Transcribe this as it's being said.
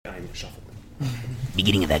shuffle.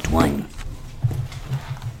 Beginning of Act 1.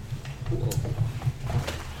 Cool.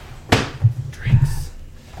 Drinks.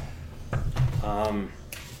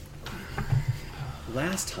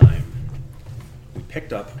 Last time we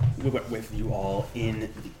picked up with you all in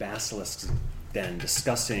the Basilisk's den,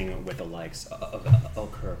 discussing with the likes of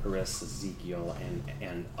Elkaris, Ezekiel,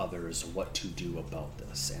 and others what to do about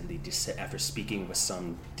this. And they after speaking with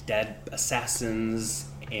some dead assassins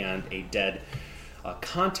and a dead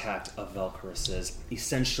contact of Valkyris's,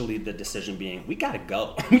 essentially the decision being, we gotta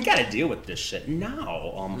go. We gotta deal with this shit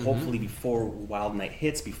now. Hopefully before Wild Night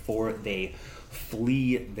hits, before they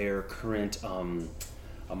flee their current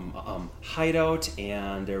hideout,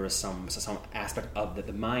 and there was some aspect of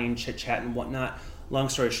the mine chit-chat and whatnot. Long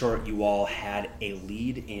story short, you all had a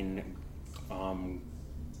lead in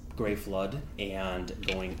Grey Flood and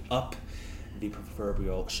going up the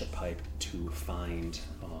proverbial shit pipe to find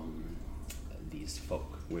these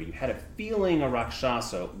folk, where you had a feeling a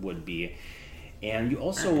Rakshasa would be. And you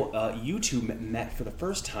also, you two met for the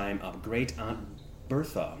first time Great Aunt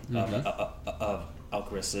Bertha of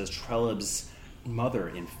Alcaris's, Treleb's mother,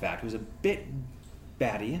 in fact, who's a bit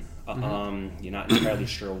batty. You're not entirely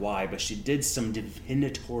sure why, but she did some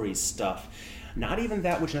divinatory stuff. Not even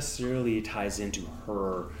that which necessarily ties into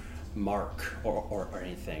her mark or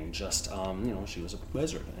anything, just she was a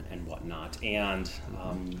wizard and whatnot, and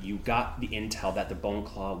you got the intel that the Bone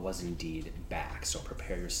Claw was indeed back, so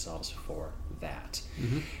prepare yourselves for that.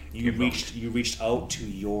 You reached out to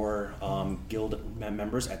your guild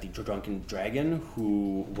members at the Drunken Dragon,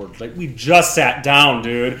 who were like, we just sat down,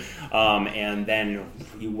 dude, and then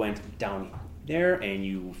you went down there and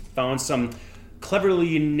you found some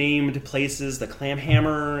cleverly named places: the Clam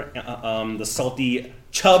Hammer, the Salty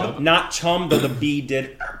Chub, not Chum, though the B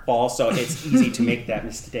did fall, so it's easy to make that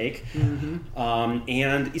mistake.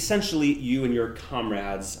 And essentially, you and your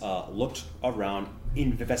comrades looked around,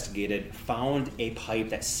 investigated, found a pipe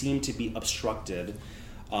that seemed to be obstructed.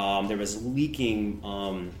 There was leaking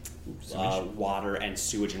water and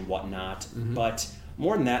sewage and whatnot, but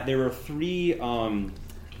more than that, there were three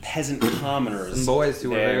peasant commoners. Some boys who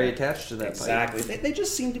were there. very attached to that pipe. Exactly. They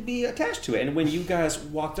just seemed to be attached to it. And when you guys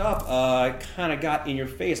walked up, kind of got in your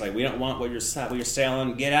face, like, we don't want what you're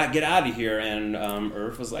selling. Get out of here. And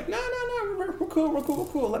Earth was like, no, we're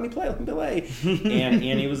cool. Let me play. And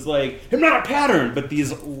Annie was like, I'm not a pattern. But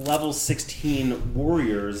these level 16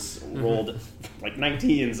 warriors rolled like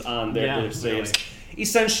 19s on their saves. Really.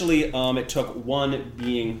 Essentially, it took one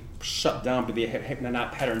being shut down via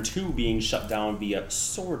Hypnonaut pattern, two being shut down via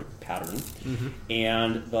sword pattern,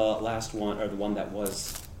 and the last one, or the one that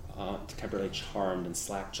was temporarily charmed and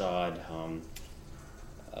slack-jawed,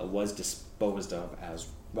 was disposed of as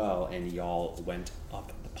well, and y'all went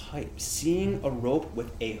up the pipe, seeing a rope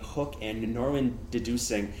with a hook, and Norman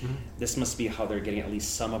deducing this must be how they're getting at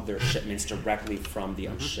least some of their shipments directly from the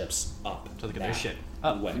ships up. So they get their shit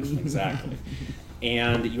up. Exactly.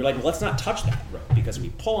 And you were like, well, let's not touch that rope, because if we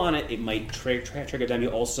pull on it, it might trigger them. You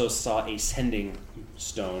also saw a sending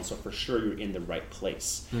stone, so for sure you're in the right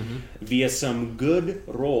place. Via some good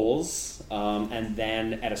rolls, and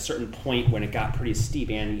then at a certain point when it got pretty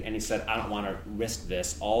steep, and he said, I don't want to risk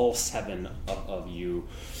this, all five of you,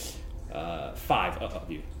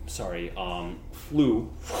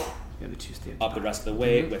 flew up the rest of the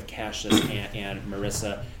way, with Cassius and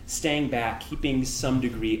Marissa staying back, keeping some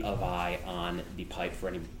degree of eye on the pipe for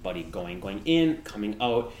anybody going in, coming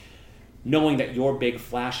out, knowing that your big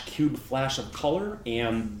cube flash of color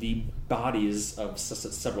and the bodies of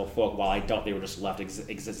several folk, while I doubt they were just left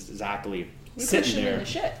exactly sitting there. In the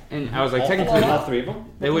shit. And I was like, technically, all three of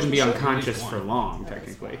them, they wouldn't be unconscious for long,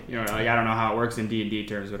 technically. You know, like, I don't know how it works in D&D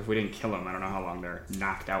terms, but if we didn't kill them, I don't know how long they're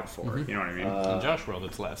knocked out for. You know what I mean? In Josh world,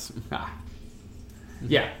 it's less.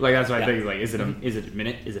 Yeah, like that's what I think. Like, is it a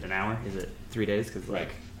minute? Is it an hour? Is it 3 days? Because right.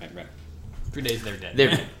 3 days, they're dead. They're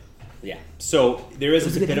dead. Yeah, so there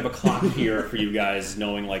is a bit of a clock here for you guys,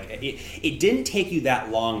 knowing like it didn't take you that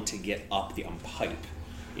long to get up the pipe,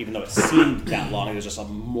 even though it seemed that long. It was just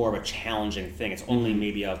more of a challenging thing. It's only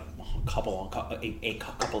maybe a couple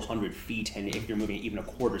hundred feet, and if you're moving even a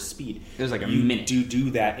quarter speed, it was like a You minute. do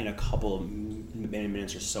that in a couple of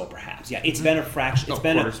minutes or so, perhaps. Yeah, it's been a fraction. It's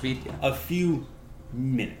been a few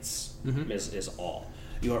minutes is all.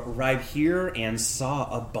 You arrived here and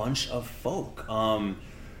saw a bunch of folk.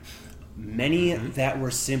 Many that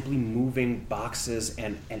were simply moving boxes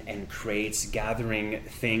and crates, gathering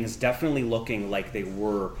things, definitely looking like they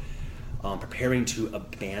were preparing to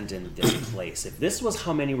abandon this place. If this was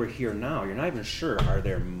how many were here now, you're not even sure. Are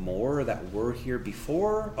there more that were here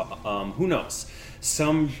before? Who knows?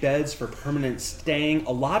 Some beds for permanent staying.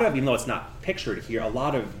 A lot of, even though it's not pictured here, a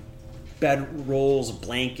lot of bed rolls,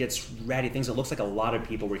 blankets, ratty things. It looks like a lot of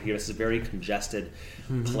people were here. This is a very congested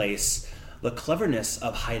place. The cleverness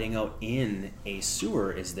of hiding out in a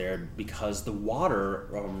sewer is there because the water,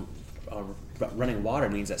 running water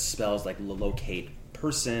means that spells like locate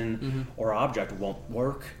person or object won't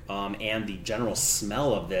work, and the general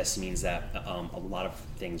smell of this means that a lot of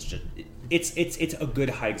things just it's a good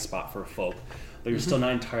hiding spot for folk, but you're still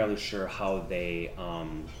not entirely sure how they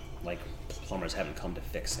like plumbers haven't come to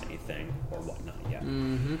fix anything or whatnot yet.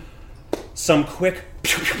 Some quick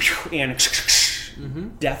and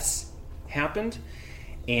deaths happened,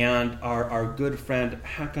 and our good friend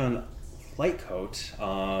Hakon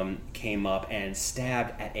Lightcoat came up and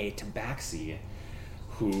stabbed at a tabaxi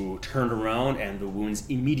who turned around, and the wounds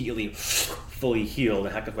immediately fully healed,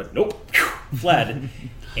 and Hakon went, nope, fled.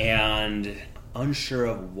 And unsure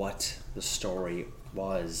of what the story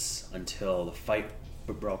was until the fight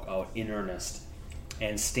broke out in earnest,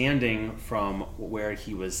 and standing from where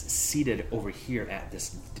he was seated over here at this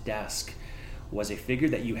desk was a figure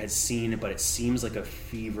that you had seen, but it seems like a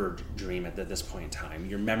fevered dream at this point in time.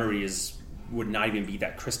 Your memories would not even be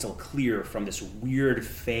that crystal clear from this weird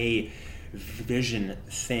fey vision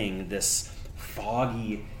thing, this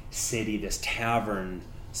foggy city, this tavern,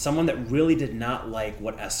 someone that really did not like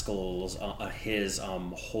what Eskel's, his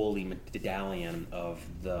holy medallion of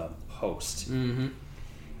the host.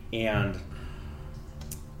 And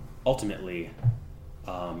ultimately,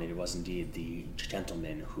 it was indeed the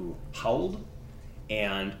gentleman who howled,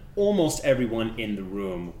 and almost everyone in the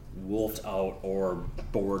room wolfed out or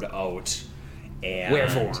bored out. And I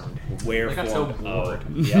got so bored.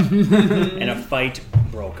 And a fight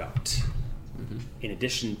broke out. In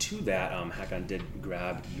addition to that, Hakon did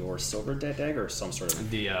grab your silver dagger or some sort of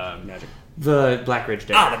The magic. The Black Ridge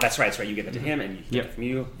dagger. That's right. You give it to him, and you get it from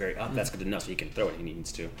you. That's good to know. So you can throw it if he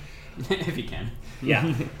needs to. if you can.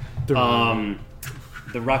 Yeah.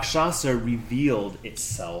 The Rakshasa revealed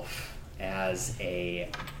itself as a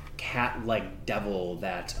cat-like devil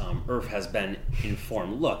that Earth has been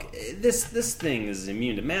informed. Look, this thing is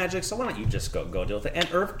immune to magic, so why don't you just go deal with it? And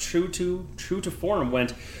Earth, true to form,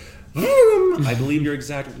 went, I believe your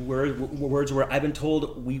exact words were, I've been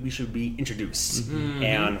told we should be introduced.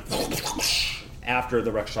 And after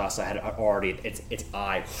the Rakshasa had already its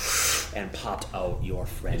eye and popped out your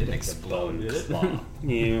friend, didn't the explode, bone did it? claw.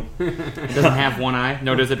 Yeah. It doesn't have one eye.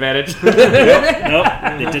 No disadvantage. Nope,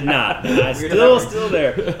 it did not. It's still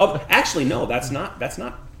there. Oh, actually, no, that's not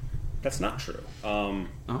true.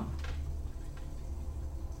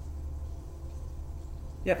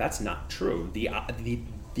 Yeah, that's not true.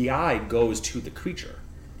 The eye goes to the creature.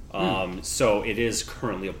 So it is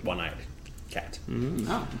currently a one-eyed cat.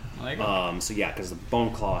 Oh, I like it. So yeah, because the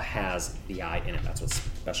bone claw has the eye in it. That's what's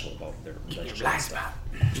special about their blind spot.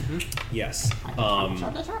 Yes.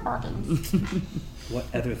 What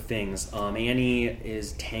other things? Annie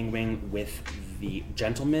is tangling with the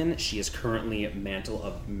gentleman. She is currently Mantle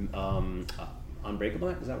of Unbreakable.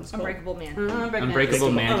 Is that what it's called? Unbreakable Man.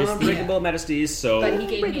 Unbreakable Majesty. Unbreakable Majesties. So But he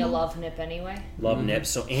gave me a love nip anyway. love nip.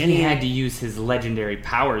 So Annie He had to use his legendary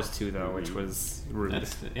powers too, though, which was rude.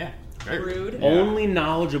 That's, yeah. Very Rude. only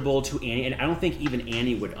knowledgeable to Annie, and I don't think even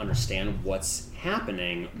Annie would understand what's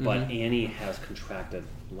happening, but Annie has contracted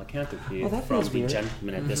lycanthropy from the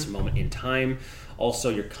gentleman at this moment in time. Also,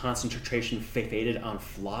 your concentration faded on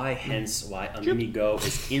Fly, hence why Amigo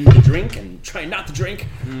is in the drink and trying not to drink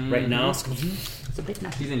right now. It's a bit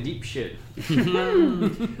nuts. He's in deep shit. Trying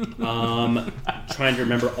to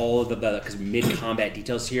remember all of the because mid-combat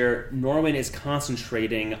details here. Norman is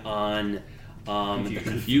concentrating on the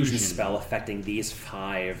confusion spell affecting these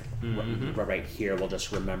 5 right here. We'll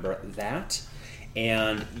just remember that,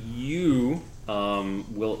 and you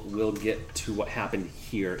will get to what happened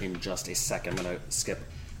here in just a second. I'm going to skip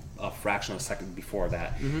a fraction of a second before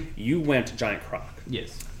that. You went Giant Croc.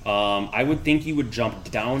 Yes. I would think you would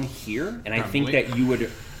jump down here, and I think that you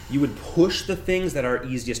would push the things that are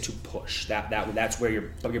easiest to push. That's where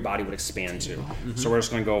your body would expand to. So we're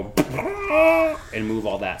just going to go and move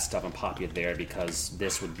all that stuff and pop you there, because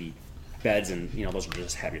this would be beds, and those would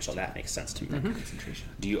just heavier. So that makes sense to me.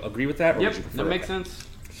 Do you agree with that? Or Yep, would you prefer that makes sense.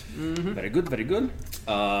 Very good, very good.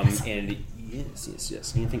 And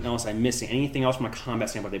yes. Anything else I'm missing? Anything else from a combat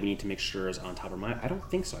standpoint that we need to make sure is on top of our mind? I don't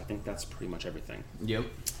think so. I think that's pretty much everything. Yep.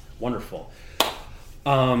 Wonderful.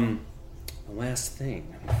 The last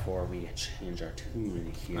thing before we change our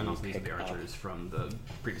tune here. And also these are the archers from the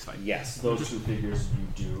previous fight. Yes, those 2 figures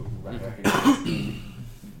you do recognize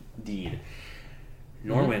indeed.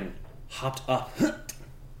 Norwin hopped up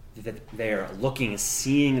there, looking,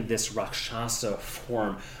 seeing this Rakshasa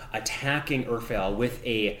form attacking Urfael with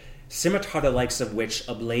a scimitar the likes of which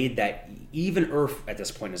a blade that even Earth at this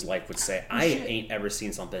point in his life would say, I ain't ever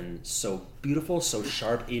seen something so beautiful, so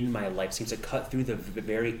sharp in my life. Seems to cut through the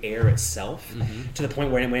very air itself to the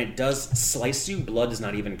point where when it does slice you, blood does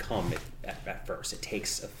not even come at first. It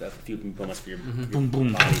takes a few moments for your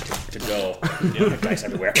body to go. Dice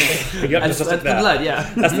everywhere. Yep, That's the blood,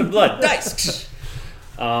 yeah. That's the blood. Dice!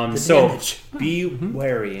 So be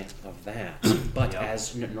wary of that. But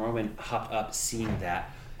as Norwin hopped up, seeing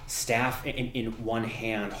that, staff in one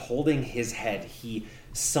hand, holding his head, he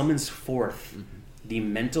summons forth the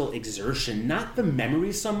mental exertion, not the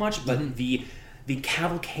memory so much, but the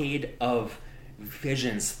cavalcade of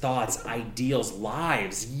visions, thoughts, ideals,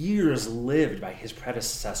 lives, years lived by his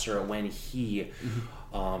predecessor when he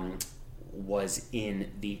was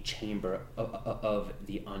in the chamber of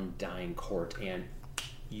the Undying Court, and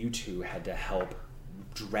you two had to help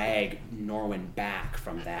drag Norwin back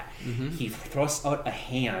from that. He thrusts out a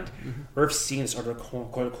hand. Earth seeing this out of the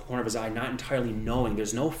corner of his eye, not entirely knowing.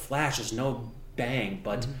 There's no flash, there's no bang,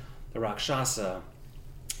 but the Rakshasa,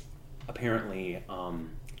 apparently,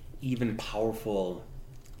 even powerful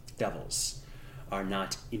devils are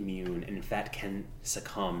not immune, and in fact can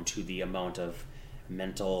succumb to the amount of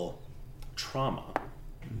mental trauma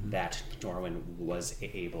that Norwin was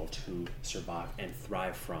able to survive and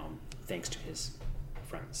thrive from, thanks to his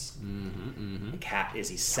friends. The cat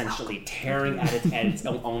is essentially tearing at its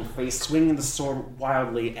own face, swinging the sword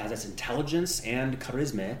wildly as its intelligence and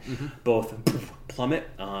charisma both plummet.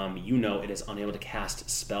 It is unable to cast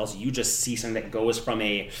spells. You just see something that goes from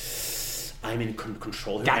I'm in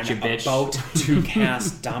control here. Gotcha, I'm bitch. about to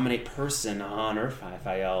cast Dominate Person on Earth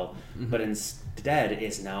FIL, but instead it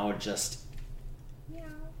is now just...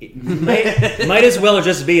 It might as well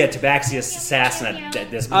just be a Tabaxi assassin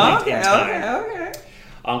at this point in time. Okay.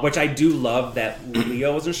 Which I do love that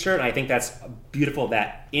Leo wasn't sure, and I think that's beautiful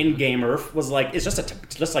that in-game Earth was like, it's just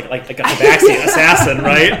like a Tabaxi assassin,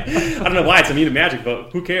 right? I don't know why it's immune to magic,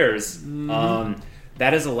 but who cares?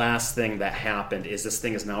 That is the last thing that happened, is this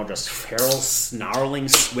thing is now just feral, snarling,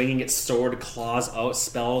 swinging its sword, claws out,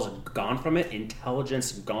 spells gone from it,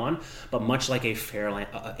 intelligence gone, but much like a feral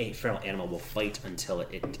animal will fight until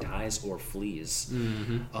it dies or flees.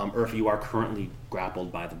 Earth, you are currently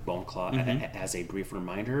grappled by the bone claw as a brief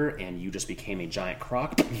reminder, and you just became a giant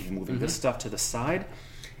croc, moving this stuff to the side.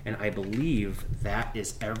 And I believe that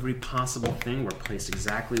is every possible thing. We're placed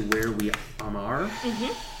exactly where we are.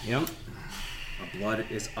 Yep. Blood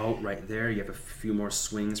is out right there. You have a few more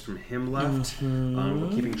swings from him left. We're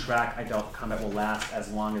keeping track. I doubt combat will last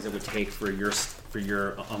as long as it would take for your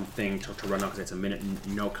thing to run out, because it's a minute,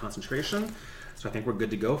 no concentration. So I think we're good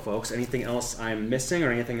to go, folks. Anything else I'm missing,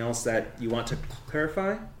 or anything else that you want to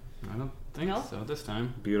clarify? I don't think so this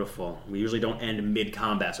time. Beautiful. We usually don't end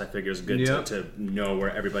mid-combat, so I figure it's good to know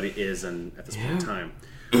where everybody is and at this point in time.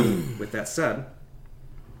 With that said,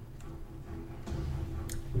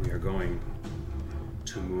 we are going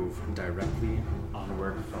to move directly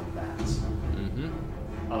onward from that.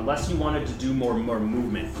 Unless you wanted to do more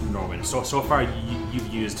movement, Norman. So far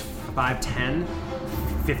you've used 5, 10,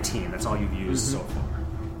 15. That's all you've used so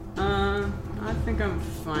far. I think I'm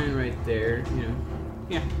fine right there.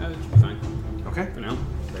 Yeah, that should be fine. Okay. For now.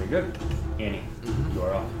 Very good. Annie, you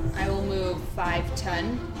are up. I will move 5,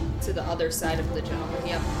 10 to the other side of the gentleman.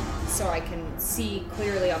 Yep. So I can see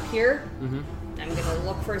clearly up here. I'm going to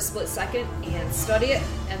look for a split second and study it,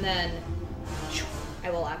 and then I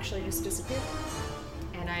will actually just disappear.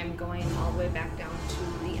 And I'm going all the way back down to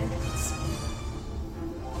the entrance.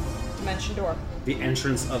 Dimension door. The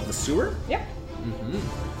entrance of the sewer? Yep.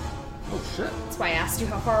 Oh, shit. That's why I asked you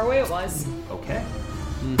how far away it was. Okay.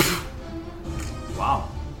 Wow.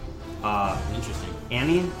 Interesting.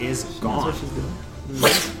 Annie is gone. That's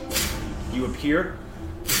what she's doing. You appear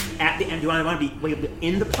at the end. Do you want to be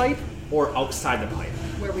in the pipe or outside the pipe?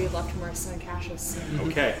 Where we left Marissa and Cassius.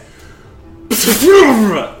 Okay.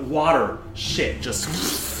 Water shit just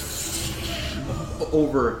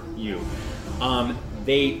over you.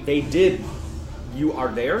 They did. You are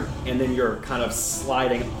there, and then you're kind of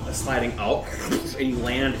sliding out, and you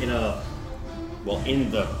land in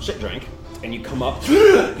the shit drink, and you come up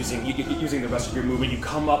using the rest of your movement. You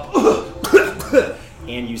come up,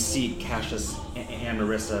 and you see Cassius and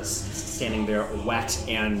Marissa standing there, wet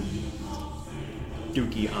and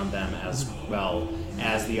dookie on them, as well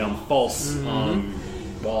as the false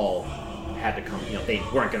wall had to come. They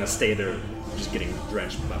weren't going to stay there, just getting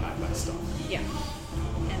drenched by stuff. Yeah.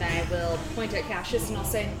 And I will point at Cassius and I'll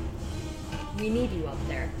say, "We need you up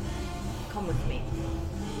there. Come with me."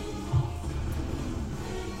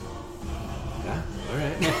 Yeah. All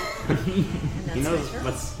right. He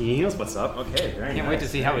knows what's up. Okay, very I can't nice. wait to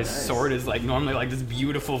see how his nice. sword is like normally like this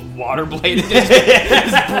beautiful water blade,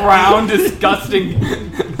 this brown, disgusting,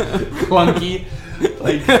 Clunky.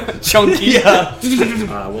 like chunky. Yeah.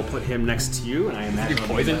 We'll put him next to you, and I imagine Do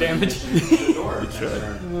poison damage? Very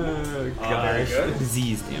good.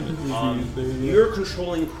 Disease damage. You're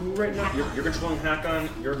controlling who right now? You're controlling Hakon.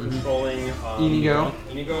 You're controlling Inigo.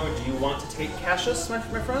 Inigo. Do you want to take Cassius, my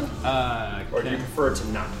friend, or do you prefer to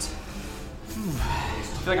not? I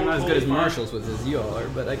feel like I'm not as good as Marshall's with as you all are,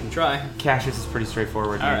 but I can try. Cassius is pretty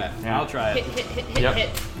straightforward. All right, Yeah. I'll try Hit, it. hit, hit, hit, Yep. hit.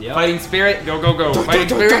 Yep. Fighting spirit, go, go, go. Fighting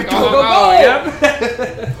spirit, go, go, go.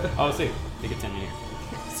 Yep. Oh, see, take a 10 here.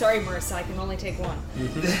 Sorry, Marissa, I can only take one.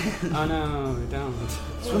 Oh no, don't.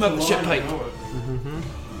 Swim up the ship pipe.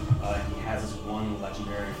 He has his one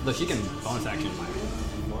legendary. Look, she can bonus action my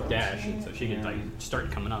dash, so she can like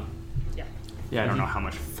start coming up. Yeah. Yeah, I don't know how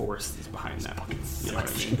much force is behind that. You know what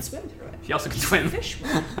I She mean? can swim through it. She also can swim. Fish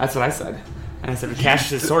one. That's what I said. And I said, with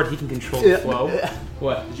Cassius' sword, he can control the flow.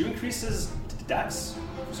 What? Did you increase his dex?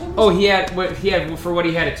 Oh, he had for what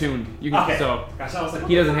he had attuned. You can Okay. so Gosh, I was like,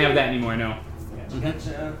 he doesn't have that anymore. No.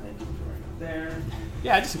 Gotcha. Thank you for there.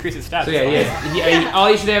 Yeah, I just increase his stats. So yeah, all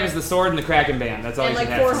he should have is the sword and the Kraken band. That's all And he should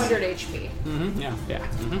like have. 400 HP. Yeah.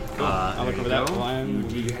 Yeah. I'll look over that while I'm.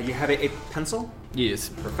 You have a pencil? Yes.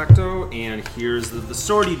 Perfecto, and here's the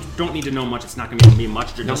sword. You don't need to know much. It's not going to be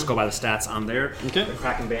much. Just go by the stats on there. Okay. The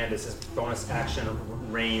Kraken Band is his bonus action,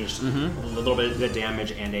 ranged, a little bit of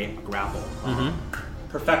damage, and a grapple.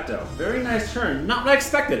 Perfecto. Very nice turn. Not what I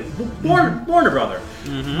expected. Warner brother.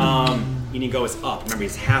 Inigo is up. Remember,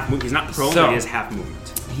 he's half move. He's not prone, So- but he is half movement.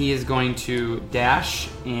 He is going to dash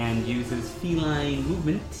and use his feline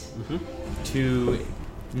movement to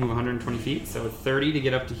move 120 feet. So 30 to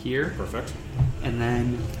get up to here. Perfect. And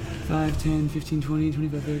then 5, 10, 15, 20,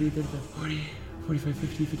 25, 30, 35, 40, 45,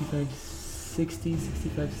 50, 55, 60,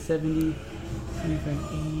 65, 70, 75,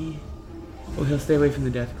 80. Oh, he'll stay away from the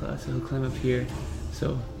death claw, so he'll climb up here.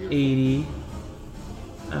 So 80.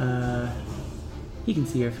 He can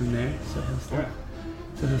see her from there, so he'll stop.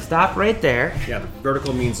 So he'll stop right there. Yeah, the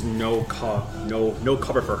vertical means no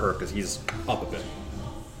cover for her because he's up a bit.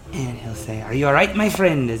 And he'll say, "Are you alright, my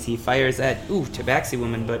friend?" as he fires at, Tabaxi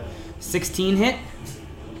woman, but 16 hit.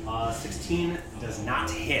 16 does not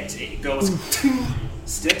hit. It goes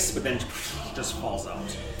sticks, but then just falls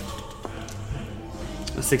out.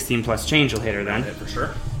 A 16 plus change will hit her then. Hit for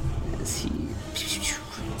sure. As he...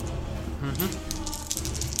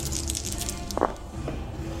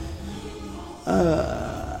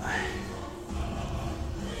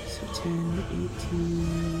 So 10,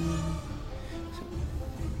 18...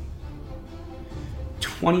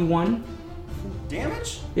 21?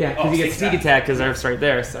 Damage? Yeah, because Oh, he gets sneak attack because Earth's right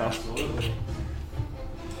there, so... Absolutely.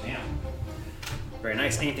 Damn. Very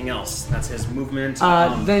nice. Anything else? That's his movement.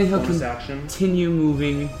 Then he'll bonus action. continue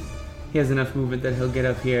moving. He has enough movement that he'll get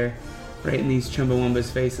up here, right in these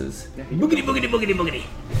Chumbawamba's faces. Yeah, he- Boogity, boogity, boogity, boogity.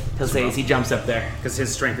 He'll say as he jumps up there. Because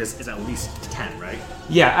his strength is at least 10, right?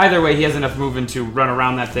 Yeah, either way, he has enough movement to run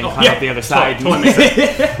around that thing, climb yeah. up the other side. Totally makes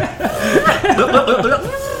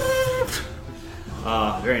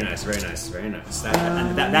very nice, very nice, very nice.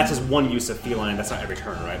 That's his one use of feline. That's not every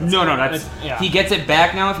turn, right? That's No, that's... Yeah. He gets it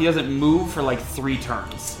back now if he doesn't move for like 3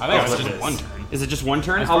 turns. I think Oh, it's so just it is. one turn. Is it just 1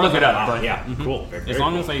 turn? As I'll far look as it I up, know, but... yeah, cool. Very, As very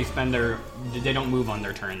long cool. as they don't move on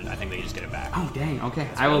their turn, I think they just get it back. Oh, dang, okay.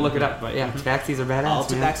 I will look it up, but yeah, tabaxis are badass, All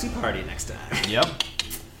to man. backseat party next time. Yep.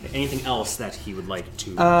 Anything else that he would like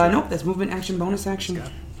to? Nope, that's movement, action, bonus action.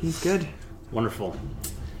 He's good. Wonderful.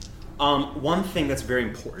 One thing that's very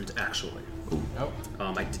important, actually. Oh.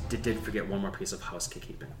 I did forget one more piece of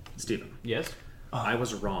housekeeping. Stephen, Yes. I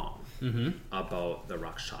was wrong about the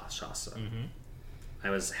Rakshasa. I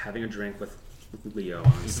was having a drink with Leo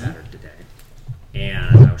on Saturday,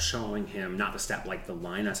 and I was showing him not the stat, like the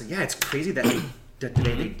line. I said, "Yeah, it's crazy that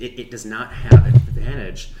it does not have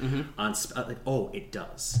advantage on it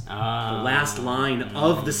does." The last line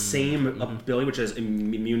of the same ability, which is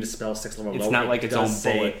immune to spell 6 level It's lower, not like its does own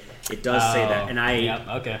say- bullet. It does say that, and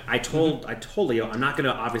okay. I told Leo I'm not going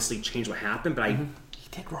to obviously change what happened, but He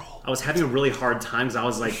did roll. I was having a really hard time because I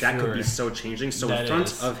was like, that could be Sure. so changing. So That in front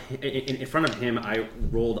is. of in front of him, I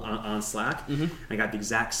rolled on Slack. I got the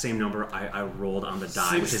exact same number I rolled on the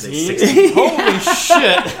die, which is a 16. Holy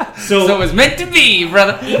shit! So it was meant to be,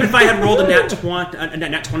 brother. Even if I had rolled a nat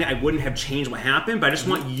 20, I wouldn't have changed what happened. But I just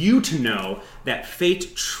want you to know that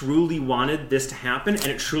fate truly wanted this to happen, and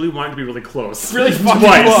it truly wanted to be really close. Really fucking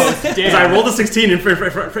Twice. close. Because I rolled a 16 in front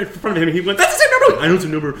of him, and he went, "That's the same number." I know it's a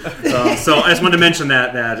number. So I just wanted to mention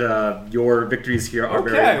that your victories here are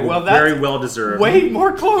Okay, well, that's very well deserved. Way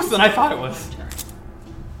more close than I thought it was.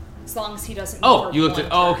 As long as he doesn't. Oh, you looked at.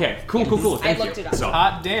 Oh, okay. Cool. I Thank looked you. it up. So,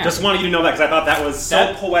 Hot damn. just wanted you to know that because I thought that was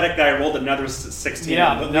so poetic that I rolled another 16.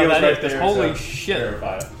 Yeah, Leo's no, that right is there, holy so shit.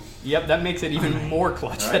 verify it. Yep, that makes it even more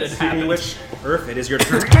clutch that Alright, it speaking happened. of which, Earth, it is your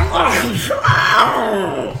turn. The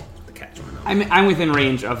cat joined up. I'm within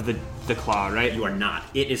range of the claw, right? You are not.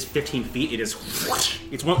 It is 15 feet. It is.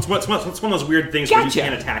 It's one of those weird things where you Gotcha.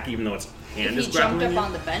 can't attack even though its hand If is he jumped grappling up you.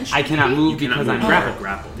 on the bench, I cannot maybe? move You because cannot I'm move. grappled.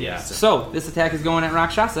 Grappled. Yeah. So this attack is going at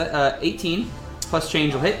Rakshasa. 18 plus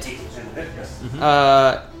change will hit.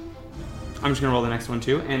 I'm just gonna roll the next one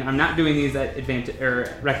too, and I'm not doing these at advantage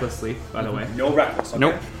or recklessly, by the way. No reckless. Okay.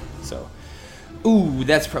 Nope. So, ooh,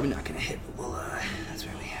 that's probably not gonna hit. But we'll, that's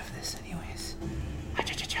why we have this, anyways.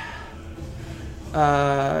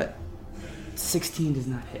 16 does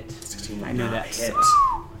not hit. 16 I know not that. hit.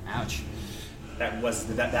 Ouch. That was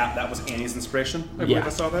Annie's inspiration. I believe Yeah. I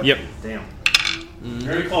saw that. Yep. Damn.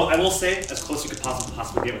 Very close. I will say as close as you could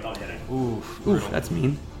possibly get without hitting. Ooh, that's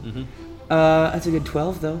mean. That's a good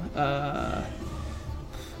 12 though.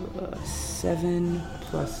 7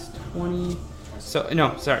 plus 20. So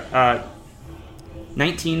no, sorry.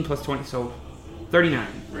 19 plus 20, so 39.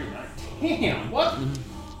 Damn. What?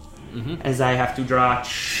 As I have to draw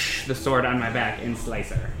the sword on my back and slice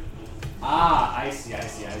her. Ah, I see.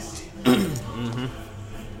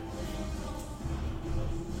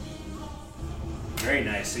 Very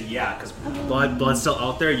nice. So yeah, because blood's still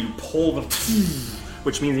out there, you pull the,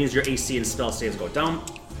 which means your AC and spell saves go down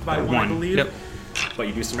by one, I believe. Yep. But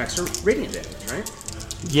you do some extra radiant damage, right?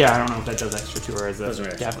 Yeah, I don't know if that does extra to her as a Doesn't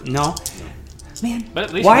extra. javelin. No. Man, But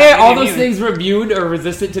at least why you're are not all those immune. things immune or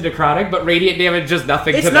resistant to necrotic, but radiant damage just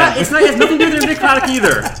nothing It's to not. them? It has nothing to do with necrotic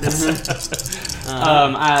either.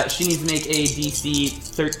 She needs to make a DC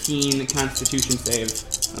 13 Constitution save,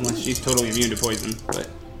 unless she's totally immune to poison. But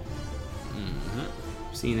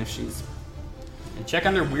seeing if she's And check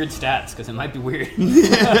on their weird stats, because it might be weird.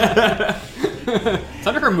 It's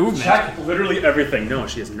under her movement. Check literally everything. No,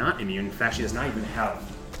 she is not immune. In fact, she does not even have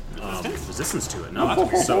resistance to it. No, Oh,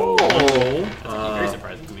 that's weird. so Very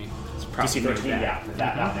surprising to me. DC 13. Yeah,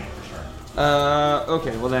 that thing for sure.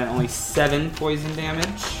 okay, well then only 7 poison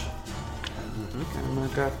damage. Kind of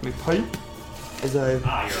mark off my pipe as I.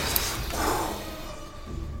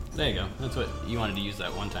 There you go. That's what you wanted to use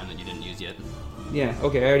that one time that you didn't use yet. Yeah,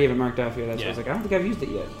 okay, I already have it marked off here. That's why I was Yeah. like, I don't think I've used it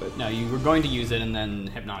yet, but. No, you were going to use it and then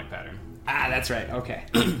hypnotic pattern. Ah, that's right, okay.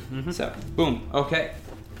 So, boom, okay.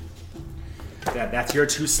 That's your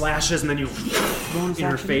 2 slashes, and then you Bonus in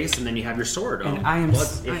her action? face, and then you have your sword. And I am blood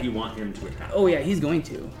s- if I- you want him to attack. Oh, yeah, he's going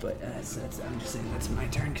to, but I'm just saying that's my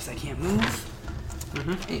turn because I can't move.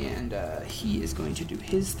 And he is going to do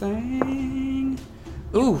his thing.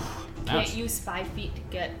 Ooh. Can't Ouch. use 5 feet to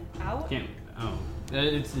get out. Can't. Oh.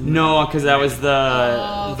 It's No, because that was the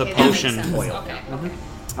Oh, okay, that makes potion. sense. Oil. Okay.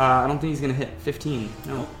 I don't think he's gonna hit 15.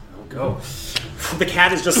 No. Go. The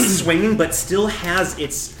cat is just swinging, but still has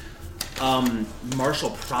its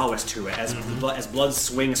martial prowess to it as blood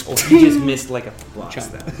swings. He just missed like a Blocks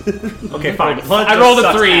chunk. that. Okay, fine. Blood I just rolled a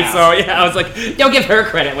sucks 3, ass. so yeah, I was like, don't give her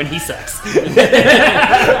credit when he sucks. No,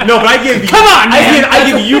 but I give you. Come on, man! I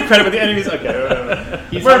give you credit with the enemies. Okay, whatever.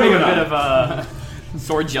 He's We're having a moving bit on. of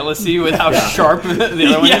sword jealousy with how sharp the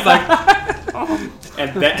other one is. Like,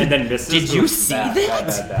 and then misses. Did you see Bad,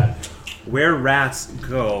 that? Bad. Where rats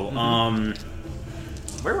go?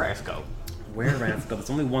 where rats go? Where rats go? There's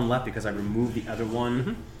only one left because I removed the other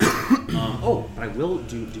one. But I will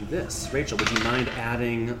do this. Rachel, would you mind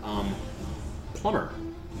adding plumber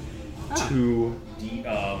to the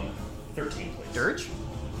 13, please? Dirge?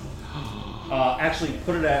 Actually,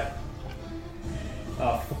 put it at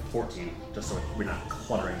 14, just so we're not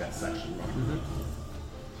cluttering that section.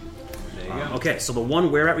 There you go. Okay, so the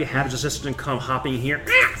one where rat we have is just going to come hopping here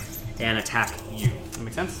and attack you. That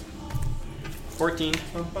makes sense. 14.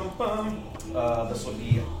 This will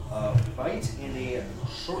be a bite and a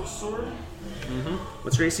short sword.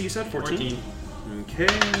 What's your AC you said? 14? Okay.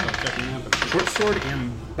 Short sword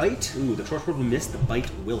and bite. Ooh, the short sword will miss, the bite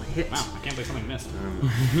will hit. Wow, I can't believe something missed.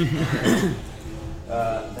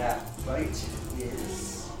 That bite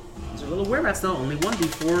is... These are little were-rats though, only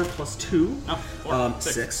 1d4 plus 2. Oh, 4,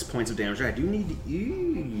 6 points of damage. I do need to...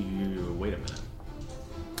 Ew, wait a minute.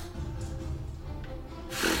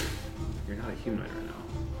 You're not a humanoid right now.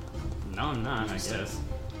 No, I'm not, I guess.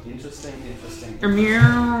 Interesting.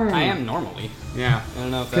 I am normally. Yeah. I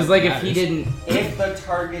don't know if Because like if he didn't, If the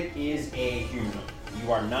target is a humanoid,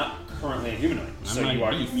 you are not currently a humanoid, so not you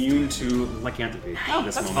are beast. immune to lycanthropy Oh, at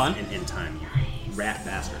this that's moment fun. in time. You rat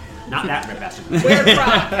bastard. Not that rat bastard.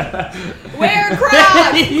 Werecroc!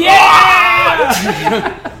 Werecroc! yeah.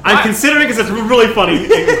 I'm considering because it's really funny.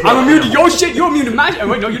 I'm immune to your shit. You're immune to my shit. Oh,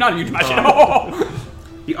 wait, no, you're not immune to my shit.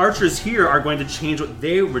 The archers here are going to change what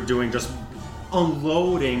they were doing, just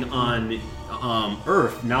unloading on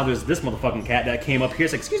Earth. Now there's this motherfucking cat that came up here.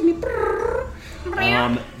 It's like, excuse me.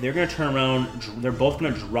 They're going to turn around. They're both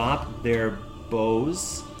going to drop their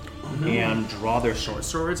bows and draw their short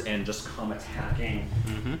swords and just come attacking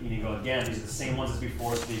Inigo again. These are the same ones as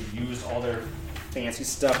before, so they've used all their fancy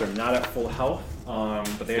stuff. They're not at full health,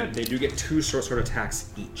 but they do get 2 short sword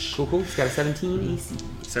attacks each. Cool. He's got a 17 AC.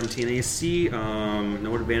 17 AC,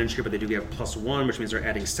 no advantage here, but they do get +1, which means they're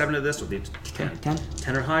adding 7 to this, so they 10.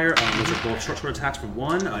 10 or higher. Those are both short sword attacks from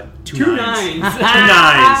 1. 2 nines. 2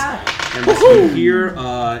 nines. And this one here, 2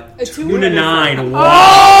 to 9.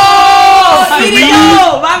 Oh,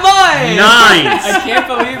 Inigo, my boy! 9s. I can't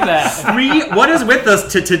believe that. 3. What is with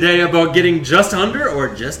us today about getting just under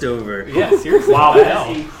or just over? Yeah, seriously. Wow, that's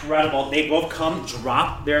incredible. They both come,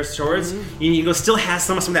 drop their swords. Inigo still has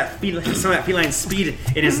some of that feline speed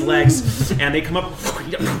in his legs, and they come up.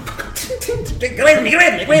 Get away from me!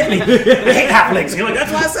 Get away from me! I hate halflings. You're like,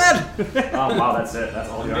 that's what I said. Oh wow, that's it. That's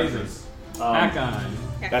all the archers. Back on.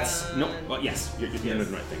 That's no. Well, yes, you're doing the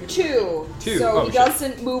right thing. 2. Two. So Oh, he shit.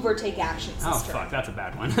 doesn't move or take actions this Oh, turn. fuck. That's a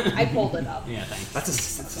bad one. I pulled it up. Yeah, thanks. That's the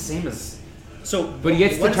same as. So, But he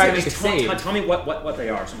gets to what is try it? to make Just a save. Tell me what they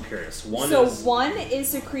are. So I'm curious. One So is 1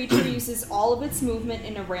 is a creature uses all of its movement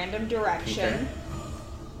in a random direction.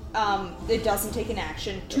 It doesn't take an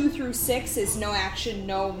action. 2 through 6 is no action,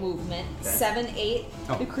 no movement. Okay. 7, 8,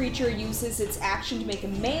 Oh. the creature uses its action to make a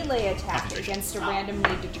melee attack against a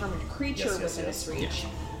randomly determined creature Yes, within yes. its reach.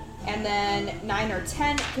 And then 9 or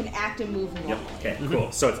 10 can act and move Yep. normally. Okay.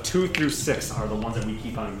 Cool. So it's 2 through 6 are the ones that we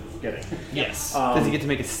keep on getting. Yes. Does he get to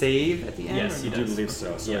make a save at the end? Yes, or he I do does. believe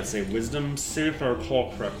so. So Yeah. it's a wisdom save, if I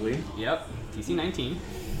recall correctly. Yep. DC 19.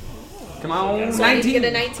 Come on, Okay, so So I need to 19. get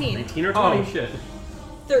a 19. 19 or 20. Oh, shit.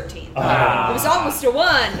 13. It was almost a 1. All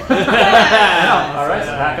right.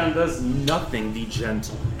 So Hakon does nothing. The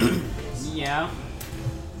gentle. Yeah.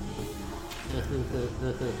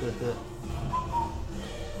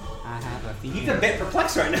 I have a feeling. He's a bit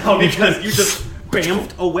perplexed right now because you just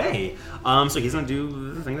bamfed away. So he's gonna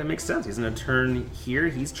do the thing that makes sense. He's gonna turn here.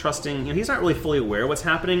 He's trusting. He's not really fully aware of what's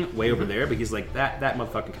happening way over there, but he's like that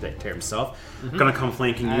motherfucker can take care of himself. Gonna come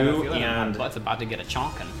flanking I have a you, feeling my and butt's about to get a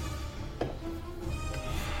chonkin'.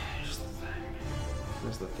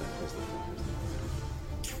 Where's the thing?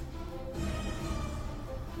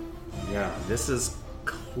 Yeah, this is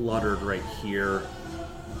cluttered right here.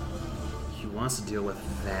 He wants to deal with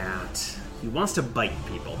that. He wants to bite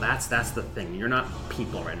people. That's the thing. You're not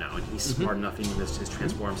people right now, and he's smart enough in his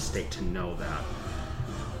transformed state to know that.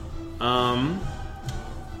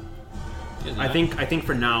 I think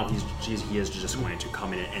for now he is just going to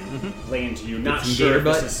come in and lay into you. Not some sure if gator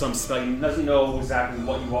this butt. is some spell. He doesn't know exactly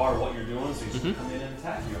what you are or what you're doing, so he's just going to come in and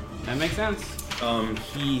attack you. That makes sense.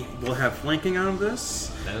 He will have flanking on this.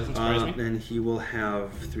 That doesn't surprise me. And he will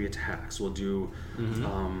have 3 attacks. We'll do.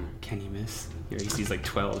 Can he miss? Your AC's like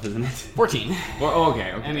 12, isn't it? 14. Oh,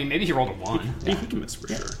 okay. I mean, maybe he rolled a 1. He can miss for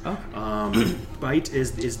sure. Okay. Bite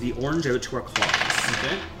is the orange out to our claws.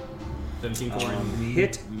 Okay. 17 for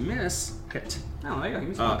Hit, miss, hit. Oh, there you go. He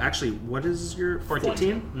missed one. Actually, what is your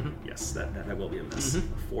 14? Yes, that will be a miss.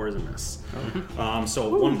 4 is a miss. So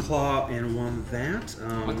 1 claw and 1 that.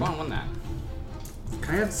 One claw and one that.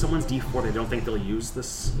 Can I have someone's D4? They don't think they'll use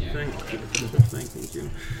this Yeah. thing. I'll keep it for this thing. Thank you.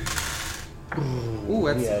 Ooh,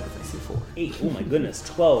 that's Yeah. I see 4. 8. Oh my goodness.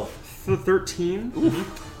 12. 13.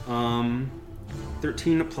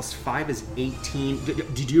 13 plus 5 is 18.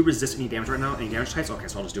 Did you resist any damage right now? Any damage types? Okay,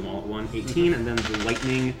 so I'll just do them all at 1. 18, and then the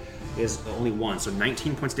lightning is only 1. So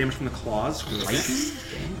 19 points of damage from the claws. From the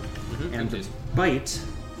lightning. And the bite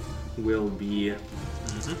will be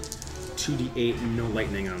 2d8, no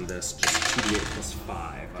lightning on this. Just 2d8 plus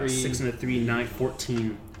 5. 6 and a 3, 9,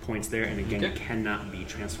 14 points there. And again, Okay. cannot be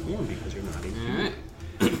transformed because you're not a human.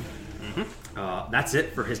 Alright. That's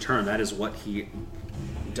it for his turn. That is what he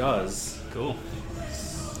does. Cool.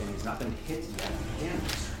 And he's not been hit yet again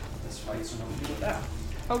this fight, so nothing to do with that.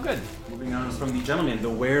 Oh, good. Moving on from the gentleman, the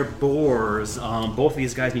were-boars. Both of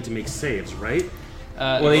these guys need to make saves, right?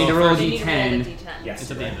 Well, they need to roll a You need to roll a D10. D10. Yes,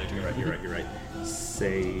 It's at the end of the turn. You're right.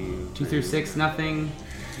 Save. 2 through 6, nothing.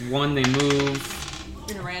 1, they move.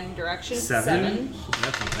 In a random direction. 7.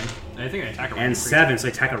 That's something. I think I attack a And 7, so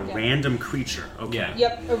attack a Yeah. random creature. Okay. Yeah.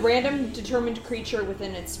 Yep, a random determined creature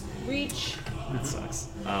within its reach. That sucks.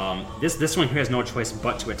 This one here has no choice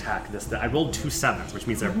but to attack this. I rolled 2 7s, which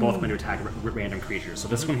means they're both going to attack random creatures. So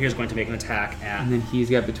this one here is going to make an attack at... And then he's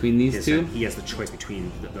got between these two? He has the choice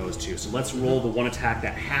between those two. So let's roll the one attack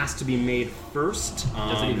that has to be made first.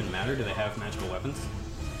 Does it even matter? Do they have magical weapons?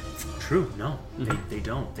 True, no. They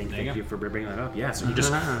don't. Thank you for bringing that up. Yeah, so he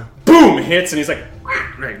just... Uh-huh. Boom! Hits, and he's like...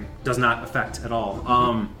 Right, does not affect at all.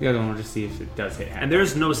 The other one will just see if it does hit. And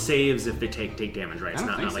there's no saves if they take damage, right? It's I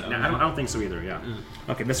don't think like so, no, no. I don't think so either. Yeah.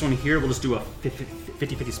 Okay, this one here we'll just do a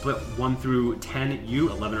 50-50 split. 1 through 10,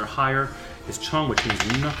 you 11 or higher is Chung, which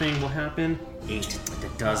means nothing will happen. 8,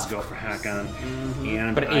 that does go for Hakon,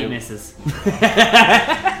 and But 8 misses.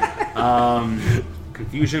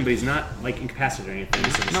 Confusion, but he's not like incapacitated or anything.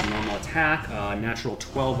 So this is a normal attack. Natural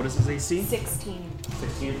 12. What is his AC? 16.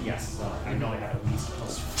 16. Yes, I know they have at least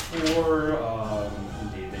 +4.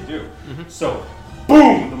 Indeed, they do. So,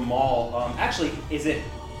 boom! The maul. Actually, is it?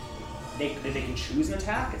 They can choose an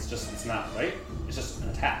attack. It's not right. It's just an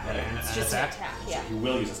attack. Right? It's just an attack, yeah. He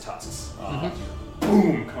will use his tusks.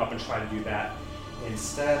 Boom! Come up and try to do that.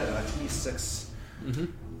 Instead, 2d6.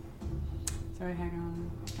 Sorry, hang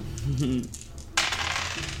on.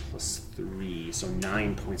 +3, so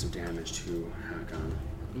 9 points of damage to Hakon.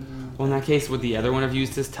 Well, in that case, would the other one have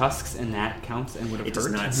used his tusks, and that counts and would have It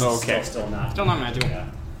hurt? does not. Oh, okay. Still not. Still not magical. Yeah.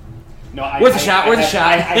 No, Worth a shot, worth a shot.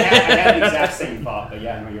 I had the exact same thought, but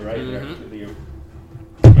yeah, no, you're right. You.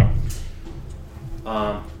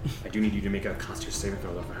 I do need you to make a Constitution saving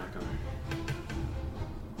throw though for Hakon.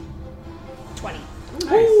 20.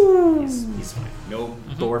 Nice. He's fine. No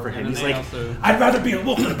boar for him. And He's they like, also- I'd rather be a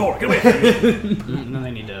wolf than a boar. Get away from me. And then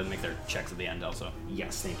they need to make their checks at the end also.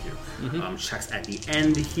 Yes, thank you. Checks at the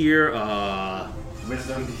end here.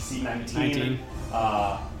 Wisdom DC 19.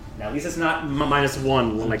 Now, at least it's not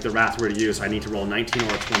 -1 like the Wrath were to use, so I need to roll 19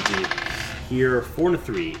 or a 20. Here, 4 and a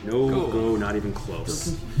 3. No Cool. go, not even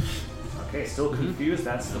close. Okay, still confused.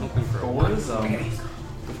 That's the Looking for a boars. Okay.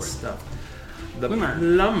 Good stuff. The Plumber.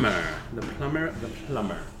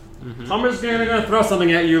 plumber. Plumber's gonna throw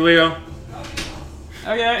something at you, Leo.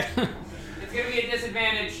 Okay. It's gonna be a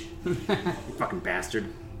disadvantage. You fucking bastard.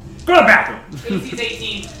 Go to the bathroom. AC's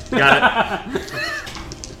 18. Got it.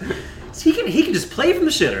 So he can just play from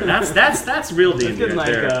the shitter. That's real It's D&D getting right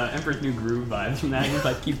like there. Emperor's New Groove vibes from that. He's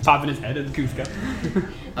like keeps popping his head as Kuzco.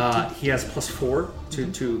 He has +4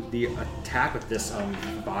 to the attack with this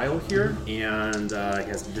vial here, and he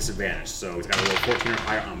has disadvantage. So he's got to roll 14 or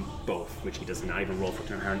higher on both, which he does not even roll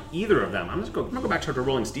 14 or higher on either of them. I'm gonna go back to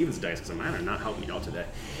rolling Steven's dice because mine are not helping me out today.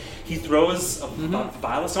 He throws a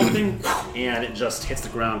vial of something, and it just hits the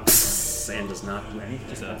ground and does not do anything.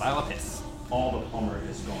 Just a vial of piss. All the plumber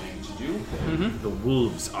is going to do. The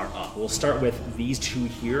wolves are up. We'll start with these two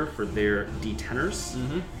here for their D10ers.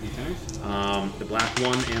 The black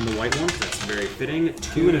one and the white one. That's very fitting.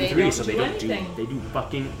 2 and a They 3, don't so do they don't anything. They do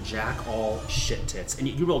fucking jack all shit tits. And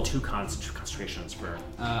you rolled 2 concentrations for your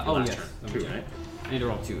last yes. turn. Number 2, two. right? I need to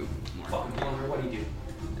roll 2 more. Fucking plumber, what do you do?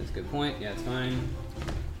 That's a good point. Yeah, it's fine.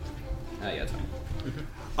 Yeah, it's fine.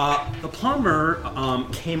 The plumber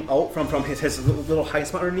came out from his little high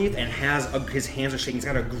spot underneath and has his hands are shaking. He's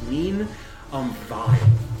got a green vial.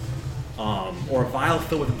 Or a vial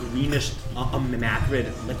filled with greenish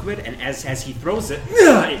macrid liquid, and as he throws it,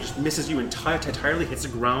 it just misses you entirely, hits the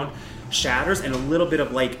ground, shatters, and a little bit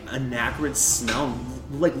of like an acrid smell,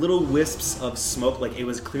 like little wisps of smoke, like it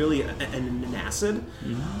was clearly an acid,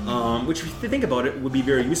 which if you think about it would be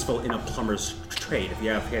very useful in a plumber's trade. If you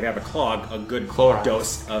have a clog, a good Chloride.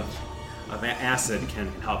 dose of acid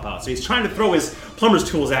can help out. So he's trying to throw his plumber's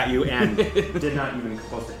tools at you and did not even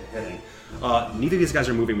close to hitting. Neither of these guys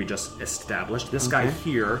are moving, we just established. This guy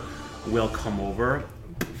here will come over.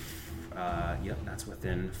 Yep, that's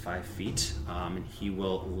within 5 feet. And he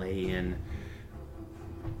will lay in.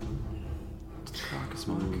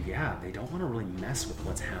 Yeah, they don't want to really mess with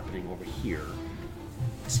what's happening over here.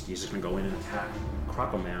 He's just going to go in and attack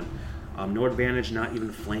Croco Man. No advantage, not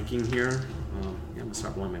even flanking here. Yeah, I'm going to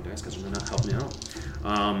stop rolling my dice because they're not helping me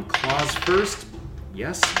out. Claws first.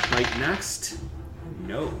 Yes. Bite next.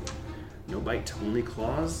 No. No bite, only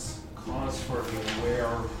claws. Claws for a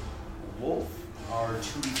werewolf are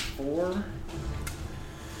 2d4.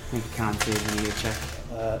 Make a con save when you get a check.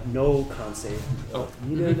 No con save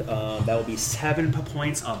needed. That will be 7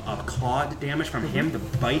 points of clawed damage from him. The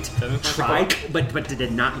bite tried, but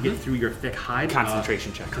did not get through your thick hide.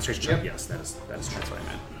 Concentration check. Concentration check. Yes, that is true. That's what I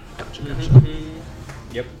meant. Gotcha.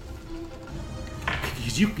 Yep.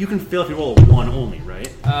 Because you can fail if you roll a 1 only, right?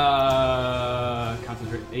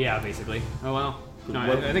 Concentrate. Yeah, basically. Oh well. No,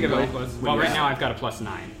 What- I think it what- was. what Well, you right have? now I've got a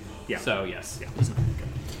 +9. Yeah. So yes. Yeah.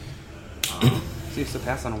 So you still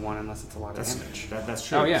pass on a 1 unless it's a lot of damage. That's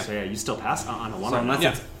true. Oh, yeah. So yeah, you still pass on a 1. So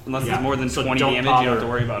unless it's more than 20 don't damage, you bother, don't have to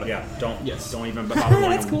worry about it. Yeah, don't even bother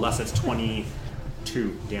rolling unless it's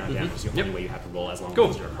 22 damage. It's the only way you have to roll as long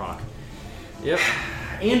as you're a proc. Yep.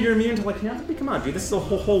 And you're immune to lycanthropy? Come on, dude. This is a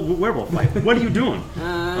whole werewolf fight. What are you doing?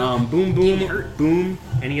 Boom, boom, boom.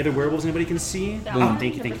 Any other werewolves anybody can see? Boom.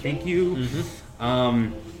 Thank you.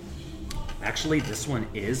 Actually, this one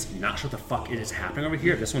is not sure what the fuck it is happening over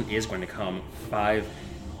here. This one is going to come 5,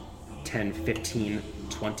 10, 15,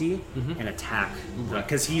 20 and attack.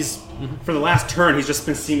 Because he's, for the last turn, he's just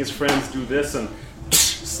been seeing his friends do this and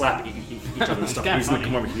slap each other and stuff. He's going to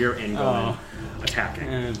come over here and go in attacking.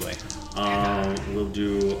 Oh, boy. We'll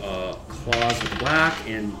do claws with black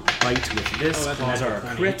and bite with this. Claws are a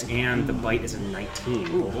crit, and the bite is a 19.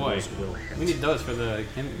 Oh boy, will hit. we need those for the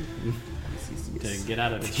to get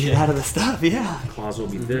out of the Get out of the stuff, yeah. Claws will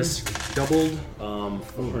be this doubled.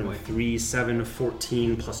 3, 7,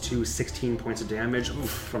 14 plus 2, 16 points of damage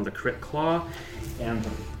from the crit claw, and the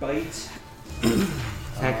bite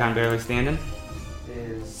Tacon barely standing.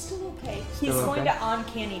 is Still okay. He's going to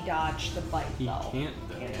uncanny dodge the bite, He though. can't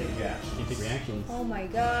take reactions. Oh my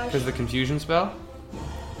gosh. Because the confusion spell?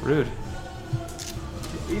 Rude.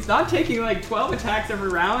 He's not taking like 12 attacks every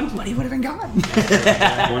round. But he would have been gone.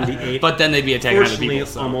 1d8. But then they'd be attacking other Fortunately, people.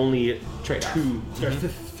 So. I'm only Trade-off.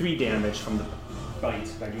 3 damage from the bite,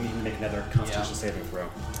 but I do need to make another Constitution saving throw.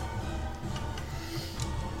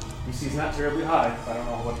 DC's not terribly high, but I don't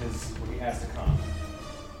know what he has to come.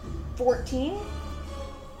 14?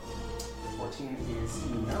 14 is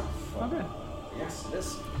enough. Oh, good. Yes, it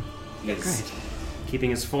is. He's keeping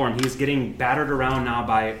his form. He's getting battered around now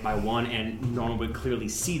by 1, and no one would clearly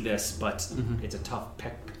see this, but it's a tough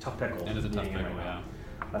pickle. It is a tough being in pickle, right now.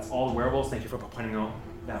 yeah. That's all the werewolves. Thank you for pointing out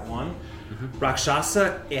that one.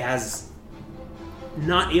 Rakshasa is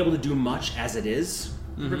not able to do much as it is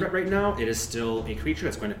right now. It is still a creature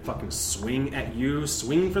that's going to fucking swing at you,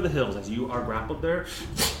 swing for the hills as you are grappled there.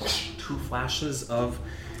 2 flashes of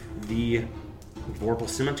the Vorpal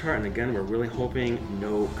Scimitar, and again, we're really hoping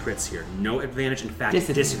no crits here. No advantage, in fact,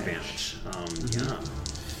 disadvantage. Yeah.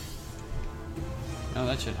 Oh,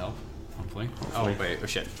 that should help. Hopefully. Oh wait. Oh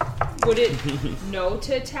shit. Would it know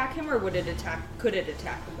to attack him, or could it attack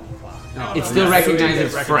the bone claw? No. It still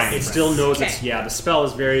recognizes friends. It still knows Okay. it's, the spell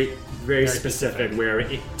is very specific, where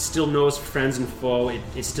it still knows friends and foe.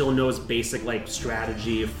 It still knows basic, like,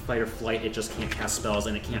 strategy, fight or flight. It just can't cast spells,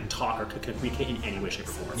 and it can't talk or communicate in any way, shape,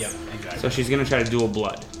 or form. Yep. Exactly. So she's going to try to duel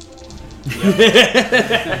blood.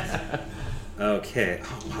 Okay.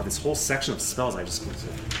 Oh, wow, this whole section of spells I just...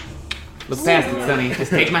 Look past it, Sonny.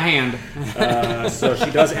 Just take my hand. So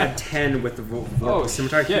she does add 10 with the Vorpal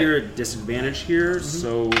Scimitar shit. here, disadvantage here,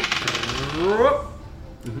 so... A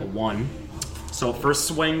 1. So first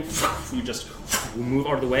swing, you just move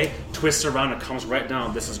out of the way, twist around, it comes right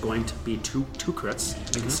down. This is going to be two crits.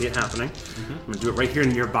 You can see it happening. I'm going to do it right here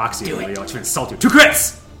in your boxy area. I'm going to insult you. 2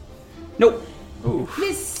 crits! Nope.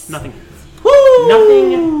 Miss. Nothing. Woo!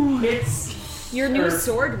 Nothing hits. Your new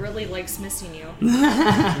sword really likes missing you.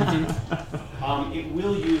 It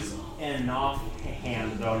will use an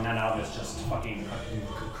offhand, though none of it's just fucking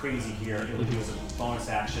crazy here. It will use a bonus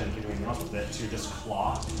action, if you're doing anything else with it, to just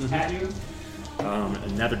claw at you.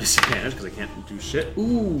 Another disadvantage, because I can't do shit.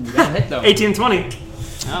 Ooh, that hit though. 18, 20. Oh,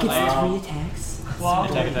 Three attacks. Claw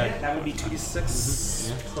Attack. that would be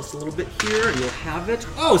 2d6 plus a little bit here, and you'll have it.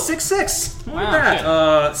 Oh, 6/6. Look Wow, at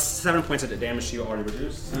that. 7 points of damage to you already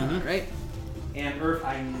reduced. Right. And Earth,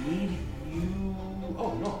 I need you.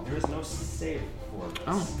 Oh no, there is no save for this.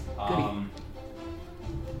 Oh,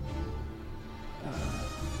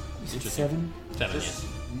 You said 7? 7. Just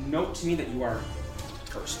note to me that you are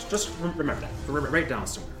cursed. Just remember that. Write it down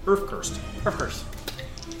somewhere. Earth cursed. Earth curse.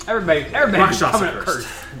 Everybody Rakshasa coming up cursed.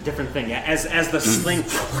 cursed. Different thing. Yeah. As the sling,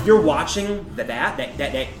 you're watching that out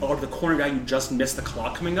of the corner guy, you just missed the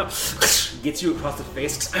claw coming up, gets you across the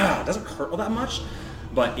face. It doesn't hurt all that much,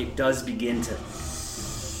 but it does begin to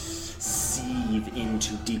seethe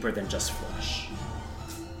into deeper than just flesh.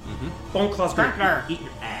 Bone claws gonna eat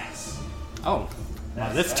your ass. Oh.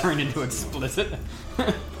 Now this turned into explicit.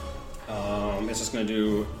 It's just gonna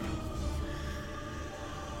do.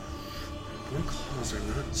 Bone claws are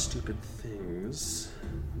not stupid things.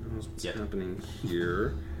 Who knows what's happening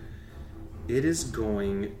here? It is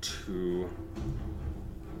going to.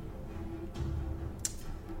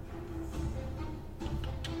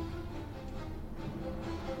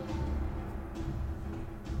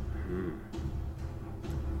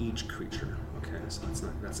 Each creature. Okay, so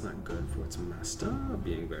that's not good for what's messed up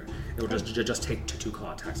being there. It will just take 2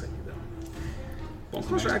 claw attacks at you though.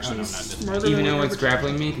 Spellcasters are actually smarter Even than though it's average.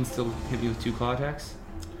 grappling me, it can still hit me with 2 claw attacks.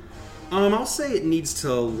 I'll say it needs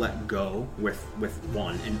to let go with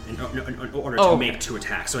one in order to Oh, make okay. 2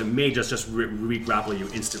 attacks. So it may just re-grapple you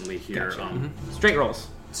instantly here. Gotcha. Straight rolls.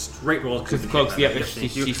 Straight rolls. Because the cloaks,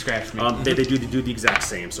 she scratched me. They do the exact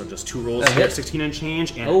same. So just 2 rolls A here, hit. 16 and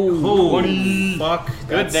change, and Oh, fuck,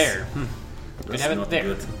 Good there. That's have it not there.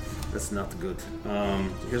 good. That's not good.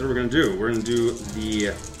 Here's what we're gonna do. We're gonna do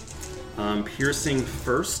the piercing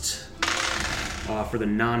first for the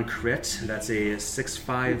non-crit. That's a 6,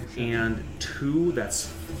 5, and 2. That's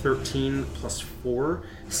 13 plus 4,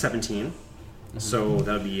 17. So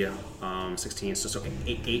that would be 16. So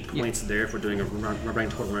 8 points there. If we're doing a running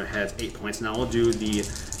total in our heads, 8 points. Now I'll do the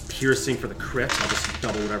piercing for the crit. I'll just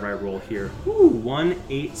double whatever I roll here. Ooh, 1,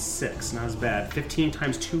 8, 6. Not as bad. 15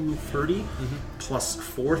 times 2, 30. Plus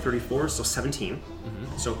 4, 34. So 17.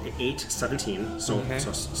 So 8, 17. So, Okay.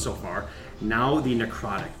 so far. Now the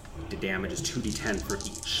necrotic. The damage is 2d10 for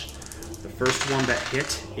each. The first one that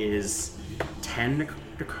hit is 10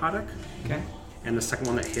 necrotic. Okay. And the second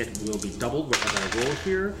one that hit will be doubled whatever I roll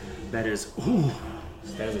here. That is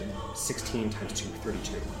a 16 times 2,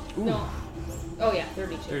 32. No. Oh yeah,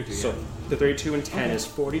 32. So the 32 and 10 is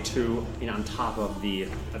 42, and on top of the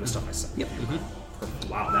other stuff I said. Yep.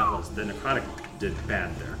 Wow, that was the necrotic did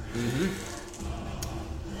bad there.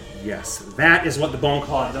 Yes, that is what the bone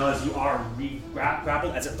claw does. You are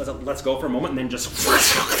grappled as it lets go for a moment, and then just.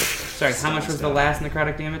 Sorry, how much was the last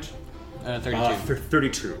necrotic damage? 32.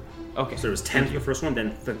 32. Okay. So there was 10 for the first one,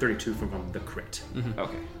 then 32 from the crit.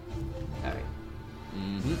 Okay. Alright.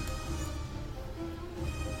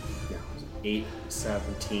 Yeah, 8,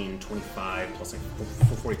 17, 25, plus like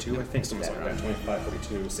 42, I think. Something like that. 25,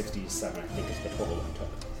 42, 67, I think is the total I took.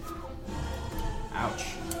 Ouch.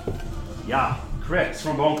 Yeah, crits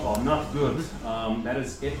from Bone Claw, not good. That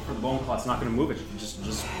is it for the Bone Claw. It's not going to move it. You're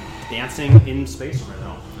just dancing in space right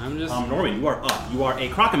now. I'm just. Norman, you are up. You are a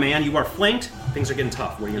Crocoman. You are flanked. Things are getting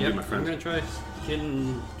tough. What are you going to do, my friend? I'm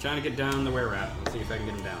gonna trying to get down the were-rat. Let's see if I can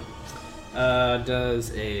get him down.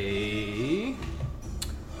 Does a...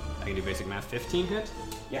 I can do basic math. 15 hit?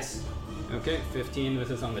 Yes. Okay, 15. This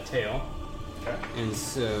is on the tail. Okay. And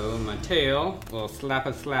so my tail will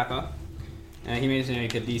slappa. He made to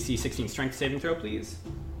make a DC 16 strength saving throw, please.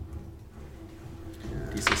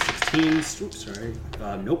 DC 16. Oops, sorry.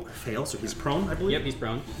 Nope. Fail. So he's prone, I believe. Yep, he's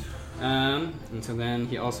prone. And so then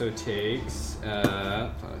he also takes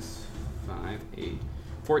plus 5, 8,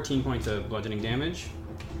 14 points of bludgeoning damage.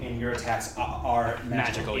 And your attacks are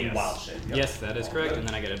magical in yes. wild shape. Yep. Yes, that is correct. And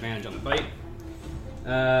then I get advantage on the bite.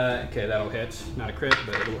 Okay, that'll hit. Not a crit,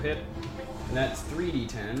 but it'll hit. And that's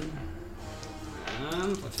 3d10.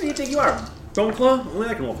 You are Bone Claw? Only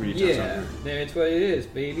I can roll 3d10. Yeah, that's what it is,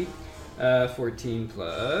 baby. 14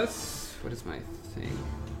 plus... What is my thing?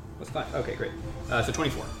 What's 5? Okay, great. So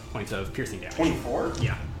 24 points of piercing damage. 24?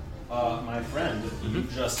 Yeah. My friend, you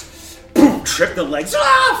just trip the legs,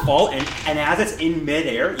 fall, and as it's in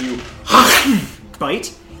midair, you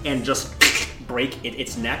bite and just break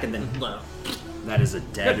its neck, and then that is a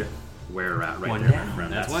dead were-rat right One there, down. my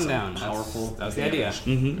friend. That's one down. Powerful. That's the idea.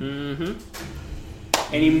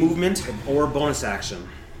 Any movement or bonus action?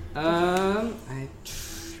 No,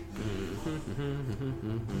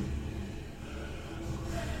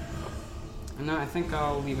 I think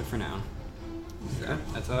I'll leave it for now. So,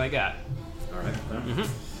 that's all I got. All right.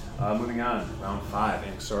 Moving on, round 5.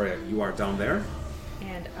 And sorry, you are down there.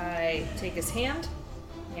 And I take his hand,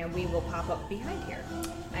 and we will pop up behind here.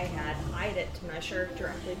 I had eyed it to measure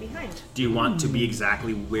directly behind. Do you want to be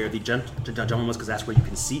exactly where the gentleman was, because that's where you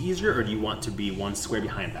can see easier, or do you want to be one square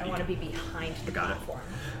behind that? I want to be behind the Got it. platform.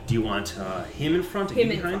 Do you want him in front and Him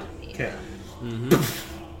you in behind? front of me. Okay.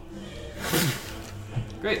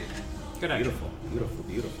 Great. Good action.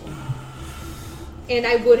 Beautiful. And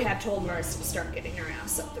I would have told Marissa to start getting her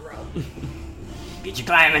ass up the rope. Get you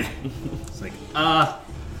climbing. It's like,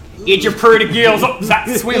 Get your pretty gills up that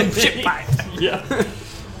swim ship pipe. yeah,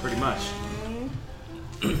 pretty much.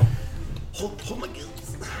 hold my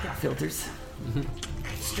gills. Got filters.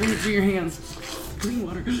 String it through your hands. Clean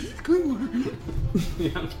water.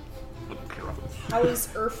 Yeah. How is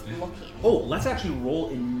Earth looking? Oh, let's actually roll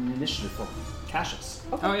initiative for Cassius.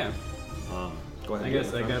 Oh yeah. Go ahead. I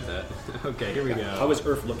guess I got that. Okay, here we go. How is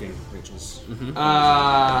Earth looking, Rachel's?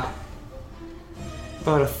 About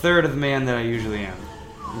a third of the man that I usually am.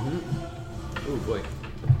 Oh boy.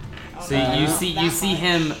 So you see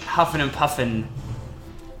him huffing and puffing.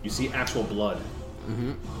 You see actual blood.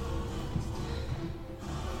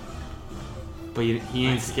 But he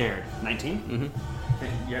ain't scared. 19? Okay,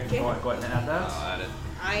 yeah, go ahead and add that. I'll add it.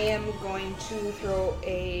 I am going to throw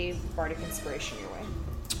a Bardic Inspiration your way.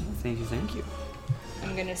 Thank you.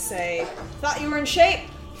 I'm gonna say, thought you were in shape.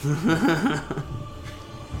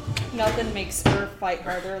 Nothing makes her fight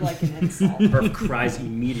harder like an insult. Earth cries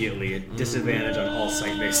immediately at disadvantage on all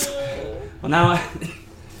sight-based. Well, now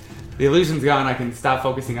the illusion's gone. I can stop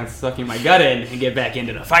focusing on sucking my gut in and get back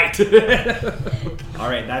into the fight. All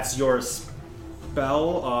right, that's your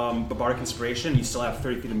spell. Bardic Inspiration. You still have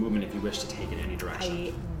 30 feet of movement if you wish to take it in any direction.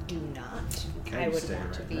 I do not. Okay, I would stay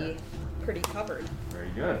want to right be there. pretty covered. Very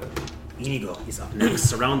good. Inigo, he's up next,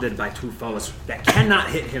 surrounded by 2 foes that cannot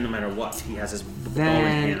hit him no matter what. He has his bow in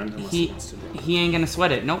hand Then unless he wants to. he ain't gonna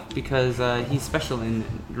sweat it. Nope, because he's special and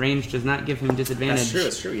range does not give him disadvantage.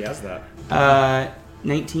 That's true. He has that.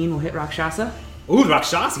 19 will hit Rakshasa. Ooh,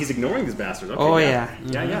 Rakshasa. He's ignoring these bastards. Okay, Oh, yeah.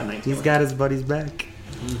 yeah. Yeah, 19. He's got his buddies back.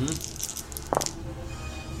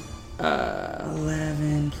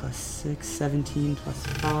 11 plus 6, 17 plus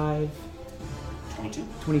 5. 22.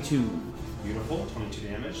 22. Beautiful. 22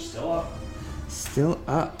 damage. Still up. Still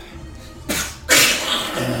up.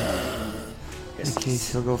 Okay,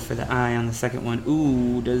 so he'll go for the eye on the second one.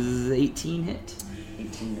 Ooh, does 18 hit?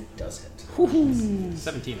 18 does hit. Woohoo!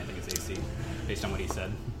 17, I think is AC, based on what he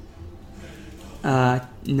said.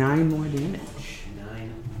 9 more damage.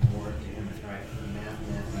 9 more damage. All right.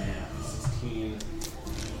 Math. 16,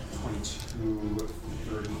 22,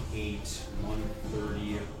 38,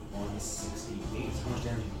 130, 168. How much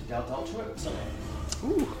damage did dealt to it? So,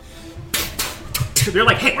 ooh. They're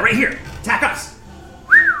like, hey, we're right here. Attack us.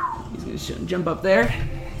 He's gonna jump up there.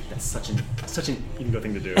 That's such an Inigo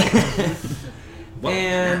thing to do. What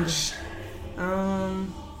And match?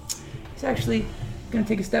 he's actually gonna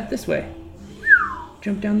take a step this way.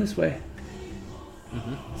 Jump down this way.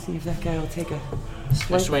 See if that guy will take a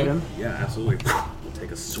swipe swing. at him. Yeah, absolutely. We'll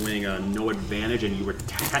take a swing, no advantage, and you were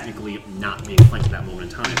technically not being flanked at that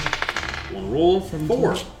moment in time. One roll,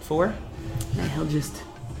 4. 4. And he'll just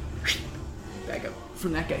back up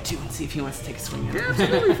from that guy too and see if he wants to take a swing at him.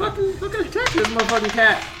 Absolutely, fucking attack this motherfucking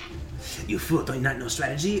cat. You fool, don't you not know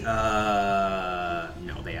strategy?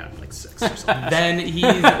 No, they had like 6 or something. Then he's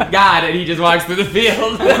God and he just walks through the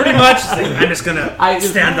field. Pretty much. I'm just gonna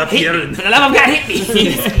stand up here and... For the love of God, hit me!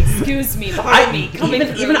 Excuse me, behind me, coming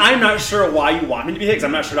Even I'm not sure why you want him to be hit, because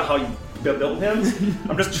I'm not sure how you built him.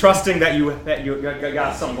 I'm just trusting that you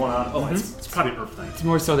got something going on. Oh, it's probably an Earth thing. It's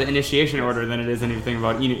more so the initiation order than it is anything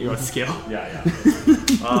about Inigo's skill. Yeah.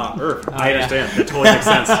 Earth. I understand. That totally makes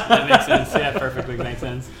sense. That makes sense. Yeah, perfectly makes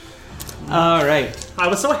sense. All right. I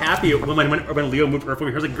was so happy when Leo moved Earth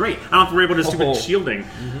over here. I was like, great. I don't have to worry about his stupid shielding.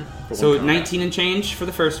 So 19 and change for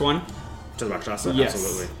the first one. To the Rakshasa? Yes.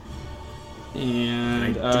 Absolutely.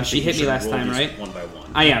 And she hit me last time, right? One by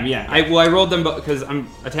one. I am, yeah. I rolled them because I'm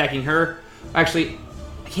attacking her. Actually,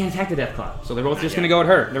 I can't attack the Death Claw, so they're both just going to go at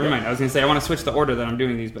her. Never mind. I was going to say I want to switch the order that I'm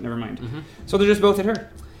doing these, but never mind. So they're just both at her.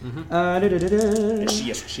 And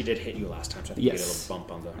she did hit you last time, so I think you get a little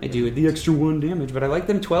bump on the... I do the extra 1 damage, but I like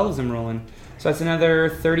them 12s I'm rolling. So that's another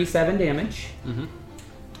 37 damage.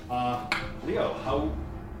 Leo, how...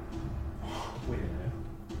 Wait a minute.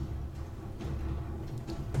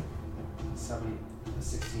 7,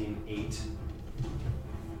 16, 8.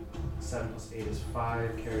 7 plus 8 is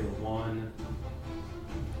 5. Carry the 1.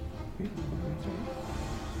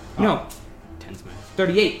 No, 10 smash.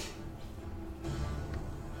 38.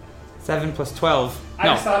 7 plus 12. I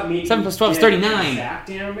No, just thought maybe 7 plus 12 is you did 39. exact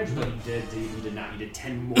damage, but you did not. You did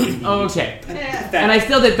 10 more than Oh, okay. And I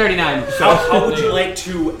still did 39. So. How would you like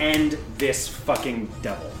to end this fucking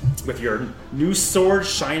devil? With your new sword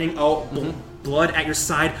shining out, blood at your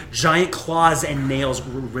side, giant claws and nails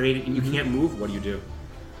ready, and you can't move? What do you do?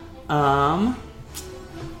 I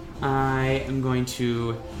am going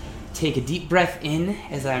to take a deep breath in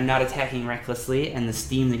as I'm not attacking recklessly, and the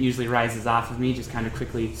steam that usually rises off of me just kind of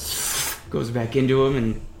quickly goes back into him,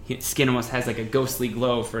 and his skin almost has like a ghostly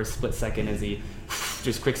glow for a split second as he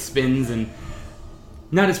just quick spins, and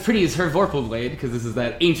not as pretty as her Vorpal blade, because this is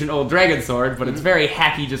that ancient old dragon sword, but it's very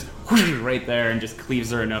hacky, just right there, and just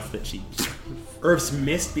cleaves her enough that she... Earth's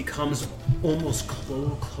mist becomes almost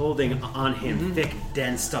clothing on him, thick,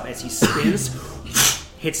 dense stuff, as he spins,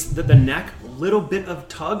 hits the neck, little bit of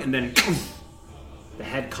tug, and then the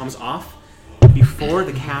head comes off. Before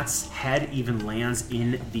the cat's head even lands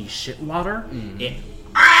in the shit water, it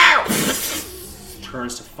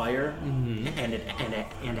turns to fire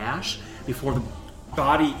and ash. Before the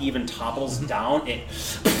body even topples down, it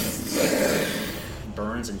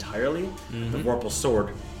burns entirely. The Vorpal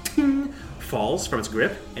sword falls from its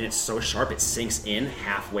grip, and it's so sharp it sinks in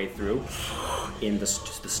halfway through in the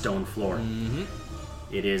stone floor.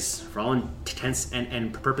 It is, for all intents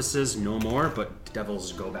and purposes, no more, but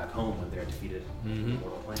devils go back home when they're defeated in the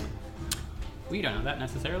mortal plane. We don't know that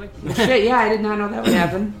necessarily. Shit, yeah, I did not know that would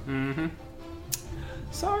happen. Mm-hmm.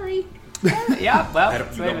 Sorry. Yeah, well,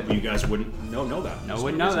 You guys wouldn't know that. No, There's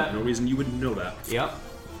wouldn't know reason, that. No reason you wouldn't know that. Yep.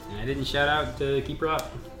 And I didn't shout out to keep her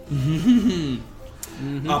up.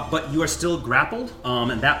 But you are still grappled,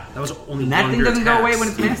 and that was only And that one of thing your doesn't go away attacks. when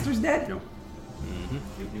its master's dead? No.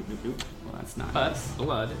 Nope. Well, that's not But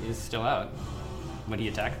blood is still out. Would he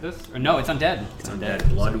attack this? Or no, it's undead. It's undead.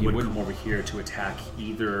 Blood So he would wouldn't. come over here to attack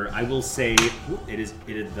either. I will say it is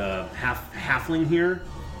the halfling here.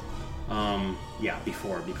 Yeah,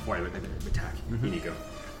 before I would attack Inigo.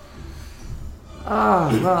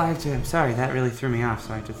 Oh, well, I have to. I'm sorry, that really threw me off,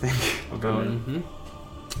 so I have to think. About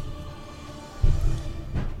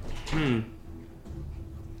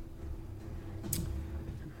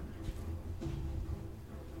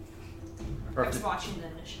I was watching the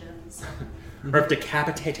initiative. So. Or if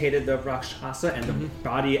decapitated the Rakshasa and the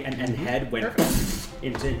body and head went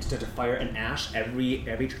into fire and ash,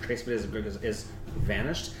 every trace of it is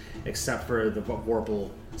vanished, except for the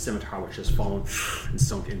Vorpal scimitar, which has fallen and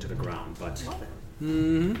sunk into the ground. But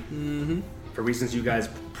for reasons you guys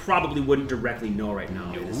probably wouldn't directly know right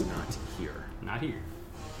now, it is not here. Not here.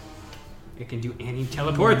 It can do any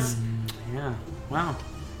teleports. Yeah. Wow.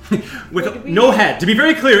 With no head. To be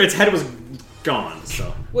very clear, its head was gone.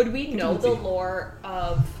 So Would we know the lore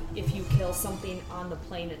of if you kill something on the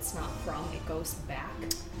plane it's not from, it goes back?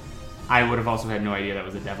 I would have also had no idea that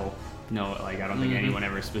was a devil. No, like, I don't think anyone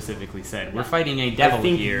ever specifically said, we're fighting a devil I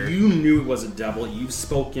think here. you knew it was a devil. You've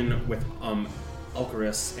spoken with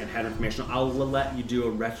Alcaris and had information. I'll let you do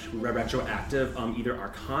a retroactive either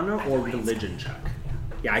Arcana or religion check.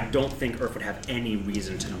 Yeah, I don't think Earth would have any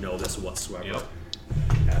reason to know this whatsoever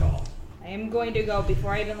at all. I am going to go,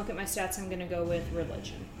 before I even look at my stats, I'm going to go with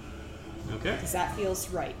religion. Okay. Because that feels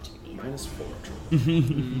right to me.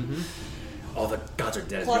 -4. All the gods are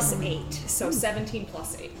dead. Plus 8, so 17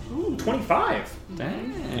 plus 8. Ooh, 25.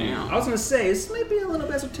 Damn. I was going to say, this might be a little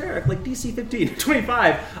bit esoteric, like DC 15.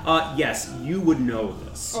 25. Yes, you would know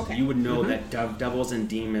this. Okay. You would know that devils and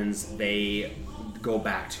demons, they go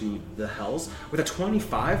back to the hells. With a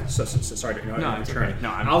 25, sorry to return.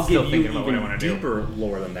 No, I'm I'll still give thinking you about what I even wanna do. deeper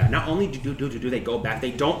lore than that. Not only do they go back,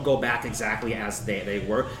 they don't go back exactly as they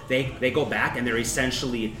were. They go back and they're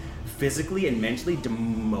essentially physically and mentally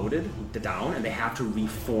demoted down, and they have to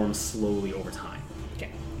reform slowly over time.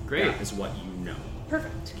 Okay. Great. That is what you know.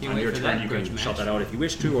 Perfect. Can't On wait your for turn, that you grudge can match. shout that out if you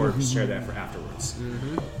wish to, or share that for afterwards.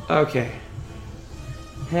 Okay.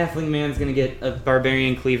 Halfling man's gonna get a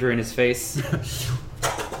barbarian cleaver in his face.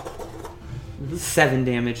 7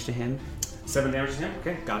 damage to him. 7 damage to him.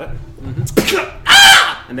 Okay, got it.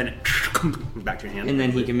 And then it comes back to your hand. And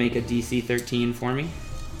then he can make a DC 13 for me.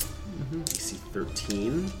 DC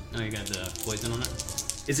 13. Oh, you got the poison on it?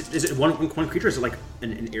 Is it one creature? Or is it like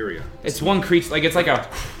an area? It's one creature, like it's like a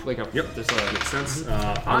Yep. Just Makes sense.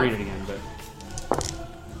 I'll read it again, but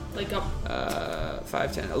Like up.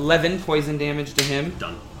 5, 10, 11 poison damage to him.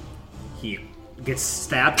 Done. He gets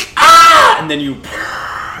stabbed. And then you.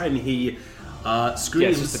 And he screams. Yeah,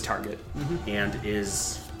 it's just a target. And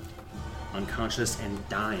is unconscious and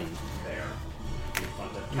dying there.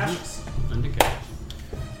 Cassius. Undercut.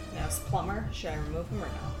 Now it's Plumber. Should I remove him or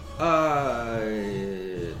no?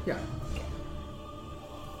 Yeah.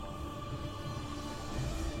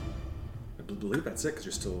 I believe that's it because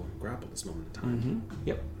you're still grappled at this moment in time.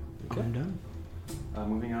 Yep. Okay. I'm done.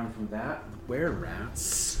 Moving on from that,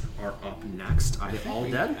 were-rats are up next. Are they all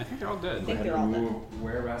dead? I think they're all dead. I think they're all dead.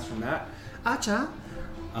 Were-rats from that. Acha.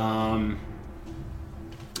 Oh,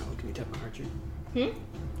 can we tap my archer?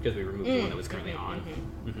 Because we removed the one that was currently on.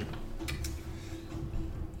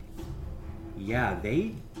 Yeah,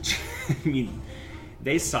 they. I mean,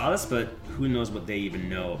 they saw this, but who knows what they even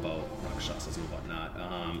know about Rakshasas and whatnot.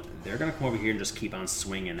 They're gonna come over here and just keep on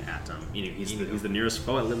swinging at him. You know, he's the nearest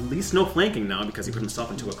foe. At least no flanking now because he put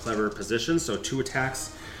himself into a clever position. So 2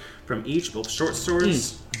 attacks from each, both short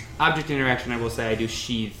swords. Object interaction, I will say I do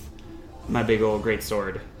sheath my big old great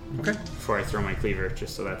sword Okay. before I throw my cleaver,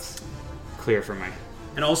 just so that's clear for my...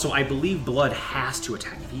 And also, I believe Blood has to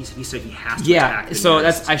attack. He said he has to attack. Yeah, the so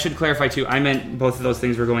nearest. that's I should clarify too. I meant both of those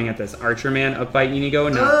things were going at this archer man up by Inigo,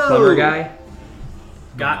 not plumber guy.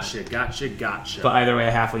 Gotcha. But either way,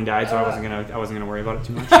 a halfling died, so I wasn't gonna worry about it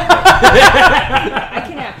too much. I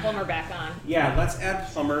can have Plumber back on. Yeah, let's add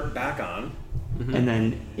Plumber back on. And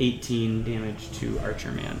then 18 damage to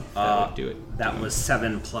archer man. That would do it. That was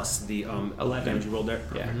 7 plus the 11 damage you rolled there.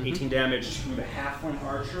 Yeah. Perfect. 18 damage to the halfling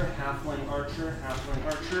archer.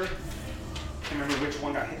 Can't remember which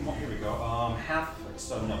one got hit more. Here we go.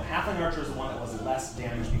 Halfling archer is the one that was less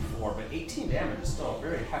damage before, but 18 damage is still a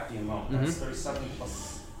very hefty amount. That's 37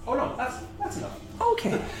 plus Oh no, that's enough.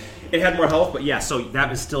 Okay. It had more health, but yeah, so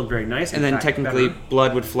that is still very nice. And In then fact, technically, better.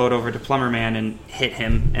 blood would float over to Plumber Man and hit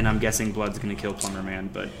him, and I'm guessing blood's gonna kill Plumber Man,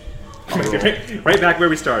 but right back where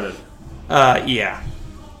we started. yeah,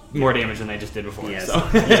 more damage than I just did before. Yes, So.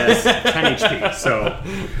 yes, 10 HP. So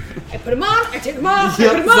I put him on. I take him off. I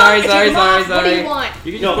Yep, put him on. sorry, I take sorry, him off. sorry, What do sorry. you want?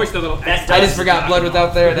 You can No, just push the little. that I does- just forgot blood was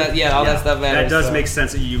out there. That all that stuff matters. That does so. make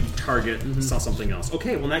sense that you target something else.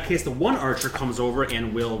 Okay, well in that case, the one archer comes over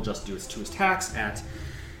and will just do his 2 attacks at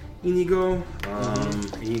Inigo.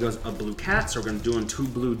 Inigo's a blue cat, so we're going to do him 2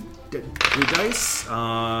 blue dice.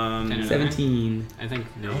 17. I think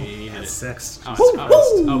no. He had That's it. 6. Oh,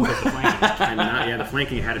 it's the flanking. And not, yeah, the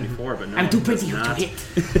flanking had it before, but no. I'm too it does busy to not. hit.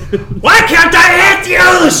 Why can't I hit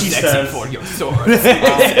you? She says. for your sword.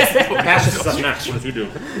 Cassius is up next. What does he do?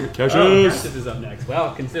 This is up next.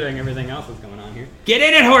 Well, considering everything else that's going on here, Get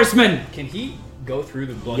in it, horseman! can he go through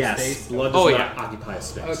the blood Yes, space? blood does Oh, not yeah. occupy a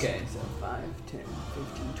space. Okay, so 5, 10,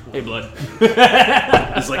 15, 20. Hey, blood.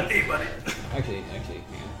 He's like, hey, buddy. Actually,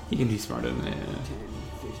 yeah. You can be smarter than that. 10,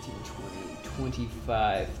 15, 20,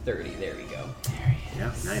 25, 30. There we go.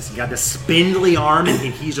 Yeah, nice. He got this spindly arm, and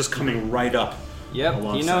he's just coming right up. Yep,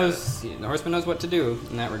 alongside he knows. The horseman knows what to do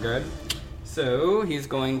in that regard. So he's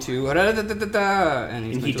going to, and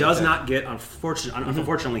And he does not get,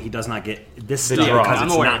 unfortunately, he does not get this The stuff draw. because I'm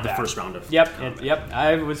it's aware not of the that. first round of combat. Yep.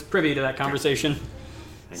 I was privy to that conversation.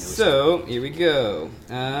 I know So here we go.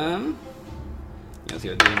 Let's see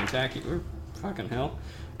what the attack. Fucking hell.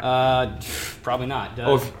 Probably not.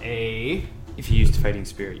 Does If you used Fighting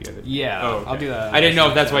Spirit, you have it. Yeah, Oh, okay. I'll do that. I didn't know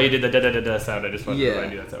if that's why you did the da-da-da-da sound. I just wanted to Yeah.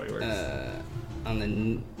 remind you that's how it works. On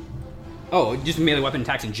the. Oh, just melee weapon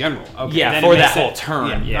attacks in general. Okay, Yeah, then for it makes that whole sense.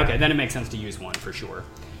 turn, yeah. Okay, then it makes sense to use one for sure.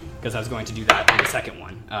 Because I was going to do that on the second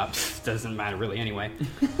one. Doesn't matter really anyway.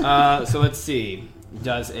 So let's see.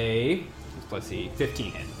 Does a. Let's see.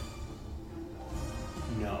 15 hit.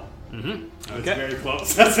 No. Mm-hmm. That's Okay. very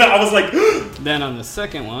close. I was like, Then on the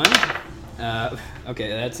second one. Okay,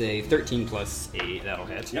 that's a 13 plus 8. That'll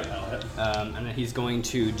hit. yep, that'll hit. And then he's going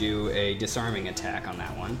to do a disarming attack on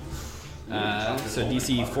that one. So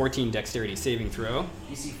DC 14 dexterity saving throw.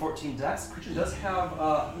 DC 14 dex. Creature does have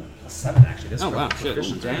a 7 actually. That's Oh, wow, shit.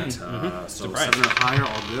 proficient Dang. in it. So Surprise. 7 or higher,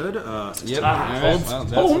 all good. 16. Alright, well,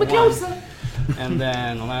 that's Oh, one. closer. And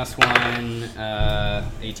then the last one,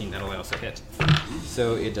 18. That'll also hit.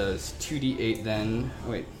 So it does 2d8 then.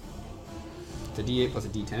 Oh, wait. It's a d8 plus a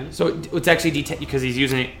d10. So it's actually D10 because he's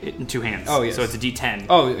using it in 2 hands. Oh, yes. So it's a D10.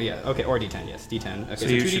 Oh, yeah. Okay, or d10, yes. d10. Okay, So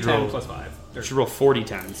so you 2d10 should roll- plus 5. You should roll 4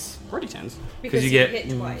 D10s. 4 d10s. Because you you get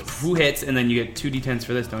hit twice. who hits, and then you get 2 D10s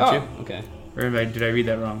for this, don't Oh, you? okay. Or did I read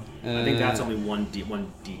that wrong? I think that's only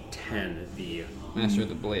 1d10. The Master of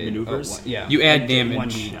the Blade. Maneuvers? Oh, yeah. You add I did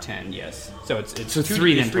damage. 1d10, yes. So it's So 2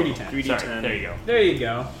 3 then. 3d10. total. 3d10. Sorry, there you go. There you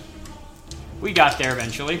go. We got there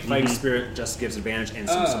eventually. Fighting Spirit just gives advantage and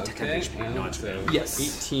some temp HP. No, it's so Yes.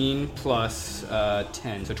 18 plus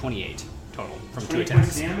 10, so 28 total from 2 points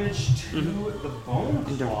attacks. damage to the bone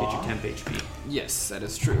And don't claw. forget your temp HP. Yes, that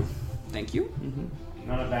is true. Thank you.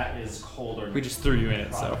 None of that is cold or. We just threw you in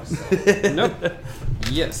it, so. Nope.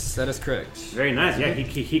 Yes, that is correct. Very nice. Yeah,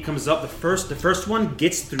 he comes up. The first one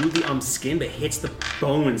gets through the skin, but hits the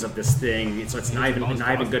bones of this thing. So it's not even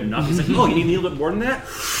good enough. He's like, oh, you need a little bit more than that.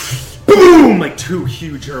 Boom! Like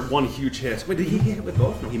one huge hit. Wait, did he hit with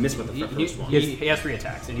both? No, he missed with the first one. He has 3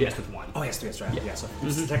 attacks, and he missed with 1. Oh, yes, that's right. Yeah, so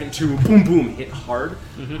the second 2, boom, boom, hit hard.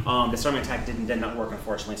 The starting attack did not work,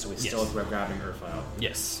 unfortunately, so he's still grabbing Urfile.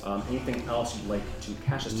 Yes. Anything else you'd like to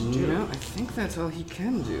Cassius to do? No, I think that's all he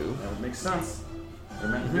can do. That would make sense. They're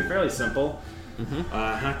meant to be fairly simple.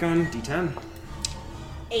 Hakon, D10.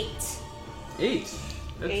 8. 8. That's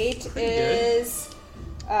 8 pretty good. is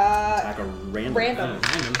Attack a random. random.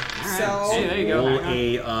 Random. All right. So- Hey, there you go. Roll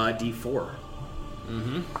Hang on. a D4.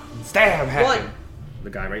 Stab! Hacker. 1. The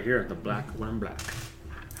guy right here, the black one in black.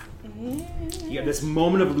 You get this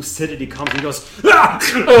moment of lucidity comes and he goes, ah!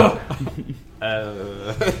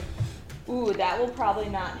 Ooh, that will probably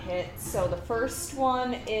not hit. So the first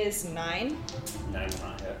one is 9. 9 will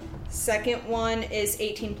not hit. Second one is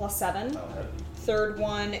 18 plus 7. That'll hit. Third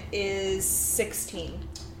one is 16.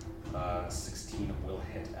 16 will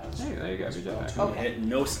hit as Hey, there you go. Good job. Two Okay. hit,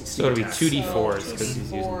 no So it'll be attacks. 2d4s because he's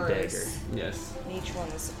using 2d4s. dagger. Yes. And each one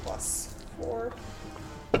is a plus 4.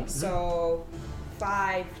 So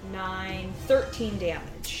 5, 9, 13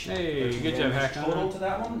 damage. Hey, good job, Hakon. Total to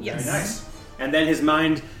that one? Yes. Very nice. And then his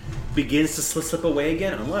mind begins to slip away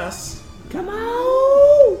again, unless... Come on.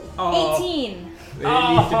 Oh, 18. it needs to be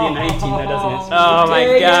a 19. That doesn't hit. Oh my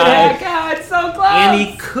Dang it, god. God, so close. And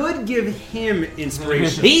he could give him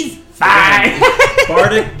inspiration. He's fine.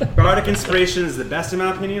 Bardic Inspiration is the best in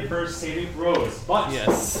my opinion for saving throws. But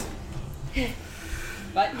Yes.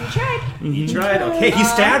 But you tried. he tried. Okay, he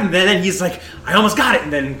stabbed, and then he's like, I almost got it,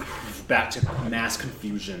 and then back to mass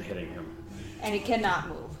confusion hitting him. And he cannot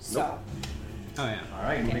move, so. Oh yeah. All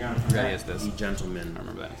right, moving on. Forgot he has this. The gentleman I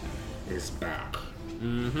remember that. is back.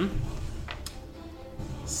 Mm-hmm.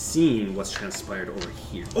 Seeing what's transpired over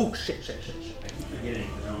here. Oh shit! I keep forgetting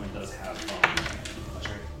the gentleman does have. That's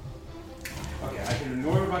right. Okay, I can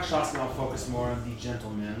ignore the buck shots and I'll focus more on the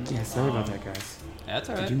gentleman. Yeah, sorry about that, guys. That's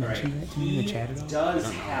Did you alright. mention that to me in the chat at all?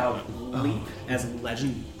 Does have leap as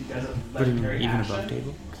legendary But even action. above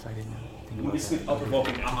table? Because I didn't know. Think Will about be that. sweet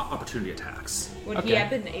provoking opportunity attacks. Would he Okay. have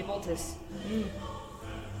been able to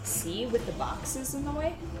see with the boxes in the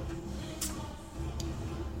way?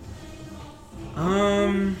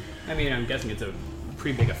 I mean, I'm guessing it's a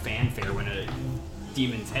pretty big a fanfare when a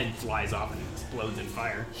demon's head flies off and explodes in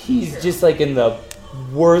fire. He's just like in the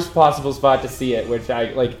worst possible spot to see it, which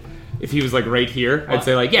I like. If he was like right here, I'd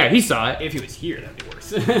say like, yeah, he saw it. If he was here, that'd be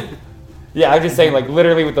worse. Yeah, I'm just saying like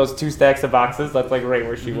literally with those 2 stacks of boxes, that's like right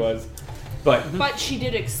where she was. But But she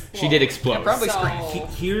did explode. she did explode. Yeah, probably So,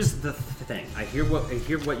 Here's the thing. I hear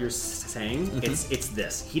what you're saying. It's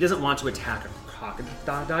this. He doesn't want to attack a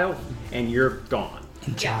crocodile, and you're gone.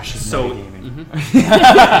 Josh is So-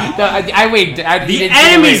 metagaming. No, I wait. The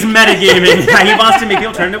enemy's metagaming. He wants to make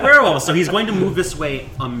people turn into werewolves, so he's going to move this way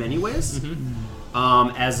many ways.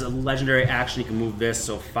 As a legendary action, he can move this,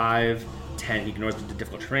 so 5, 10, he ignores the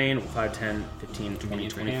difficult terrain, 5, 10, 15, 20,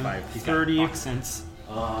 25, He's 30. got box sense.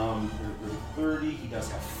 30, he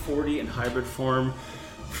does have 40 in hybrid form.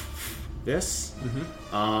 This.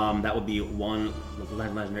 That would be one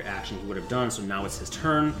legendary action he would have done, so now it's his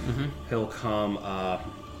turn. He'll come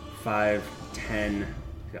 5, 10,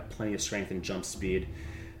 he's got plenty of strength and jump speed.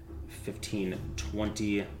 15,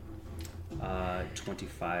 20,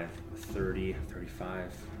 25, 30,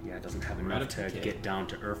 35. Yeah, it doesn't have enough to Right-a-ticket. get down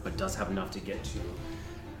to earth, but does have enough to get to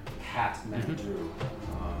Hat Mandrew.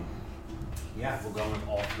 Yeah, we'll go with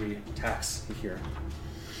all 3 attacks here.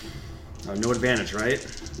 No advantage, right?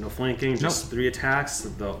 No flanking, just 3 attacks.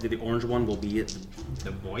 The orange one will be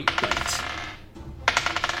The white bite.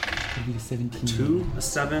 It'll be a 17. 2, a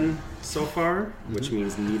 7 so far, which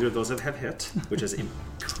means neither of those have hit, which is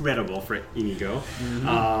incredible for Inigo.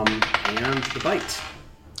 And the bite.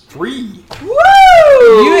 3. Woo!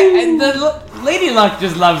 The Lady Luck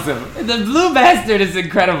just loves him. The blue bastard is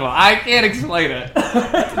incredible. I can't explain it.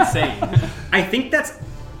 That's insane. I think that's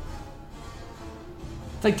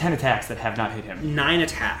It's like 10 attacks that have not hit him. 9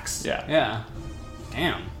 attacks. Yeah. Yeah.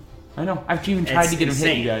 Damn. I know. I've even tried It's to get him hit,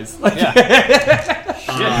 insane. you guys. Like,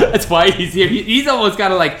 Yeah. that's why he's here. He's almost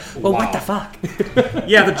kind of like, well, what Wow. the fuck?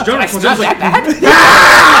 Yeah, the Jonah comes Not up like, that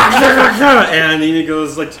bad? and then he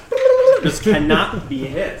goes like, this cannot be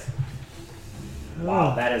hit.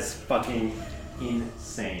 Wow, that is fucking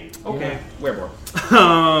insane. Okay, werewolf.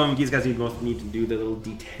 These guys both need to do the little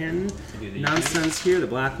D10 nonsense here. The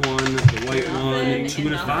black one, the white one, 2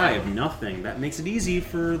 and a 5. Nothing. That makes it easy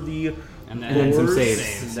for the. And then some boars.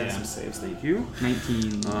 saves. And then Yeah. some saves. Thank you.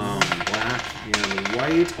 19. Black and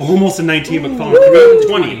white. Almost a 19, but falling through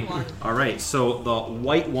 20. 21. All right, so the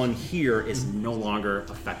white one here is no longer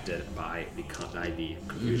affected by the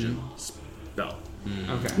confusion spell.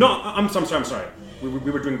 Okay. No, I'm sorry. We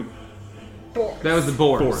were doing the Four. That was the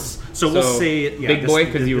boars. boars. So we'll say big boy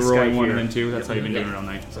because you were this guy rolling 1 here. and then 2. That's how you've been Yep. doing it all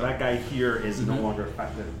night. So that guy here is no longer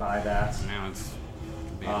affected by that. Now it's.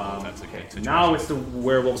 That's a good situation. Now it's the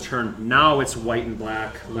werewolf's turn. Now it's white and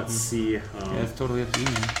black. Let's see. Yeah, it's totally up to you,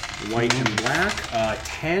 man. White and black.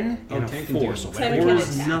 10 and 10 a can 4. do So it. 10 can 4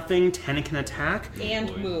 is attack. nothing. 10 can attack.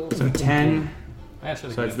 And move. So 10. That's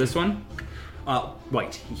really So it's good. this one?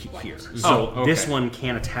 White here. Oh, So okay. this one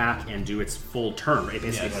can attack and do its full turn. Right? It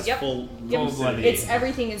basically Yes. has Yep. full Full-blooded. It's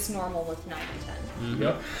everything is normal with 9 and 10.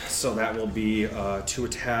 Yep. So that will be 2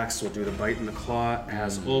 attacks. We'll do the bite and the claw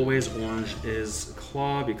as always. Orange is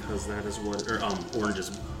claw because that is what. Orange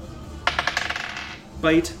is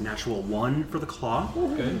bite. Natural 1 for the claw.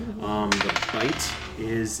 Good. The bite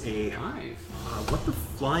is a. 5. What the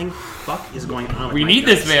flying fuck is going on? With We my need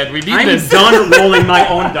dice? this, man. We need I'm this. done rolling my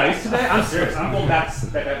own dice today. I'm serious. I'm going back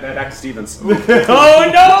to Stevens. Oh no, Steven!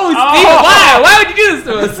 Why would you do this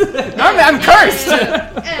to us? I'm cursed.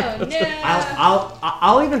 Oh no!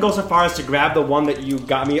 I'll even go so far as to grab the one that you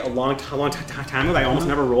got me a long time ago. That I almost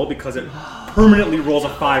never rolled because it permanently rolls a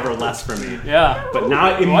 5 or less for me. Yeah. But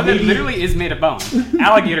now it The one that maybe literally is made of bone.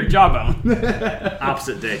 Alligator jawbone.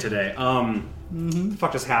 opposite day today.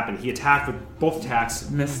 Fuck just happened. He attacked with both attacks.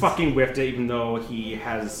 Missed. Fucking whiffed it, even though he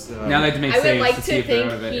has. Now they have to make I would saves like to to see if they're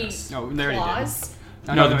think out of it. he No, they already did. claws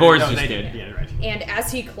No, the board's just did. dead. Yeah, right. And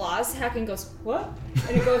as he claws, Hacken goes, what?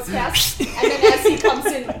 And it goes fast. And then as he comes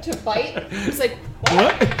in to bite, he's like,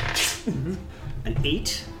 what? An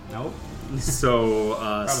 8. Nope. So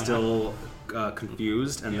Probably still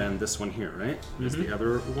confused, and then this one here, right? Is the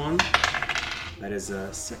other one. That is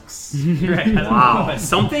a 6. Right. Wow,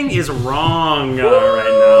 something is wrong right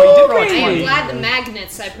roll I am 20. glad the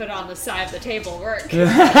magnets I put on the side of the table work. Good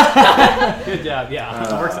job. Yeah.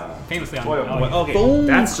 It works famously on. now. Okay, Bone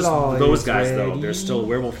that's just claw those is guys though. ready. There's still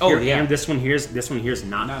werewolf Oh, here, yeah. and this one here's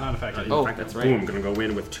not. Not affected. Oh, In fact, that's right. Boom, gonna go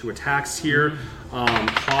in with 2 attacks here.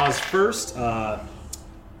 Claws first.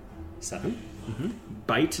 7.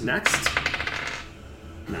 Bite next.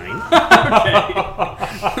 9.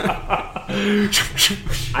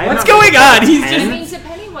 What's going on? He's I just. mean,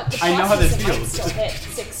 depending what the I know how plus this is, it might feels. still hit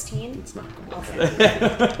 16. It's not going. Okay.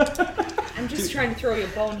 I'm just trying to throw you a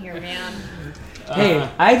bone here, man. Hey,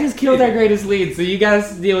 I just killed our greatest lead, so you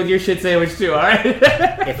guys deal with your shit sandwich too, alright?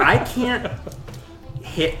 If I can't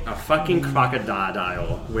hit a fucking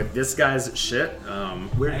crocodile with this guy's shit,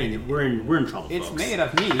 we're in trouble. It's folks. made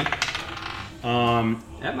of me.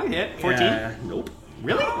 That might hit. 14. Nope.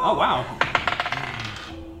 Really? Oh wow.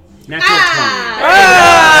 Natural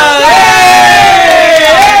 20.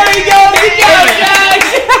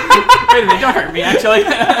 Wait a minute, don't hurt me. Actually.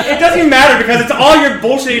 It doesn't even matter because it's all your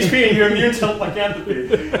bullshit HP and you're immune to lycanthropy.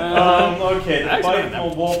 Okay, the actually, bite from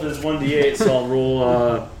a wolf is 1d8, so I'll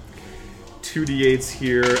roll 2d8s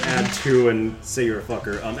here, add 2, and say you're a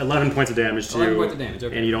fucker. 11 points of damage to 11 you. points of damage,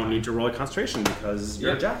 okay. And you don't need to roll a concentration because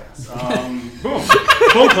you're a Yeah. jackass. Boom.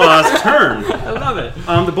 Bone Claw's turn. I love it.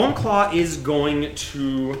 The Bone Claw is going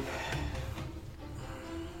to...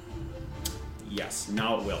 Yes,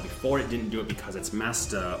 now it will. Before it didn't do it because its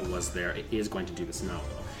master was there. It is going to do this now,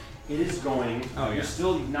 though. It is going... Oh, yeah. You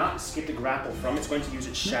still not skip the grapple from. It's going to use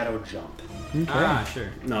its shadow jump. Ah, sure.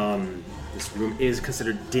 This room is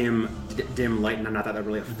considered dim light, and not that that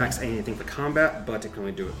really affects anything for combat, but it can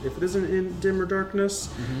only do it if it isn't in dim or darkness.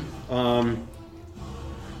 Oh,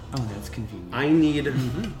 that's convenient. I need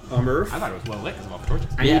Earth. I thought it was well lit because of all the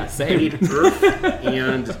torches. I need Earth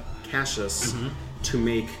and Cassius to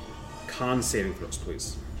make con saving throws,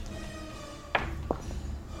 please.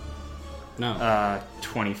 No.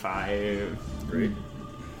 25. Great.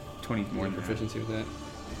 20 more than proficiency with that.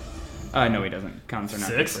 that. No, he doesn't. Cons are not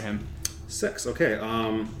good 6? for him. 6. Okay.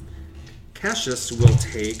 Cassius will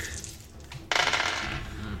take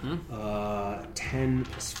 10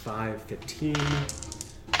 plus 5, 15.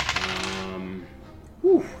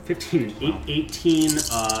 15 and 8, 18,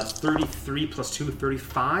 33 plus 2,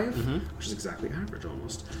 35, which is exactly average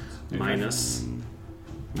almost. Minus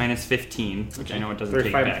Minus 15, which I know it doesn't take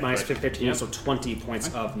 35 back. minus but- 15, so 20 points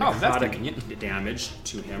of Oh, that's necrotic convenient. damage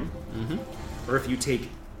to him. Or if you take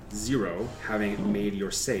 0, having made your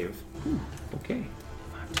save. Okay.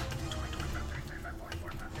 5, 10, 20, 25, 30, 35, 40,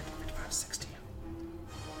 45, 50, 55, 60.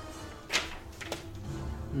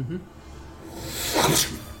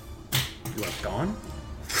 You are gone.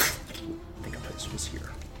 I think I put this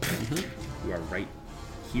here. You are right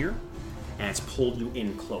here, and it's pulled you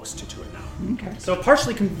in close to it now. Okay. So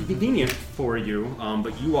partially convenient for you,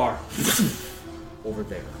 but you are over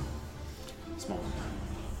there. Small.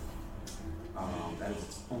 That is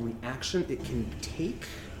its only action it can take.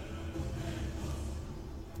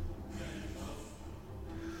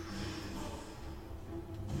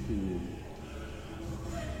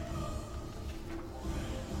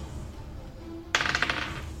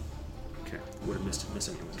 Okay, would have missed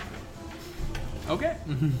anyways. Okay.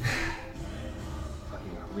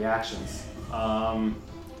 Fucking reactions.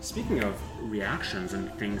 Speaking of reactions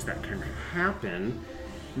and things that can happen,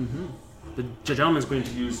 the gentleman's going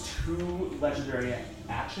to use 2 legendary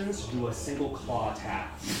actions to do a single claw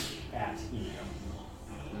attack at Inigo.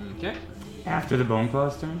 Okay. After the Bone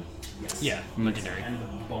Claw's turn? Yes. Yeah, legendary. And the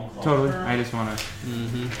bone claw. Totally. turn. I just want to.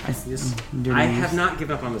 Yes. I have not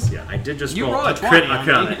given up on this yet. I did just You roll roll a crit 20 on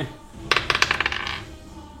on it. me.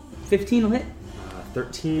 15 will hit.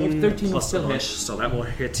 13, If 13 will plus still a hit. push, so that will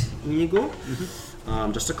hit Inigo.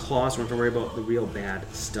 Just a claw, so we don't have to worry about the real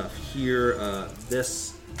bad stuff here.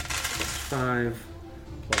 This plus 5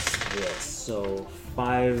 plus this, so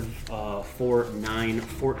 5, 4, 9,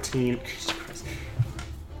 14, Jesus Christ,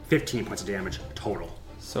 15 points of damage total.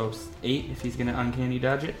 So 8 if he's going to uncanny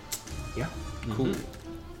dodge it. Yeah, Cool.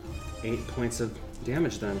 8 points of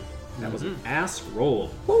damage then. That was an ass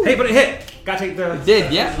roll. Hey, but it hit! Gotta take the... It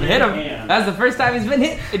did, yeah. Hit him. And- That's the first time he's been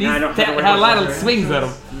hit. And he's I don't have to worry had a lot about of that. swings at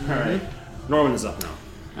him. Alright. Norman is up now.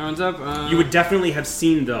 That one's up. You would definitely have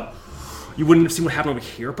seen the You wouldn't have seen what happened over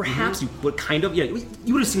here, perhaps. You would kind of, you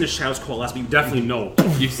would have seen the shadows coalesce, but you definitely know.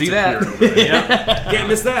 You see that? Yep. Can't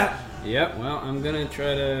miss that. Yep. Well, I'm gonna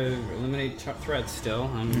try to eliminate threats still.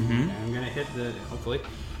 I'm gonna hopefully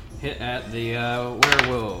hit at the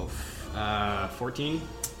werewolf. 14.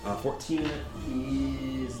 14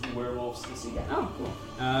 is the werewolf's DC. Yeah. Oh, cool.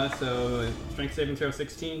 So strength saving throw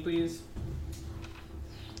 16, please.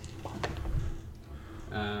 Okay.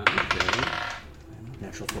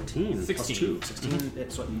 Natural 14. 16. Plus 2. 16.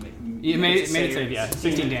 It's what You made it save, yeah.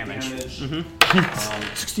 16 damage.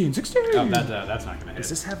 16. Oh, that's not gonna hit. Does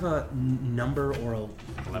this have a number or a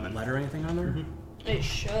 11. letter or anything on there? It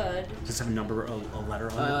should. Does this have a number or a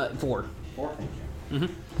letter on it? 4. 4, thank you.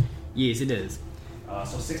 Yes, it is.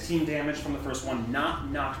 So 16 damage from the first one, not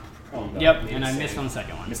knocked prone. Though. Yep, and I missed on the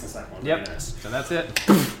second one. Missed the second one. Yep. Very nice. So that's it.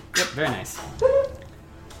 Yep, very nice.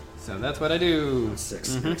 So that's what I do.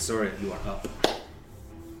 6. Sorry, you are up.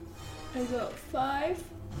 I got 5.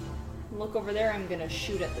 Look over there. I'm gonna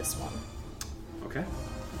shoot at this one. Okay.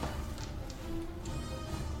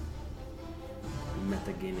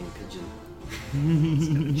 Metagaming pigeon.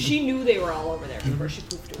 She knew they were all over there before she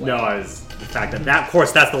poofed away. No, it's the fact that of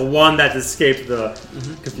course, that's the one that escaped the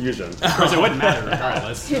confusion. Of course, it wouldn't matter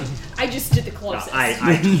regardless. I just did the closest. I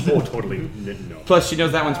totally didn't know. Plus, she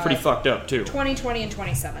knows that one's pretty fucked up, too. 20, 20, and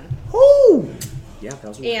 27. Woo! Yeah, that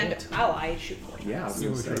was a And hit. I shoot 4 times. Yeah, I was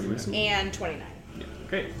gonna say, you missed. And 29.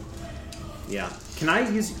 Great. Yeah. Can I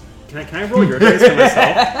roll your dice for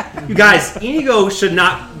myself? You guys, Inigo should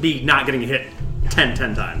not be not getting hit 10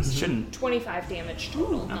 times. Shouldn't. 25 damage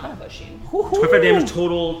total, not pushing. 25 damage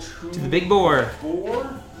total To the big boar.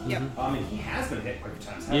 4. Yep. I mean, he has been hit quite a few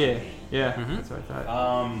times, hasn't Yeah, he? yeah. That's what I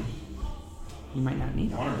thought. You might not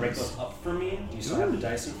need You want to break those up for me? Do you still have the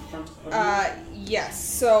dice in front of you? Yes.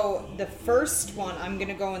 So the first one, I'm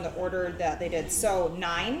gonna go in the order that they did. So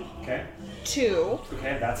 9, Okay. 2,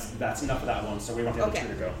 Okay, that's enough of that one. So we want the other okay.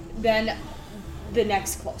 2 to go. Then the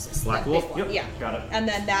next closest. Black that Wolf? big one. Yep, Yeah. got it. And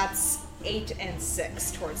then that's 8 and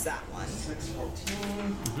 6 towards that one. 6,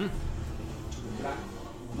 14. Black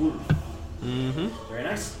Wolf. Very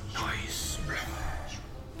nice. Nice.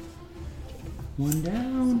 One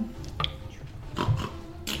down.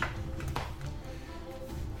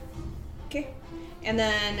 Okay. And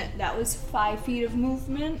then that was 5 feet of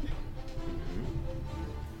movement.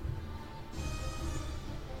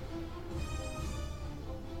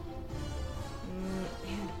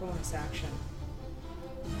 And bonus action.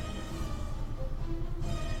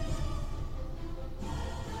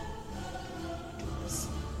 Do this.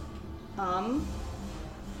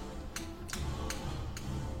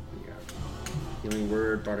 Healing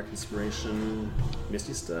Word, Bardic Inspiration,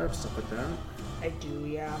 Misty Step, stuff like that. I do,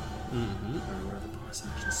 yeah. Or what are the bonus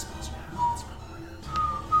action spells you have? That's probably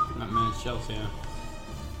it. Not many shells, yeah.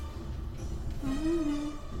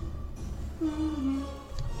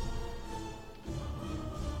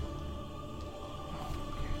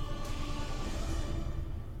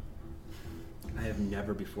 I have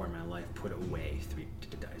never before in my life put away 3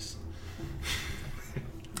 dice.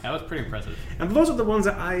 That was pretty impressive. And those are the ones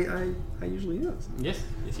that I usually use. Yes,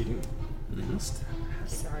 you do.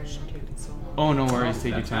 Sorry I didn't take it so long. Oh, no worries.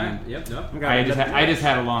 Take your That's time. fine. Yep, yep. Okay, I just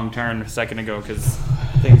had a long turn a second ago because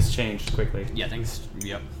things changed quickly. Yeah, thanks.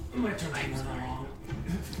 Yep. My turn was long.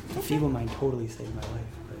 Feeble mind totally saved my life,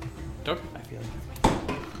 but Okay. I feel like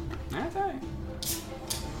That's alright.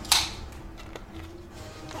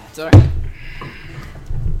 It's alright.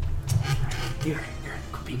 here,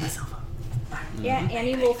 go beat myself up. Yeah,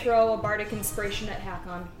 Annie will throw a bardic inspiration at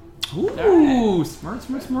Hakon. Ooh, smart.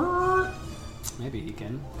 Maybe he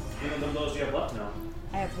can. How many of those do you have left now?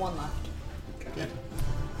 I have 1 left. Okay.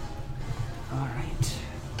 All right.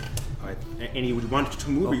 Alright, Annie, would you want to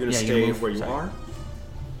move or are you going to yeah, stay you move. where you Sorry. are?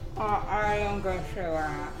 I am going to stay where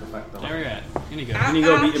I'm at. Perfect. There we're at. Inigo. Inigo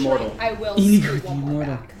be Actually, immortal. I will Inigo scoot the one more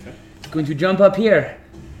immortal. back. Going to jump up here.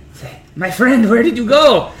 Say, my friend, where did you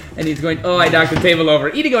go? And he's going, oh, I knocked the table over.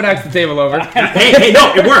 Inigo knocks the table over. hey,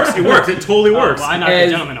 no, it works. It works. It totally works. Well, I knocked the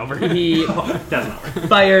As gentleman over. He That's not right.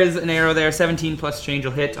 fires an arrow there. 17 plus change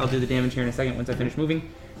will hit. I'll do the damage here in a second once I finish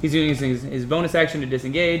moving. He's doing his bonus action to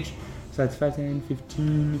disengage. So that's 5, 10,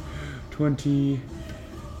 15, 20,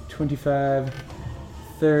 25,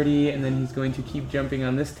 30. And then he's going to keep jumping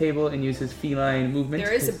on this table and use his feline movement.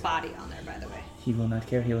 There is a body on there, by the way. He will not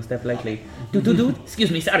care. He will step lightly. Do. Excuse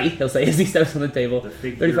me, sorry, he'll say as he steps on the table. The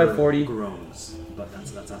figure 35, 40. groans,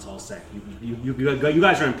 but that's all I'll say. You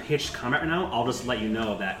guys are in pitched combat right now. I'll just let you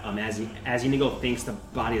know that as Inigo thinks the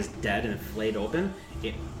body is dead and flayed open,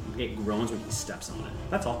 it groans when he steps on it.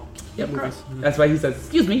 That's all. Yep. That's why he says,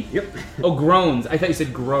 "Excuse me." Yep. Oh, groans. I thought you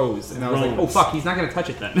said grows, and I was like, "Oh fuck, he's not gonna touch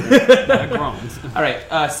it then." Groans. All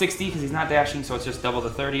right, 60 because he's not dashing, so it's just double the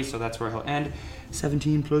 30. So that's where he'll end.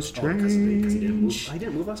 17 plus Oh, because he didn't move. change. He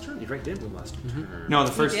didn't move last turn. You're right. Didn't move last turn. No,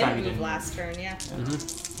 the first he time did he move did. last turn, yeah.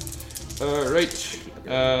 All right.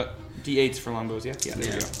 D8s for longbows. Yeah. Yeah.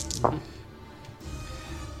 There you go.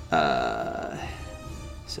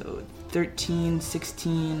 So 13,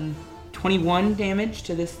 16, 21 damage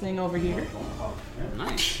to this thing over here.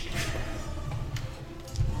 Nice.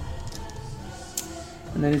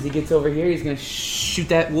 And then as he gets over here, he's gonna shoot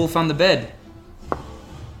that wolf on the bed.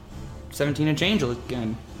 17 and change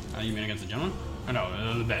again. You mean against the gentleman? Oh,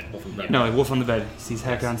 no, the bed. No, wolf on the bed. He sees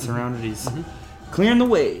Hakon surrounded. He's clearing the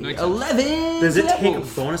way. Makes sense. 11. Does it to that take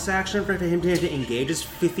wolf. a bonus action for him to engage his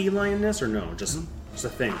felioness, or no? Just a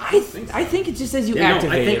thing. I think it just says you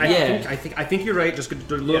activate it. I think you're right. Just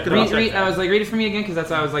look it up. I was like, read it for me again, because that's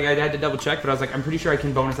why I was like, I had to double check, but I was like, I'm pretty sure I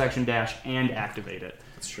can bonus action dash and activate it.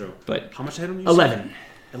 That's true. But How much hit him? 11.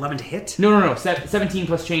 11 to hit? No. 17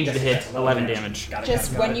 plus change to hit. 11 damage. Got it,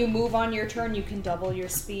 Just got when it. you move on your turn, you can double your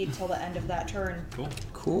speed till the end of that turn.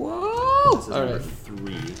 Cool. This is All number right.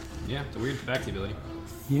 3. Yeah, it's a weird back ability.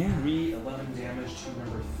 Yeah. 3, 11 damage to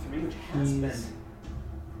number 3, which has been.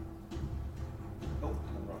 Oh,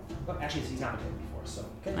 I'm wrong. Oh, actually, he's not been hit before, so.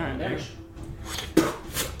 Okay, All right, damage.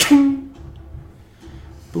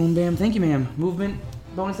 Boom, bam. Thank you, ma'am. Movement,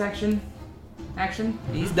 bonus action.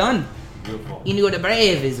 He's done. Beautiful. Inigo the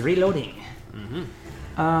Brave is reloading.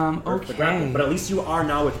 Perfect. Okay. But at least you are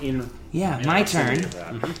now within. Yeah, my turn.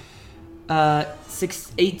 That.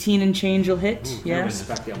 18 and change will hit. I Yeah.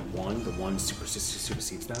 respect the 1. The 1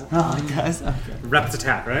 supersedes that. Oh, it does. Okay. Reps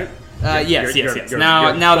attack, right? Yes. You're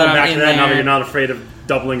Now that going I'm back in to that, now that there- you're not afraid of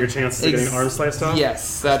doubling your chances of getting arm sliced off.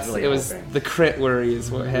 Yes, Really it was hoping. the crit worry is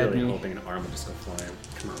what had Really me. hoping an arm would just go flying.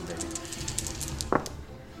 Come on, baby.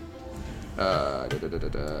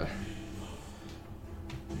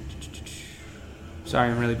 Sorry,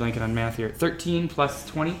 I'm really blanking on math here. 13 plus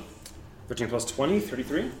 20. 13 plus 20,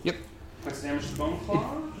 33. Yep. Points of damage to Bone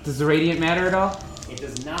Claw. Does the radiant matter at all? It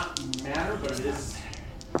does not matter, but it is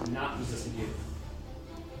not resistant either.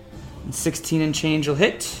 And 16 and change will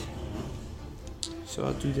hit. So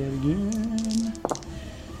I'll do that again.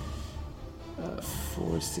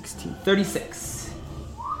 4, 16, 36.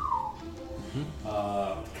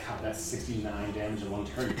 God, that's 69 damage in one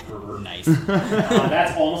turn, you pervert. Nice.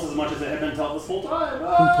 That's almost as much as it had been dealt this whole time.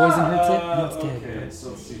 Poison hurts it, and it's dead. Okay, so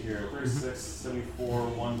let's see here. 36, 74,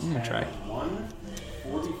 110, gonna try.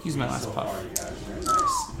 140. Use my last so puff. far, you guys. Very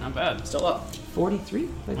nice. Not bad. Still up. 43?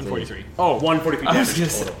 143. Oh, 143 I was damage gonna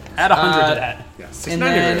say- total. Add 100 to that. Yeah, And 69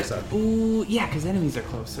 then, damage. So. ooh, yeah, because enemies are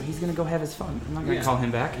close, so he's gonna go have his fun. I'm not gonna call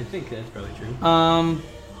him back. I think that's probably true.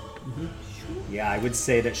 Yeah, I would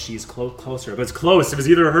say that she's closer, but it's close. It was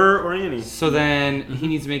either her or Annie. So then he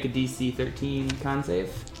needs to make a DC 13 con save,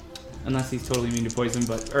 unless he's totally immune to poison,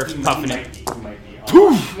 or puffing it He might be.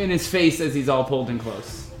 poof in his face as he's all pulled in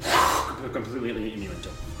close. Completely immune to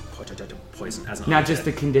poison. As an Not undead. just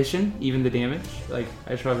the condition, even the damage. Like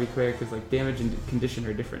I should probably be clear because like damage and condition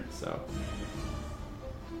are different. So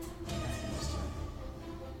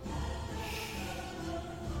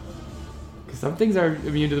because some things are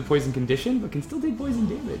immune to the poison condition, but can still take poison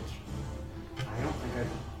damage. I don't think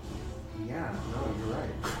I. Yeah, no, you're right.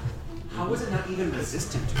 How is it not even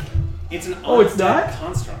resistant to it? It's an Oh, it's undead not?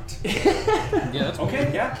 construct. Yeah, that's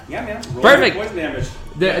Okay, yeah, man. Roll Perfect. your poison damage.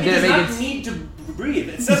 Did It it does make not it- need to breathe.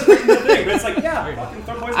 It says it right in the thing, but it's like, yeah, fucking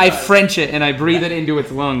throw poison. I at it. French it and I breathe it into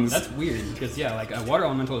its lungs. That's weird because yeah, like a water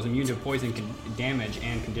elemental is immune to poison damage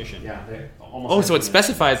and condition. Yeah, they almost. Oh, so it have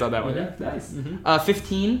specifies on that one. Yeah. Nice.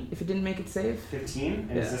 15 if it didn't make it save. 15,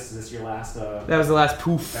 and Yeah. is this your last? That was the last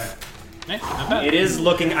poof. Okay. Hey, not bad. It is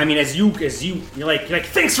looking. I mean, as you're like,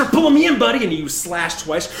 thanks for pulling me in, buddy, and you slash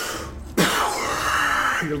twice.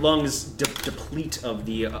 Your lungs deplete of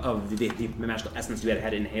the magical essence you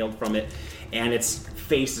had inhaled from it, and its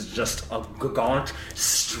face is just a gaunt,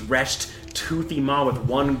 stretched, toothy maw with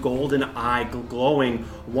one golden eye glowing,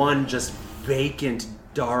 one just vacant,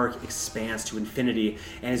 dark expanse to infinity.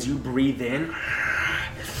 And as you breathe in,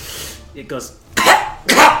 it goes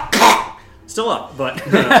Still up, but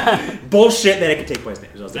bullshit that it could take place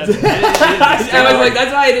damage. I was like,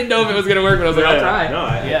 that's why I didn't know if it was gonna work, but I was like, I'll try. No,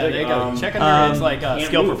 Yeah, there you go. Check on her. It's like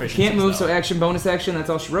skill proficiency. Can't move, stuff. so action, bonus action. That's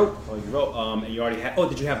all she wrote. Oh, you wrote. And you already had. Oh,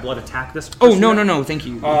 did you have blood attack this? Oh no, thank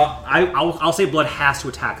you. I'll say blood has to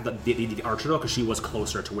attack the archer though, because she was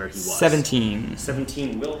closer to where he was. 17.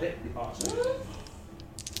 17 will hit the archer.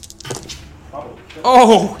 Probably.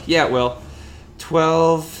 Oh yeah, it will.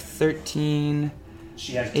 12, 13.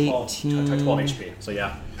 She has 18. 12 HP. So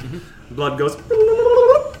yeah, blood goes.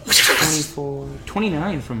 24,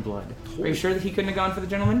 29 from blood. Are you sure that he couldn't have gone for the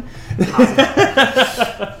gentleman?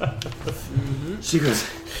 She goes,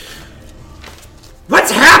 "What's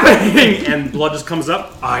happening?" And blood just comes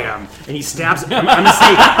up. I am, and he stabs. I'm gonna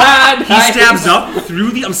say he stabs up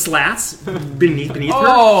through the slats beneath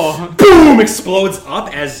her. Boom! Explodes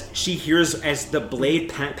up as she hears as the blade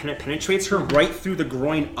penetrates her right through the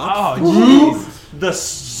groin up through the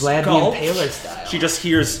Vlad the skull. Impaler style. She just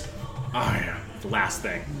hears, "I am," the last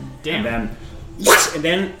thing. Damn. And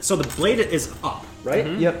then so the blade is up, right?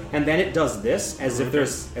 Yep. And then it does this as if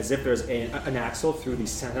there's an axle through the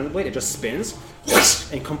center of the blade. It just spins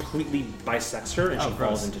and completely bisects her, and she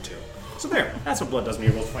falls into two. So there, that's what blood does when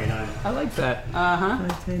you roll 29. I like that. Uh-huh.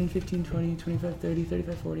 5, 10, 15, 20, 25, 30,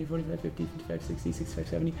 35, 40, 45, 50, 55, 60, 65,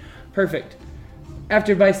 70. Perfect.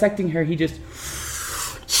 After bisecting her, he just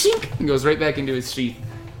shink, and goes right back into his sheath.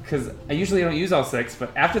 Because I usually don't use all 6,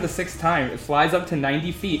 but after the 6th time, it flies up to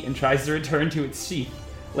 90 feet and tries to return to its sheath,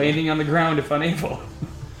 landing on the ground if unable.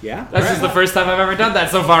 Yeah, That's just the first time I've ever done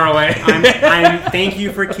that so far away. I'm thank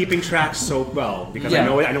you for keeping track so well, because Yeah. I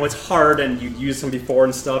know it's hard and you've used them before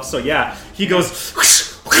and stuff. So yeah, he goes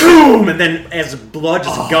boom, and then as blood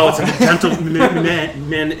just goes, and the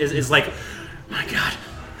gentleman is like, my God,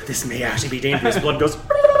 this may actually be dangerous. Blood goes,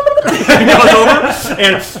 and goes over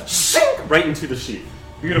and shink, right into the sheath.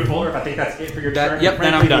 Beautiful. Or if I think that's it for your turn. Yep,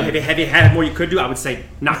 then I'm done. If you had more you could do, I would say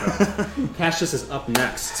knock it off. Cassius is up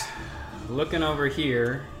next. Looking over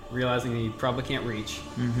here, realizing he probably can't reach,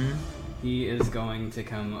 he is going to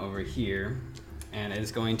come over here and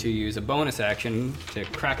is going to use a bonus action to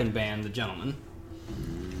Kraken Band the gentleman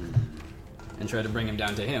and try to bring him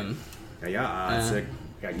down to him.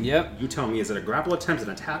 Yep. You tell me, is it a grapple attempt,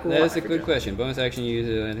 an attack, or what? That's I a good forget. question. Bonus action use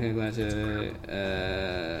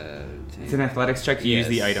It's an athletics check to use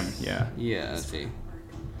the item. Yeah. Yeah, let's see.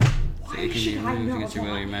 So you can use against your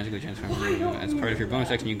will, you magically transform. As part of your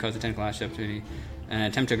bonus action, you can cause a 10 clash opportunity and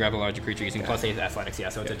attempt to grab a larger creature using plus 8 athletics. Yeah,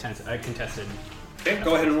 so it's a contested. Okay,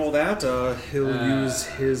 go ahead and roll that. He'll use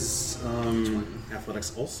his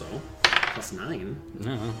athletics also. Plus 9.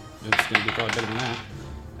 No, it's going to be probably better than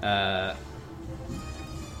that.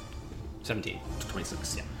 17.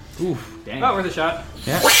 26, yeah. Oof, dang. About worth a shot.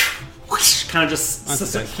 Yeah. Kind of just...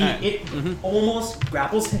 Okay. almost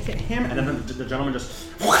grapples him, and then the gentleman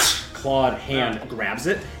just... clawed hand grabs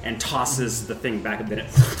it and tosses the thing back a bit.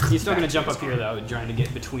 He's still going to jump up here, though, trying to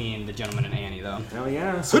get between the gentleman and Annie, though. Hell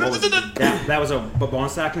yeah. So that was a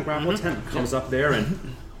bonus action grapple attempt. Comes up there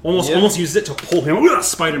and almost uses it to pull him,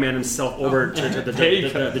 Spider-Man himself, over to the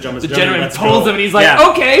gentleman's. The gentleman Let's pulls go. him and he's like,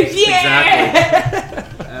 okay, yeah! Exactly.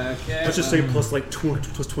 Okay. Let's just say plus 20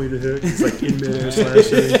 to hit. It's like in midair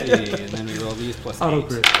And then we roll these plus 8. Auto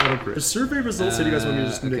crit. The survey results said you guys want me to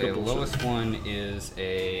just make Okay, up the bullshit. lowest one is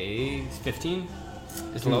a 15.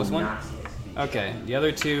 Is the lowest one? Okay, the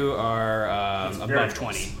other two are above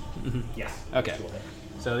 20. Yeah. Okay.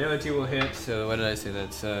 So the other two will hit. So what did I say?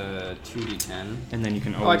 That's 2d10. And then you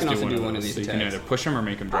can I always can do also one do of one of those. these So you can attacks. either push him or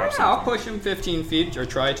make him drop Yeah, something. I'll push him 15 feet, or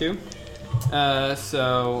try to.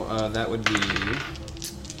 So that would be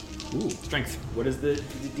strength What is the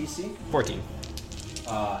DC? 14. Makes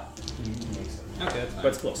it. Okay, that's fine. But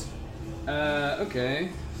it's close. Okay,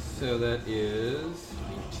 so that is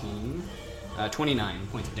 19, 29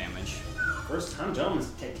 points of damage. First time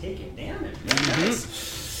gentleman's taking damage.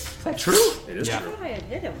 Is that true? It is Yeah. true. I thought I had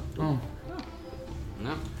hit him. Oh,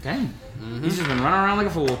 No. dang. He's just been running around like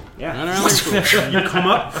a fool. Yeah. Run around like a fool. You come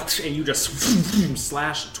up and you just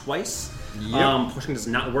slash twice. Yep. Pushing does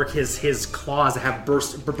not work. His claws have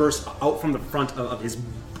burst out from the front of his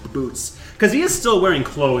boots, because he is still wearing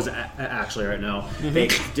clothes actually right now. They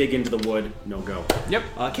dig into the wood. No go. Yep.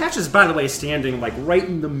 Catch is, by the way, standing like right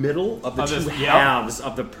in the middle of the two halves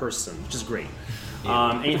of the person, which is great.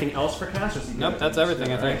 Anything else for Cash? Nope, that's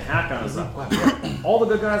everything, I think. Hack-On is up. All the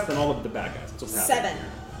good guys, then all of the bad guys. That's what's happening.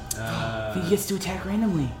 7. He gets to attack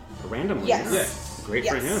randomly. Randomly. Yes. Yes. Great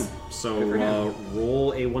for Yes. him. So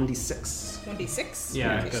roll a 1d6. 1d6.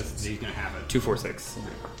 Yeah, because he's gonna have it. 2, 4, 6.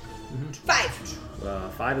 5.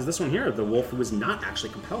 5 is this one here. The wolf who is not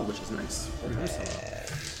actually compelled, which is nice.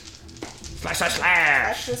 Slash, slash,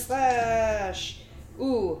 slash. Slash.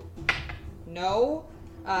 Ooh. No.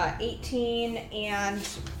 18 and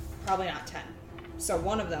probably not 10. So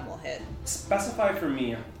one of them will hit. Specify for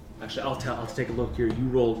me. Actually, I'll take a look here. You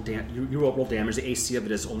roll you roll damage. The AC of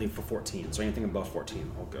it is only for 14. So anything above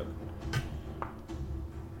 14, all good.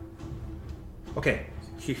 Okay.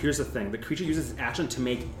 Here's the thing. The creature uses its action to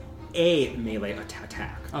make a melee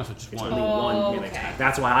attack. Oh, so just it's one. only one melee okay. attack.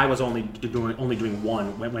 That's why I was only doing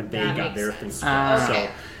one when they That got makes their sense. thing. Okay.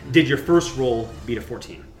 So, did your first roll beat a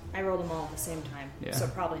 14? I rolled them all at the same time, Yeah. so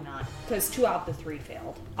probably not. Because 2 out of the 3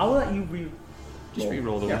 failed. I'll let you Just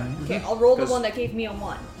re-roll the one. Okay, I'll roll the 'Cause- one that gave me a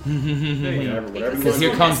 1. Whatever. Because here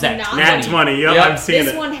one comes has that not- Nat 20. Yep, Yep. I'm seeing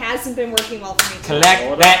This it. one hasn't been working well for me.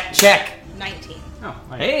 Collect that check. 19. Oh,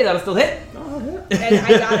 nice. Hey, that'll still hit. And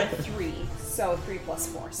I got a 3, so 3 plus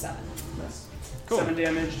 4, 7. Cool. 7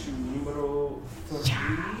 damage to numero 3.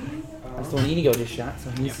 I'm still an Inigo just shot, so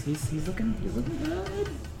he's looking good.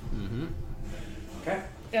 Okay.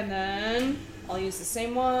 And then I'll use the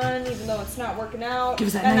same one, even though it's not working out. Give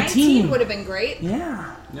us that 19 19. would have been great.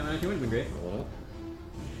 Yeah. Yeah, man, you would have been great.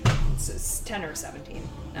 It's 10 or 17,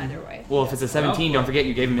 either way. Well, if it's a 17, don't forget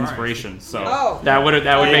you gave him inspiration, so Oh. that would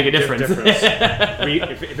make a difference. If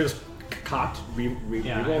it was cocked, Yeah.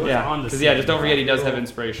 re-roll it. Yeah, On the because just don't forget he does have Roll.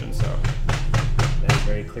 inspiration. So That is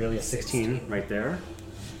very clearly a 16 right there.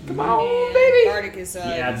 come on, And baby. Bardic is He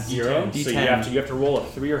adds 0, so you D10. have to roll a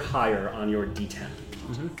 3 or higher on your D10.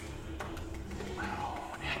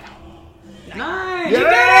 Nice!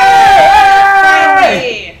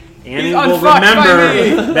 Hey! Annie He's will unfucked by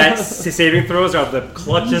remember that saving throws are the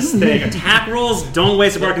clutchest thing. Attack rolls, don't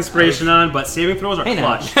waste a bardic inspiration on, but saving throws are Hey,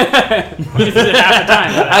 now. clutch. You just did it half the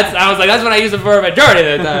time. I was like, that's what I use it for a majority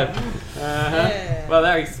of the time. Yeah. Well,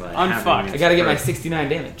 there he's unfucked. I gotta get my 69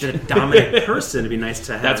 damage. Just a dominant person, it'd be nice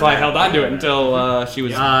to have. That's why I held on to it until she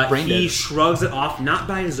was brain He dead. shrugs it off, not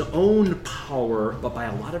by his own power, but by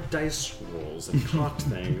a lot of dice rolls and cocked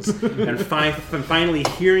things. And finally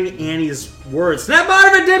hearing Annie's words, snap out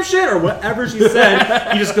of it, dipshit, or whatever she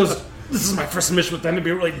said, he just goes, this is my first mission with them, it'd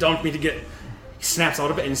be really dumb for me to get... He snaps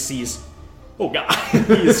out of it and sees, oh god, he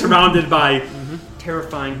is surrounded by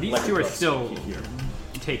terrifying... These two are electrodes still here.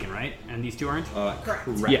 taken, right? And these two aren't? Correct.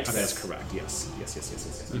 Yes. That is correct, yes.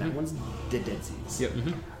 Yes. And that one's deadsies. Yep.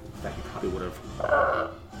 In fact, you probably would have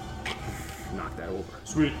knocked that over.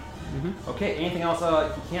 Sweet. Okay, anything else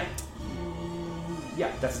he can't...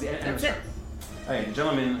 Yeah, that's the end of That's his it. turn. Alright, the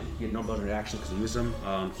gentleman, he had no bonus action because he used them.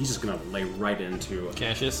 He's just going to lay right into...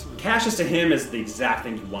 Cassius. Cassius to him is the exact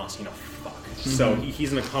thing he wants, fuck. So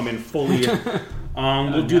he's going to come in fully...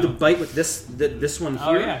 we'll do the bite with this one here.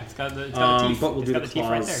 Oh, yeah. It's got the teeth. But we'll It's do got the teeth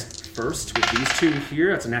right claws there. first with these two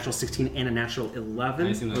here. That's a natural 16 and a natural 11. I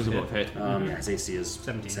assume those Those are hit. both hit. Yeah, his AC is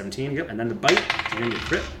 17. 17. Yep. And then the bite, you're going to get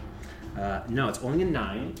crit. No, it's only a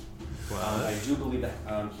 9. Well, I do believe that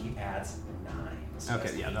he adds 9. So Okay,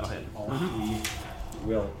 that's yeah, that'll hit. all three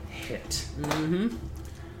will hit.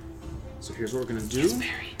 So here's what we're going to do.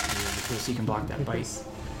 So you can block that bite.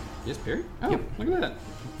 Yes, Perry? Oh, look at that.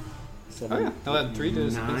 Oh, yeah. I'll add 3 to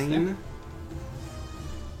his base 9. there.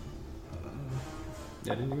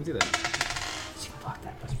 Yeah, I didn't even see that. So you can block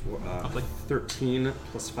that bite. 13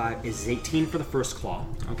 plus 5 is 18 for the first claw.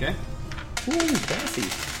 Okay. Ooh, fancy.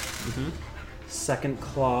 Second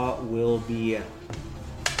claw will be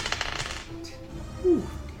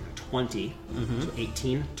 20. So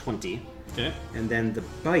 18, 20. Okay. And then the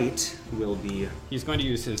bite will be... He's going to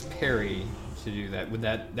use his parry to do that. Would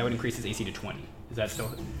that would increase his AC to 20? Is that still...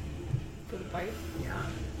 For the bite.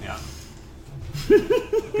 Yeah.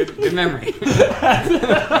 Good memory. Do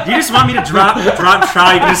you just want me to drop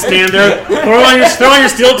try? You can just stand there, throw on your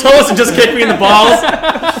steel toes, and just kick me in the balls?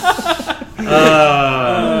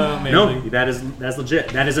 No, that is legit.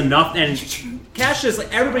 That is enough. And Cassius,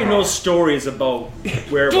 like everybody knows stories about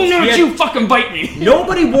where. Do not you fucking bite me!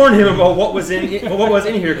 Nobody warned him about what was in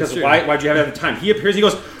here because why'd you have it at the time? He appears. He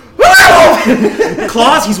goes.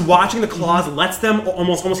 Claws. He's watching the claws. Lets them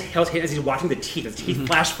almost hesitate as he's watching the teeth. As teeth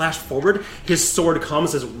flash forward. His sword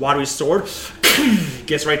comes. His watery sword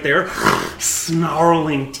gets right there.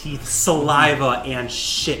 Snarling teeth, saliva, and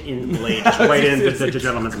shit in the blade, just right into the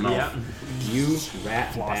gentleman's mouth. Yeah. You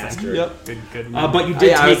rat bastard. Yep. Good. But you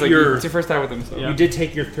did take your. It's your first time with him, so. You did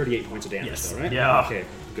take your 38 points of damage, Yes. though, right? Yeah. Okay.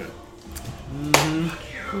 Good.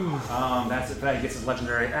 That's it. That he gets his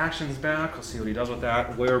legendary actions back. We'll see what he does with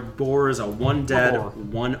that. Where Boar is a 1 dead,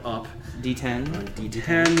 1 up. D10.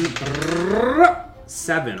 D10.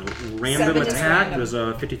 7. Random 7 is attack. random. There's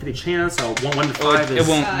a 50-50 chance. So 1 to 5 It is.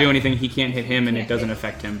 won't do anything. He can't hit him, and it doesn't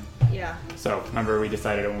affect him. Yeah. So remember, we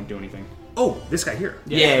decided it won't do anything. Oh, this guy here.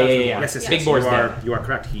 Yeah. Yes, Big boar's there. You are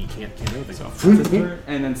correct. He can't do anything. So,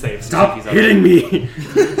 and then save. Stop He's up. hitting me!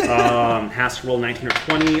 Has to roll 19 or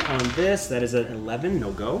 20 on this. That is an 11.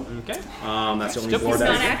 No go. Okay. That's the only He's board He's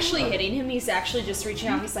not that actually hitting him. He's actually just reaching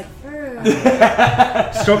out. He's like,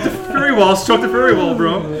 stroke the furry wall. Stroke the furry wall,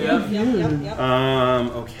 bro. Yep.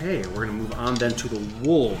 Okay, we're gonna move on then to the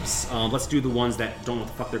wolves. Let's do the ones that don't know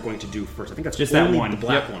what the fuck they're going to do first. I think that's Just only that one. the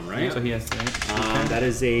black Yep. one, right? So he has to. That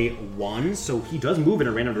is a 1, so he does move in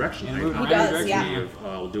a random direction. Yeah, right? move in a He random does, direction.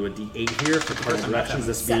 yeah. We'll do a D8 here for cardinal directions.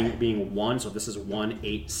 This Seven. being 1, so this is 1,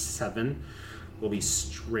 8, 7. Will be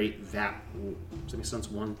straight that. Does that make sense?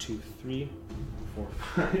 1, 2, 3, 4,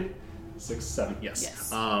 5, 6, 7. Yes.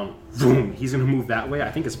 Boom. He's gonna move that way.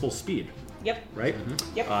 I think it's full speed, Yep. right?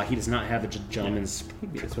 Yep. He does not have the gentleman's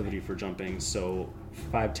proclivity for jumping, so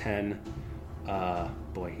 5, 10.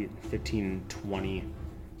 15, 20.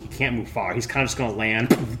 He can't move far. He's kind of just gonna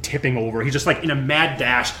land, tipping over. He's just like in a mad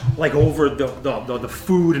dash, like over the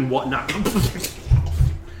food and whatnot.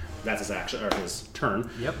 That's his action or his turn.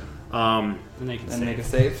 Yep. Um, And they can Then save. make a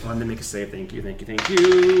save. and then make a save. Thank you.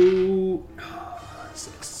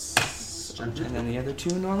 6. And then the other two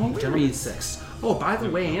normal Gentleman berries. 6. Oh, by the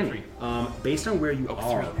way, Andy, based on where you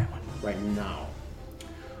are three, that one. right now,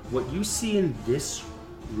 what you see in this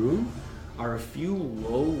room are a few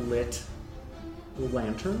low-lit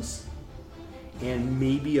lanterns and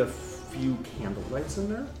maybe a few candle lights in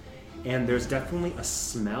there. And there's definitely a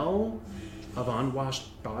smell of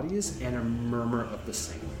unwashed bodies and a murmur of the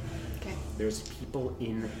same. Okay. There's people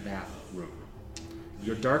in that room.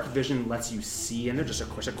 Your dark vision lets you see in there, just a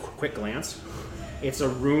quick glance. It's a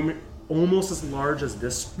room almost as large as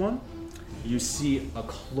this one. You see a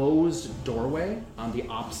closed doorway on the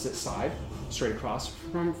opposite side, straight across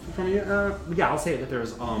from you. I'll say that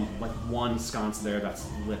there's like one sconce there that's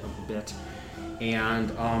lit a bit,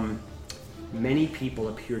 and many people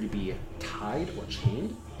appear to be tied or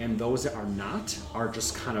chained, and those that are not are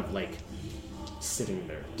just kind of like sitting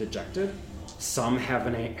there, dejected. Some have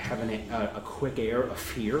a quick air of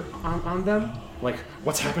fear on them, like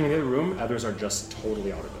what's happening in the other room. Others are just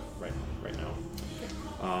totally out of it right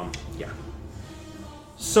now. Yeah.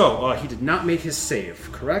 So he did not make his save,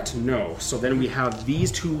 correct? No. So then we have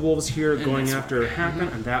these two wolves here going after Happen,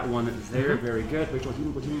 and that one there. Very good. Rachel,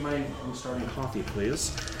 would you mind starting coffee,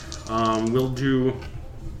 please? I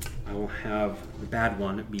will have the bad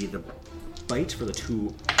one be the bite for the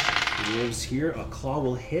two wolves here. A claw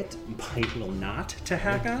will hit, bite will not to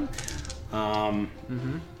hack on.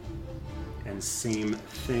 And same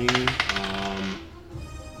thing.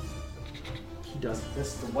 He does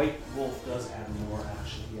this. The white wolf does add more.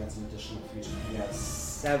 Actually, he adds an additional feature. He adds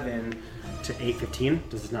 7 to 8, 15.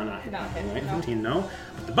 Does it not hit? Not hit, Right? no. 15, no.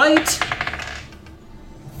 But the bite.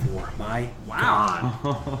 For my God,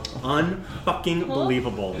 unfucking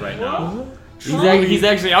believable right now. He's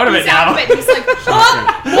actually out of it He's out now. of it. He's like,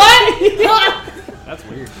 what? That's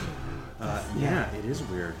weird. Yeah, it is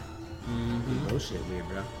weird. Bullshit weird,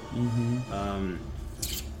 bro.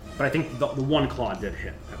 But I think the one claw did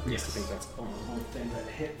hit. At least. Yes. I think that's the only thing that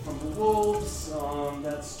hit from the wolves.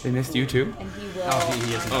 That's They missed you too. And he will.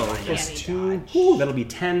 he is. Oh, uncanny plus 2. dodge. Ooh, that'll be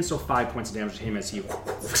 10, so 5 points of damage to him as he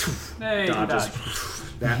Hey, dodges.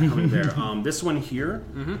 That coming there. This one here,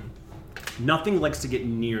 Mm-hmm. nothing likes to get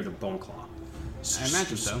near the bone claw. I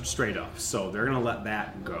imagine so. Straight up. So they're gonna let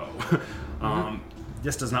that go.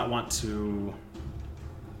 This does not want to.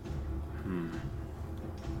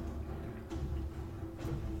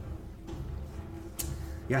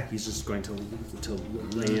 Yeah, he's just going to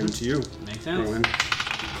lay into you. Makes sense. Go in.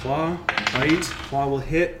 Claw, bite. Claw will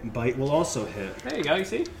hit. Bite will also hit. There you go. You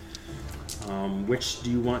see? Which do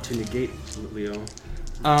you want to negate, Leo?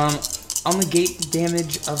 I'll negate the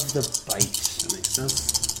damage of the bite. That makes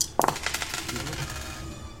sense.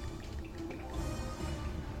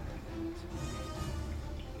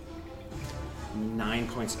 Nine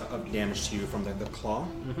points of damage to you from the claw.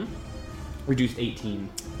 Reduced 18.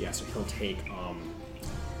 Yeah, so he'll take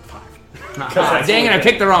 5. Dang it, I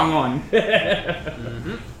picked the wrong one.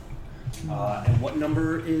 And what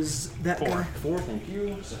number is that? 4. Guy? 4, thank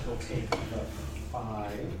you. So he'll take the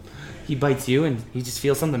 5. He bites you and he just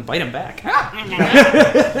feels something bite him back.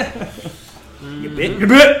 You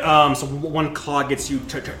bit. So one claw gets you,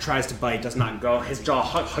 tries to bite, does not go. His jaw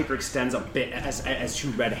hyperextends a bit as two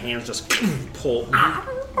red hands just pull.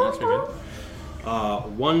 That's pretty good.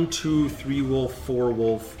 1, 2, 3 wolf, 4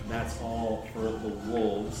 wolf. That's all for the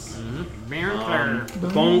wolves. Very clear. The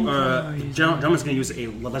bone, gentleman's going to use a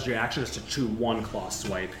legendary action just to chew one claw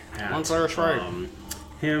swipe at One claw swipe.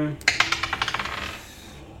 him.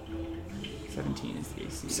 17 is the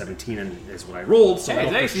AC. 17 is what I rolled, so Hey,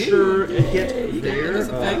 that'll for AC. sure hit there.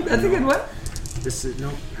 That's a good one. This is,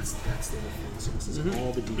 no, that's the other thing. So this is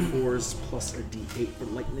all the D4s plus a D8 for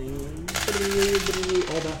lightning.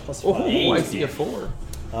 All that plus 5. Oh, I see a 4.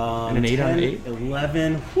 And an 8 on 8?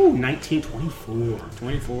 11, 19, 24.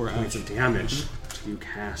 24 Points of damage to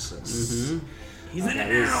Cassius. He's in it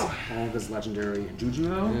now. All of his legendary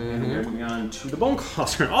Juju. And we're moving on to the Bone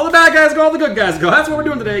Claw's turn. All the bad guys go, all the good guys go. That's what we're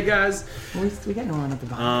doing today, guys. We got no one at the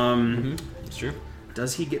bottom. It's true.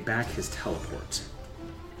 Does he get back his teleport?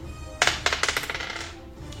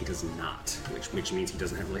 He does not, which means he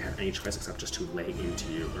doesn't really have any choice except just to lay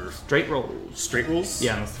into you. Or Straight rolls. straight rolls?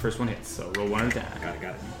 Yeah, unless the first one hits. So roll 1 at a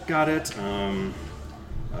time. Got it.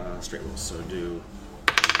 Straight rolls. So do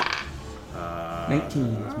 19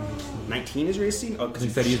 is my AC. 19 is your AC? Oh, Because he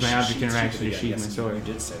said use my object interaction to sheathe my sword. You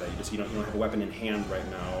did say that. You don't have a weapon in hand right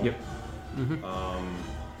now. Yep. No.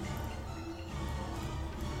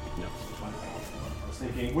 I was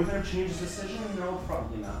thinking, would that change his decision? No,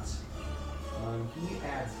 probably not. He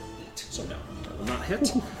adds 8, so no, that will not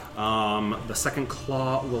hit. The second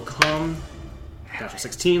claw will come. Dash of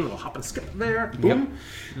 16, little hop and skip there. Boom.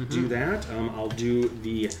 Do that. I'll do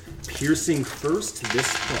the piercing first. This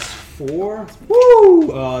plus 4.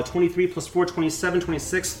 Woo! 23 plus 4, 27,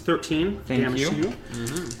 26, 13 damage to you.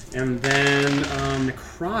 And then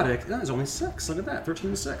necrotic, that is only 6. Look at that,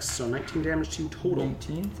 13 to 6. So 19 damage to you total.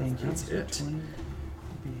 19, thank you. That's it. 20.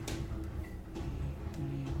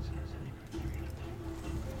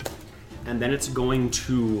 And then it's going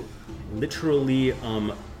to literally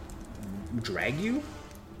drag you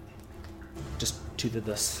just to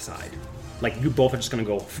the side. Like you both are just going to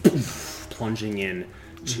go plunging in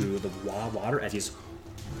to the water as he's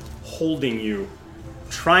holding you,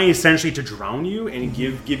 trying essentially to drown you and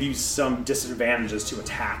give you some disadvantages to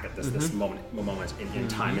attack at this moment in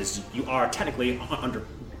time, as you are technically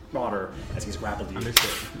underwater as he's grappled you,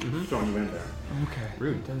 throwing you in there. Okay.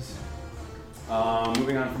 Rude. It does.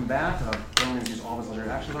 Moving on from that, Roman has used all of his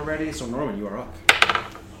legendary actions already, so Norman, you are up.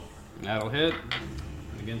 That'll hit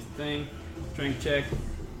against the thing. Strength check.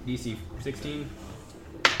 DC 16.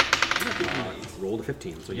 Rolled a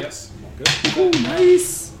 15, so Yep. yes. All good.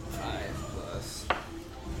 Nice. 5 plus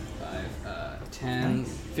 5, 10,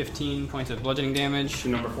 15 points of bludgeoning damage. To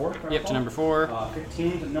number 4? Yep, to number 4.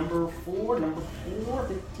 15 to number 4. Number 4,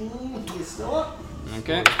 15. He is still up.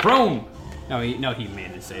 Okay. Prone. No, he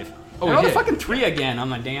made it safe. Oh, I he rolled a did. fucking 3 again on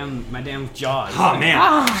my damn jaws. Oh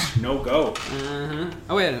man, no go.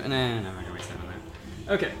 Oh wait, no, I'm not gonna waste that on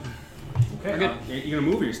that. Okay. Okay, good. you gonna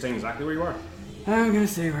move or you're staying exactly where you are? I'm gonna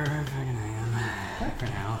stay where I fucking am for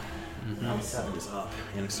now. Round 7 is up.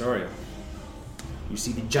 Anaxoria. You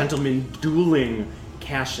see the gentleman dueling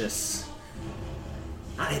Cassius.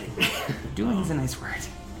 Not hitting. Dueling is a nice word.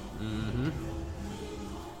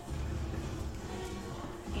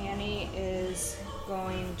 Annie is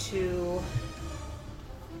going to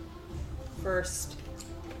first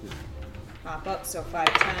hop up, so 5,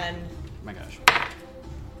 10, My gosh.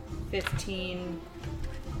 15,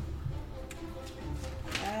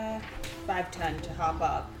 5, 10 to hop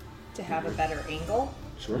up to have a better angle.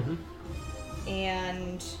 Sure.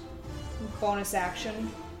 And bonus action,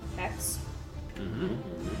 X.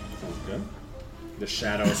 Sounds good. The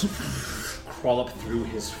shadows crawl up through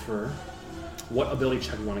his fur. What ability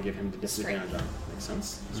check do you want to give him the disadvantage on? Makes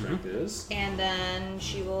sense. Strength it is. And then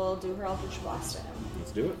she will do her Eldritch Blast at him.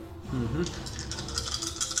 Let's do it.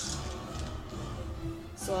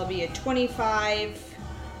 So it'll be a 25,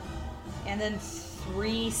 and then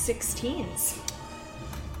 3 16s.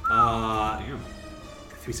 Damn.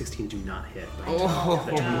 316 do not hit. But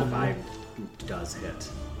the 25 does hit.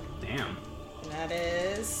 Damn. And that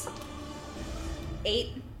is 8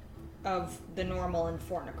 of the normal and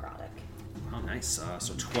 4 necrotic. Oh, nice.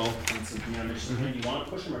 So 12 points of damage. Do you want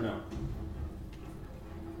to push him or no?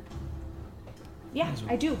 Yeah,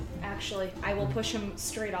 I do, actually. I will push him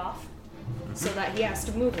straight off so that he has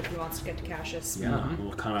to move if he wants to get to Cassius. Yeah.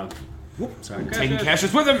 We'll kind of. Whoop, sorry. Taking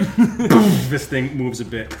Cassius with him. This thing moves a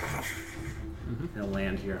bit. He'll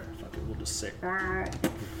land here. Fuck it, we'll just say.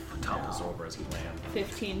 Topples over as he lands.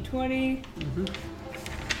 15, 20.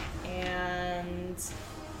 And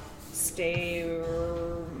stay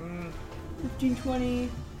 15, 20,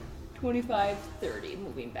 25, 30,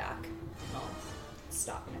 moving back. I'll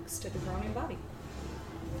stop next to the groaning body.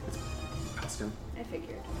 Custom. I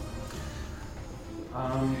figured.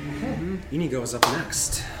 Inigo is up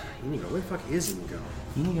next. Inigo, where the fuck is Inigo?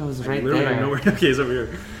 Inigo is I right literally there. don't know where. Okay, he's over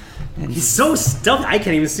here. He's so stealthy. I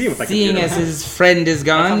can't even see him with my Seeing computer. as his friend is That's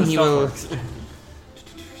how gone, the he stealth will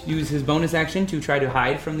works. use his bonus action to try to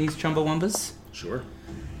hide from these Chumbawambas. Sure.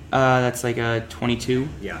 That's like a 22.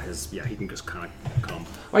 Yeah, he can just kind of come.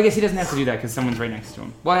 Well, I guess he doesn't have to do that because someone's right next to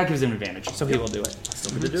him. Well, that gives him advantage, so he will do it.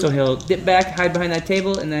 Still good to do. So he'll dip back, hide behind that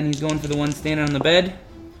table, and then he's going for the one standing on the bed.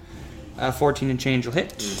 14 and change will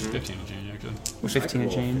hit. 15 and change, actually. With 15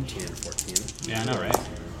 and change. 15 and 14. Yeah, I know, right?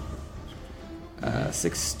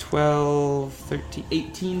 6, 12, 13,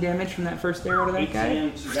 18 damage from that first arrow to that 18 guy.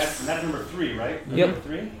 and that's number 3, right? Yep. Number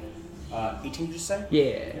 3. 18, you just say?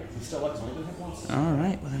 Yeah. He's still up. He's only been hit once. All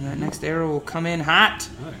right. Well, then that next arrow will come in hot.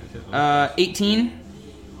 18.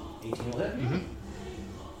 18 will hit.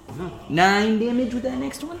 9 damage with that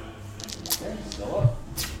next one. Okay, still up.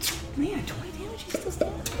 Man, 20 damage. He's still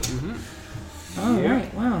standing. All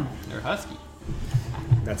right. Wow. They're husky.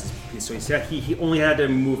 That's his piece. So he said he only had to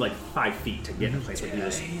move like 5 feet to get in a place where he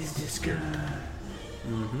was He's just scared.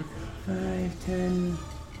 gonna 5, 10.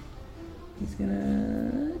 He's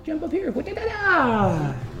gonna jump up here.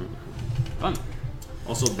 Fun.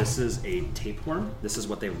 Also, this is a tapeworm. This is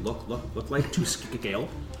what they look like to scale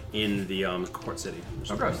in the port city.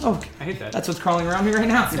 Oh, gross. Oh, I hate that. that's what's crawling around me right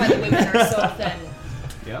now. That's why the women are so thin.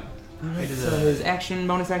 Yep. Alright, so his action,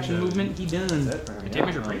 bonus action movement, he done.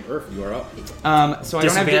 Damage or break? Earth, you are up. So I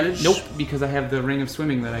don't have the, Disadvantage? nope, because I have the ring of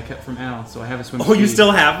swimming that I kept from Al, so I have a swim. Oh, you speed.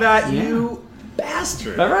 still have that? Yeah. You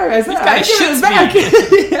bastard! All right, I said got I his give it shit back.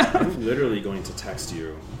 Yeah. I'm literally going to text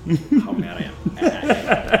you how mad I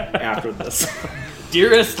am after this.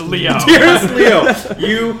 Dearest Leo. Dearest Leo,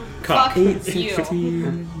 you Fuck cuck. you.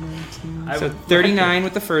 15, I so would- 39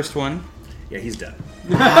 with the first one. Yeah, he's dead.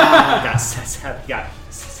 got 7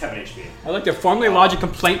 HP. I'd like to formally lodge a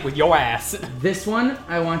complaint with your ass. This one,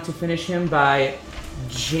 I want to finish him by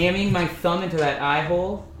jamming my thumb into that eye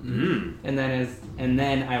hole, and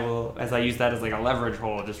then I will, as I use that as like a leverage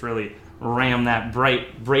hole, just really ram that bright,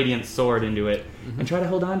 radiant sword into it, and try to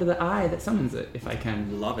hold on to the eye that summons it if I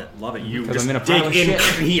can. Love it. You Because just I'm in a pile dig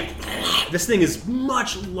of in. This thing is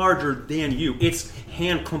much larger than you. Its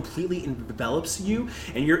hand completely envelops you,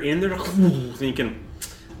 and you're in there thinking,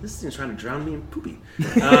 this thing's trying to drown me in poopy.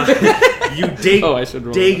 You dig, Oh, I should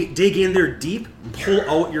roll dig in there deep, pull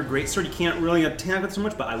out your greatsword. You can't really attack it so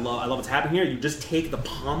much, but I love what's happening here. You just take the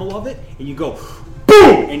pommel of it, and you go,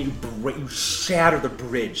 boom, and you shatter the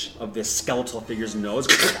bridge of this skeletal figure's nose,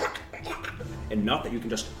 enough that you can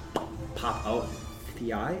just pop out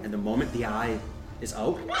the eye, and the moment the eye is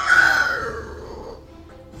out,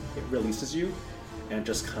 it releases you, and it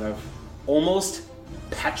just kind of almost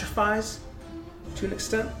petrifies to an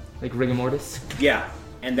extent. Like rigor mortis. Yeah,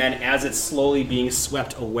 and then as it's slowly being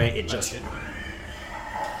swept away, it just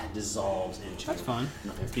dissolves into That's fun.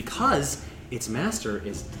 nothing. Because its master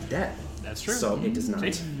is dead. That's true. So it does not.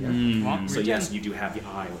 See? Yeah. Well, So regen. yes, you do have the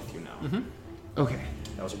eye with you now. Okay.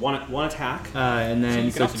 That was one attack. And then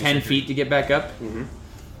you so, can also do 10 surgery. feet to get back up.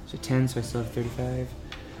 So 10, so I still have 35.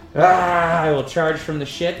 I will charge from the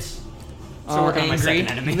shit. So working on my angry.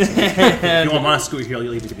 second enemy. If you want to scoot here,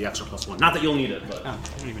 you'll need to get the extra +1. Not that you'll need it, but Oh, I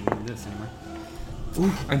don't even need this anymore.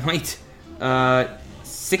 Ooh, I might.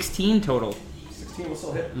 16 total. 16 will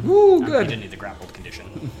still hit. Ooh, You good. didn't need the grappled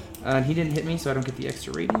condition. And he didn't hit me, so I don't get the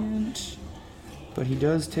extra radiant. But he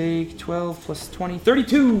does take 12 plus 20,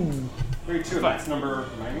 32. 32. That's number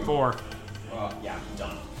 4. yeah,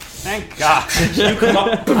 done. Thank God. You come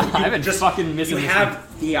up. I've been just fucking missing You this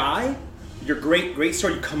have the eye. Your great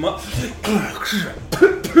sword. You come up,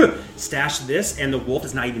 stash this, and the wolf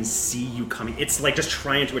does not even see you coming. It's like just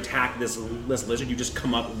trying to attack this lizard. You just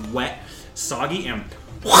come up wet, soggy, and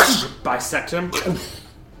bisect him.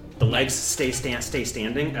 The legs stay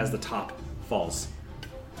standing as the top falls.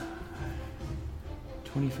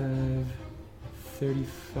 25,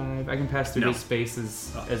 35. I can pass through No. this space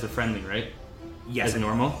as a friendly, right? Yes, As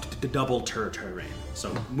normal? The double terrain.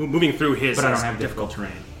 So moving through his. But I don't is have difficult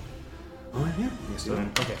terrain. Oh yeah. Yes, you do.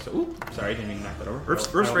 Okay, so, ooh, sorry, I didn't mean to knock that over. Earth's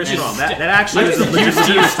very I'll strong. end- That actually is a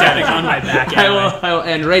You stepping on my back. I will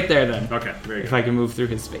end right there then. Okay, very If good. I can move through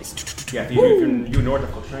his space. Yeah, if you ignore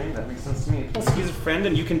difficult terrain, that makes sense to me. Plus, he's a friend,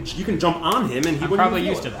 and you can jump on him, and he I'm wouldn't probably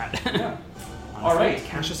even used to feel it. that. Yeah. All right,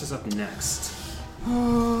 Cassius is up next.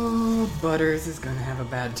 Oh, Butters is gonna have a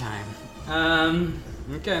bad time.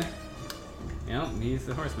 Okay. Well, he's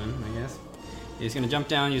the horseman, I guess. He's gonna jump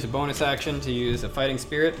down, use a bonus action to use a fighting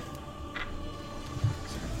spirit.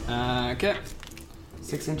 Okay.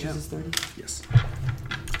 6 inches is 30? Yes.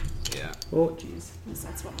 Yeah. Oh, jeez.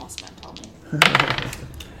 That's what most men tell me.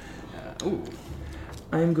 Ooh.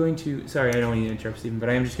 I'm going to. Sorry, I don't mean to interrupt, Stephen, but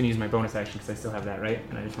I am just going to use my bonus action because I still have that, right?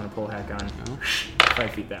 And I just want to pull a hack on Oh.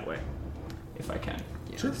 5 feet that way. If I can.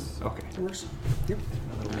 Sure. Okay. That works. Yep.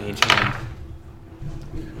 A little mage hand.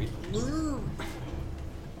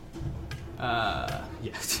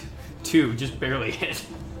 Yes. 2, just barely hit.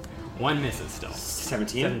 One misses still.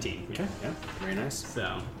 17. 17. Okay, yeah, very nice.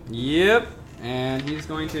 So, yep. And he's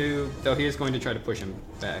going to, try to push him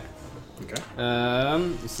back. Okay.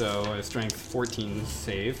 So a strength 14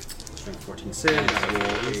 save. Strength 14 save. I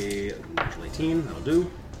roll a natural 18. That'll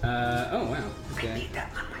do. Oh wow. Okay. I need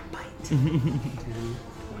that on my bite. 10,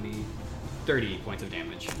 20, 30 points of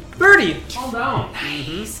damage. 30! Calm down.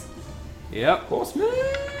 Nice. Yep.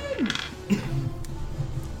 Postman!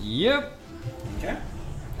 Yep. Okay.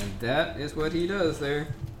 And that is what he does there.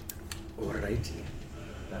 Alrighty.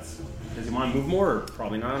 Does he want to move more? Or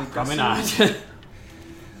probably not. I'm Probably guessing.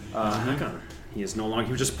 Hang on. He is no longer.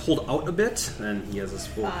 He was just pulled out a bit, and he has his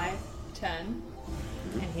full. 5, 10,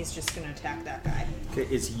 and he's just gonna attack that guy. Okay,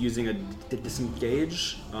 is he using a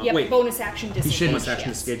disengage? Yep, Wait. bonus action disengage. Bonus action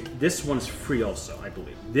yes. disengage. This one's free also, I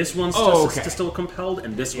believe. This one's still compelled,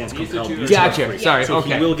 and this one's these are compelled. two- These are Gotcha. free. Sorry, So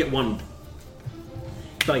okay. he will get one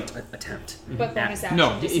bite attempt. But bonus action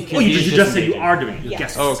No, it disengage. can Oh, you He's just said you disengaging. are doing it. Yeah.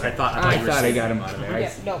 Yes. Oh, okay. I thought I you were thought I saying- got him out of there.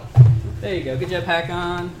 Yeah, no. There you go. Good job, hack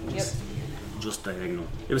on. Yep. Just diagonal.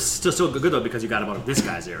 It was still good though because you got him out of this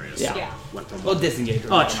guy's area. So Yeah. went from Well, disengage.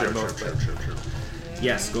 Oh, sure.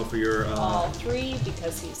 Yes, go for your. All 3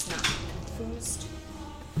 because he's not confused.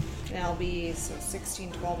 That'll be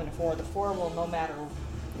 16, 12, and a 4. The 4 will no matter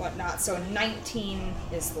what not. So 19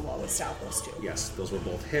 is the lowest out of those 2. Yes, those were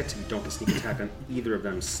both hit. You don't get sneak attack on either of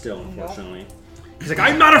them still, unfortunately. He's like,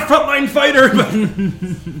 I'm not a frontline fighter! But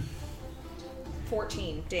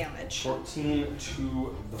 14 damage. 14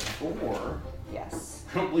 to the 4. Yes.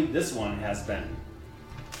 I don't believe this one has been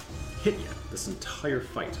hit yet. This entire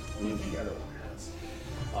fight. Only the other one has.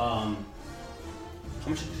 How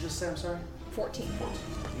much did you just say? I'm sorry? 14. 14.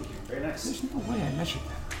 Thank you. Very nice. There's no way I measured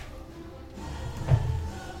that.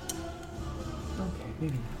 Okay,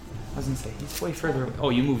 maybe not. I was gonna say, he's way further away. Oh,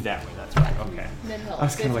 you moved that way, that's right. Okay. Mid-hill. I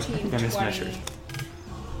was kinda like, 15, I think I 20, mismeasured.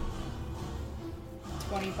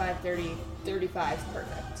 25, 30, 35.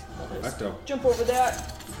 Perfect. We'll just Perfecto. jump over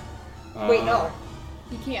that. Wait, no.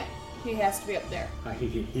 He can't. He has to be up there.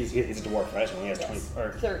 He's a dwarf, right? So he has Yes. 20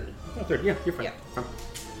 or 30. Oh, 30. Yeah, you're fine. Yeah.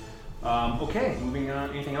 Fine. Okay, moving on.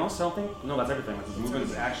 Anything else? I don't think. No, that's everything. That's his movement,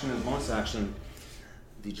 his action, his bonus action.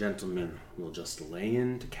 The gentleman will just lay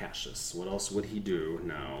into Cassius. What else would he do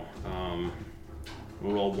now?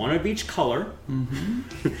 We'll roll one of each color.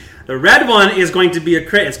 Mm-hmm. The red one is going to be a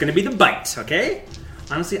crit. It's going to be the bite. Okay.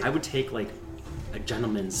 Honestly, I would take like a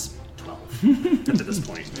gentleman's 12 up to this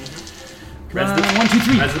point. 1, 2,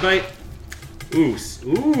 3. That's the bite. Ooh.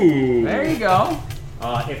 Ooh. There you go.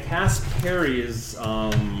 If pass parries,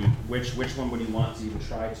 which one would you want to even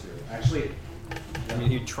try to? Actually, I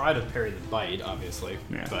mean, you try to parry the bite, obviously,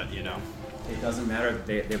 Yeah. but you know. it doesn't matter.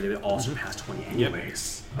 They all surpass 20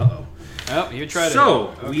 anyways. Uh-oh. Oh, you try to.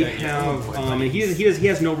 So we Okay. have. He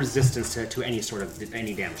has no resistance to any sort of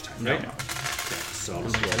any damage type. Right? No. Okay, so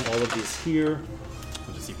let's roll all of these here.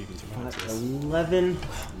 We'll just see if you can survive this. 11.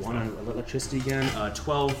 1 on electricity again.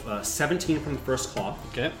 12. 17 from the first claw.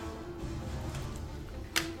 Okay.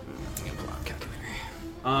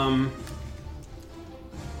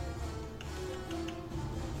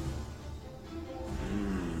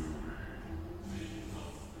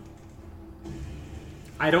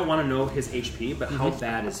 I don't want to know his HP, but how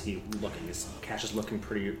bad is he looking? Is Cassius looking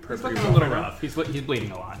pretty He's looking rough a little right now? rough. He's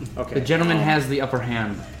bleeding a lot. Okay. The gentleman has the upper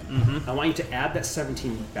hand. I want you to add that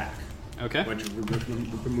 17 back. Okay. I want you to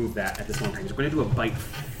remove that at this moment. He's going to do a bite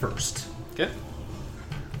first. Okay.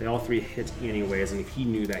 They all 3 hit anyways, and if he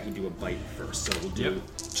knew that, he'd do a bite first. So we'll do Yep.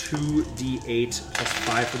 2d8 plus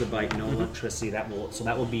 5 for the bite, no electricity. That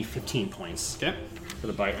will be 15 points Okay. for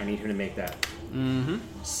the bite. I need him to make that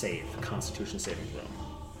save, Constitution saving throw.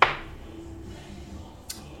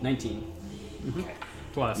 19. Okay.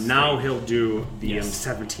 Plus. Now he'll do the Yes.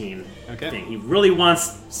 17 Okay. thing. He really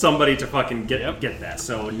wants somebody to fucking get Yep. get that.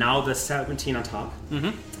 So now the 17 on top.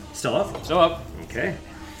 Still up. Still up. Okay.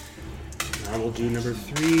 Now we'll do number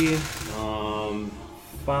 3.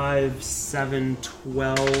 5, 7,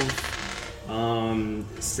 12,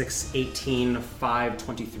 6, 18, 5,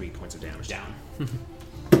 23 points of damage. Down.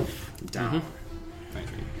 Down.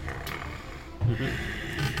 23.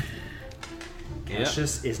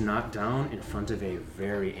 Cassius is knocked down in front of a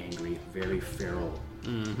very angry, very feral,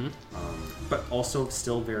 but also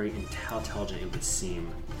still very intelligent, it would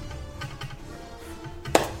seem.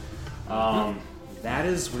 That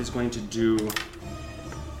is what he's going to do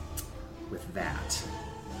with that.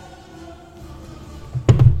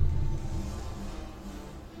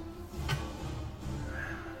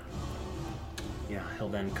 Yeah, he'll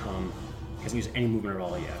then come. He hasn't used any movement at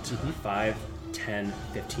all yet. 5, 10,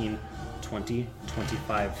 15, 20,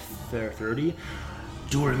 25, 30.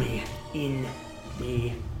 Dormy in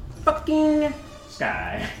the fucking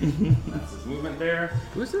sky. That's his movement there.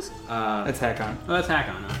 Who's this? That's Hakon. Oh, that's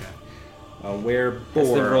Hakon. Okay. Where That's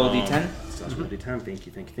the boar, roll D10. So that's roll D10.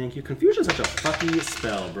 Thank you. Confusion's such a fucky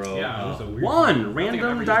spell, bro. Yeah, it was a weird one. one. I don't think I've Random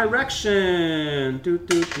ever used direction.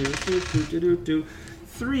 Do.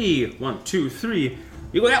 3. 1, 2, 3.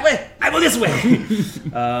 You go that way. I go this way.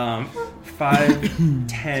 5,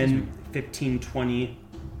 10, 15, 20,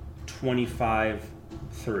 25,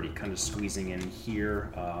 30. Kind of squeezing in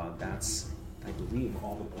here. That's, I believe,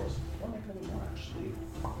 all the boars. What am I going to do actually?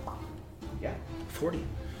 Yeah, 40.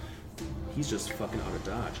 He's just fucking out of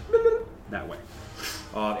dodge. That way.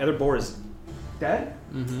 The other boar is dead.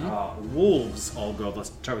 Wolves all go. Let's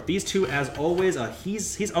start with these two as always.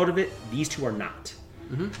 He's out of it. These two are not.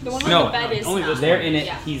 The one on No, the bed is only not. this They're in it.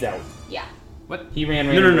 Yeah. He's out. Yeah. What? He ran.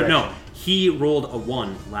 No. He rolled a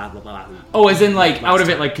 1. Oh, as in like out of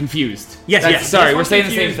it, like confused. Yes, That's- yes. Sorry, This we're one's saying the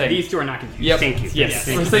same confused. thing. These two are not confused. Yep. Thank you. Yes,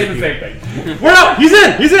 Thank we're you. saying the same thing. We're out. He's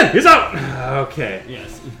out. Okay.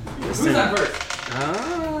 Yes. Who's on first?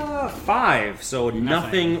 5. So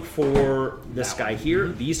nothing for this That guy one. here.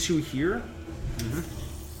 These two here.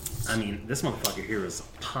 I mean, this motherfucker here is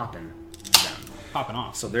popping them. Popping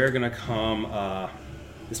off. So they're gonna come.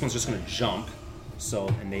 This one's just gonna jump. So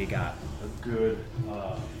and they got a good,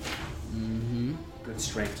 good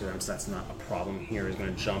strength to them. So that's not a problem here. He's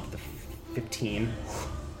gonna jump the 15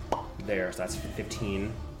 there. So that's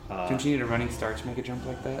 15. Don't you need a running start to make a jump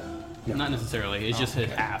like that? Not necessarily. It's just hit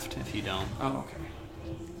halved if you don't. Oh, okay.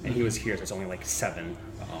 And he was here. So it's only like 7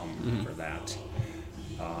 for that.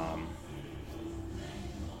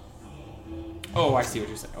 Oh, I see what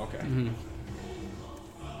you're saying. Okay.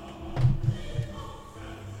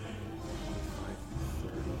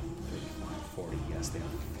 40, yes, they have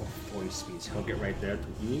 40 speeds. He'll get right there.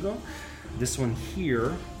 Here you go. This one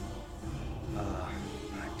here, 10,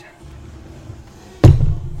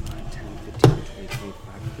 15, 20,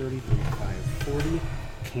 25, 30, 35, 40.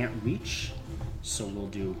 Can't reach, so we'll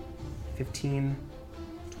do 15,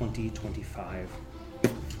 20, 25.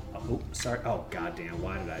 Oh, sorry. Oh, goddamn.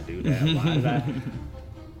 Why did I do that? Why did I?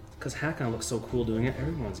 Because Hakon looks so cool doing it.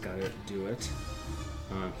 Everyone's got to do it.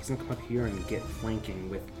 He's going to come up here and get flanking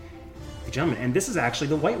with the gentleman. And this is actually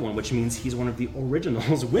the white one, which means he's one of the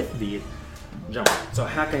originals with the gentleman. So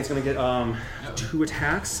Hakon is going to get 2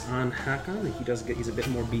 attacks on Hakon. He's a bit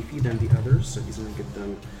more beefy than the others, so he's going to get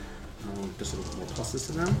them just a little more pluses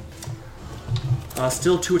to them.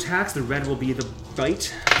 Still 2 attacks. The red will be the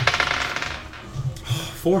bite.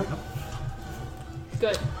 4.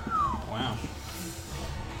 Good. Wow.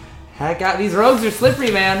 These rogues are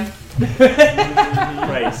slippery, man.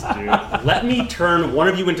 Christ, dude. Let me turn one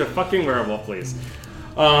of you into fucking werewolf, please.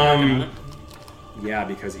 Yeah,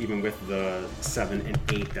 because even with the 7 and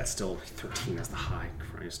 8, that's still 13 as the high.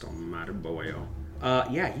 Christ almighty boyo.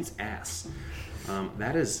 Yeah, he's ass.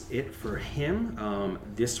 That is it for him.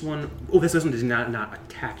 This one does not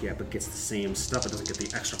attack yet, but gets the same stuff. It doesn't get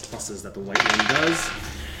the extra pluses that the white one does.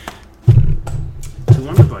 2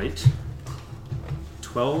 on the bite.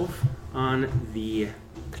 12 on the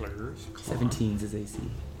claws. 17's his AC.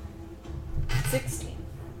 16.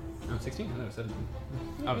 Oh, 16? I thought it was 17.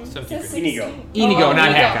 Oh, It 17. says Great. 16. Inigo, Oh, not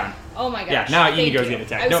Inigo. Hakon. Oh my gosh. Yeah, now Thank Inigo's you. gonna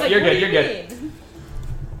attack. I was No, like, you're what good, do you're you good. mean?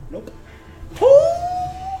 Nope.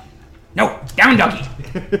 No, down doggy.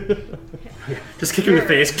 Just kick him in the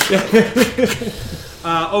face.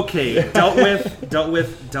 Okay, dealt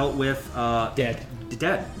with. Dead.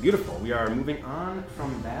 Dead. Beautiful. We are moving on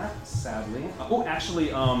from that, sadly. Actually,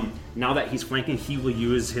 now that he's flanking, he will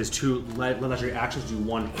use his 2 legendary actions to do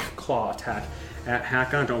 1 claw attack at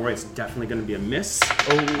Hakon. Don't worry, it's definitely going to be a miss.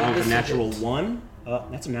 A natural 1.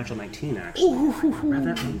 That's a natural 19, actually.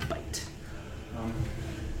 Rather than bite.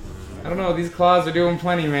 I don't know, these claws are doing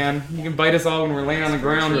plenty, man. You can bite us all when we're laying on the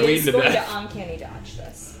ground or He bleeding is to going to death. uncanny dodge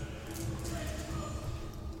this.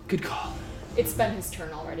 Good call. It's been his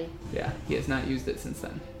turn already. Yeah, he has not used it since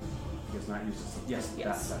then. He has not used it. Yes,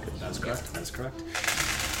 Yes. that's correct. That's correct.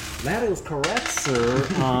 That is correct, sir.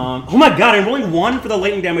 Oh my god, I'm rolling 1 for the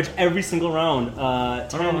lightning damage every single round.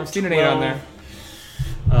 10, I've seen an 8 on there.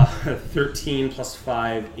 13 plus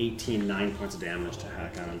 5, 18, 9 points of damage to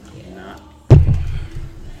Hakon.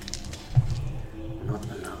 Not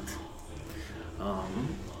enough.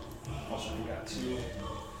 Also, we got 2.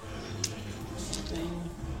 Something.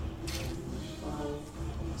 5.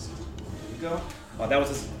 There you go. That was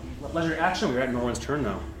his legendary action. We're at Norman's turn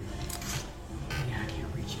now. Yeah, I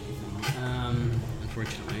can't reach anything.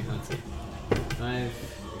 Unfortunately, let's see. 5.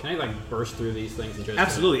 Can I like burst through these things and just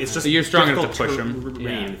Absolutely, it's just So you're strong enough to difficult push him.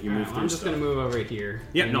 terrain if you move through I'm just stuff. gonna move over here.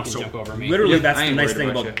 Yeah, and no, you can so jump over me. literally Yep, that's I the ain't nice worried thing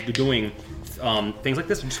about about doing things like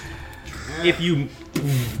this. Just if you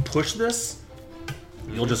push this,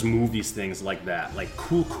 you'll just move these things like that, like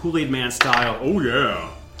Kool-Aid Man style. Oh yeah.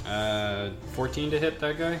 14 to hit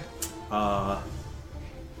that guy.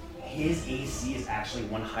 His AC is actually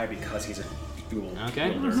one higher because he's a dual.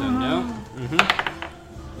 Okay, wielder. so no.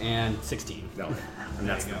 And 16. No. And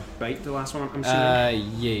that's the bite. The last one I'm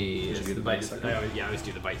assuming. Yeah. Should do the bite second? I always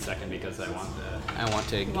do the bite second because I want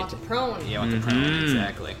to You want the prone. Yeah, I want the prone,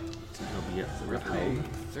 exactly. That'll be it.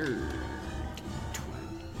 Third.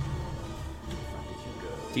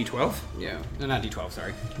 D12? Yeah. No, not D12,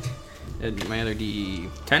 sorry. My other D...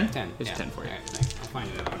 10? 10. It's yeah. 10 for you. Alright, thanks. I'll find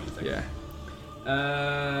it in a second.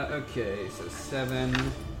 Yeah. Okay, so 7. There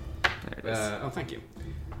it is. Oh, thank you.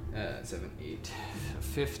 7, 8,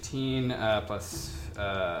 15, plus... 5,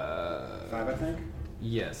 I think.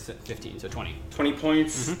 Yes, 15, so 20. 20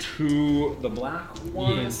 points to the black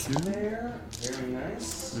one. Yes. There. Very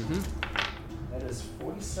nice. That is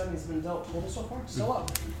 47. He's been dealt total so far. Still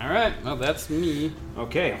up. Alright, well, that's me.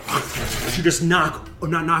 Okay. You just knock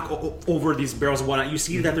over these barrels and whatnot. You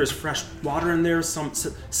see that there's fresh water in there, some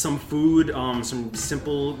food, some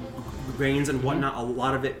simple grains and whatnot. A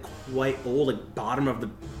lot of it quite old, like bottom of the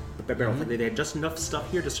barrel. Like they had just enough stuff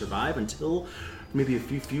here to survive until maybe a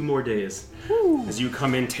few more days. As you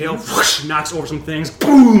come in, tail whoosh, knocks over some things,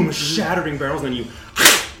 boom, shattering barrels, and then you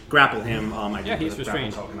grapple him. Yeah, he's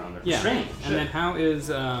restrained. Yeah, Restrained. and then how is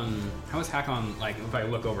Hakon, like, if I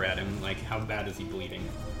look over at him, like, how bad is he bleeding?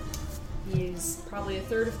 He's probably a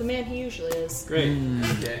third of the man he usually is. Great.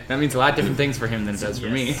 Okay. That means a lot of different things for him than it does for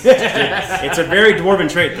me. It's a very dwarven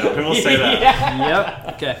trait, though. I will say that.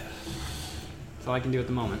 Yep. Okay. That's all I can do at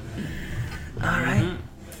the moment. All right.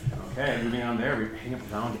 Okay, moving on there. We're hitting up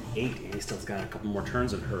round 8, and he still's got a couple more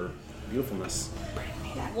turns of her beautifuln's.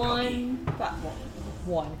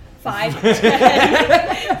 5,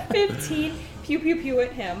 10, 15. Pew pew pew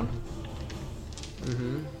at him.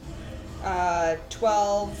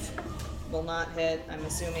 12 will not hit, I'm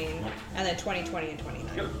assuming. And then 20, 20, and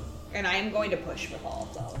 29. Yep. And I am going to push with all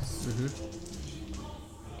of those.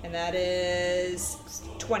 And that is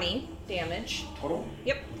 20 damage. Total?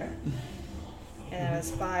 Yep. Okay. And that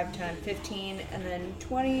was 5, 10, 15, and then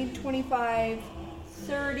 20, 25,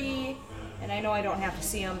 30. And I know I don't have to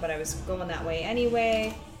see them, but I was going that way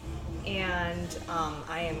anyway. And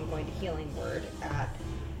I am going to Healing Word at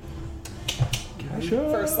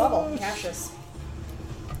first level, Cassius.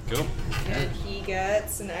 Cool. And he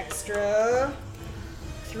gets an extra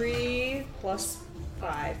 3 plus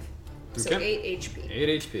 5. So Okay. 8 HP. 8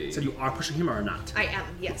 HP. So you are pushing him or not? I am,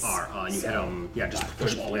 yes. You are. And you hit him, just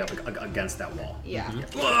push him all the way up against that wall. Yeah.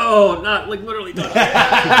 Whoa, not like literally touch it.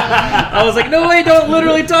 I was like, no way, don't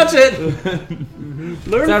literally touch it.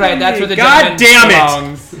 Learn It's alright, that's where the God gentleman damn it!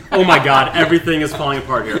 belongs. Oh my god, everything is falling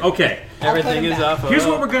apart here. Okay. Everything is off. Here's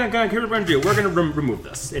what we're gonna do. We're gonna remove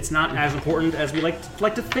this. It's not as important as we like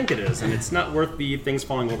to think it is, and it's not worth the things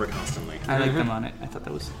falling over constantly. I like them on it. I thought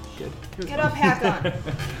that was good. Get up, Hakon.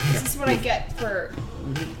 This is what I get for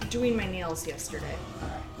doing my nails yesterday.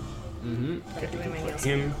 Okay, Doing my you nails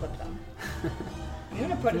can and clip them. I'm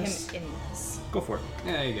gonna put him in this. go for it.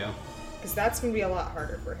 There you go. Because that's gonna be a lot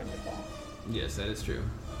harder for him to fall. Yes, that is true.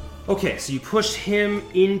 Okay, so you pushed him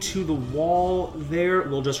into the wall there.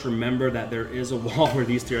 We'll just remember that there is a wall where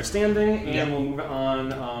these three are standing, and we'll move on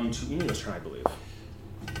to Enila's turn, I believe.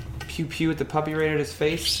 Pew pew at the puppy right at his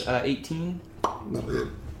face. 18. Well,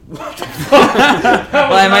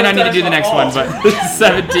 I might not need to do the next one, but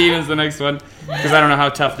 17 is the next one because I don't know how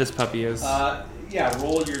tough this puppy is.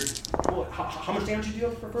 Roll your. How much damage did you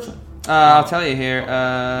deal for first? I'll tell you here. You're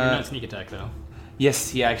not sneak attack though. Yes,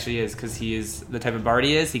 he actually is, because he is the type of bard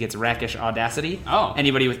he is. He gets rakish audacity. Oh.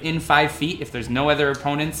 Anybody within 5 feet, if there's no other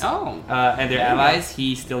opponents and their allies,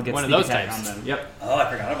 he still gets one of sneak those attack types. on them. Yep. Oh,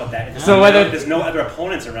 I forgot about that. So whether there's no other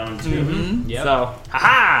opponents around too. Yep. So,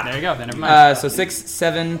 haha! There you go. Then never mind. So 6,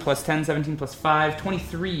 7 plus 10, 17 plus 5,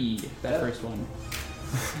 23. That first one.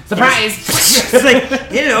 Surprise! It's like,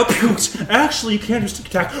 actually, you can't just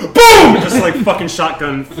attack. Boom! Just like fucking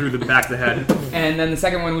shotgun through the back of the head. And then the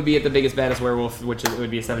second one would be at the biggest, baddest werewolf, which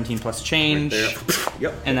would be a 17 plus change. Right there.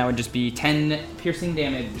 Yep. And that would just be 10 piercing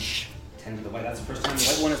damage. 10 to the white. That's the first time the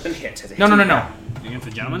white one has been hit. Has it No. hit you? Against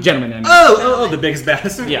the gentleman? Gentlemen, I mean. Oh, the biggest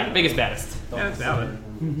baddest. Yeah, biggest, baddest. Yeah, that's valid.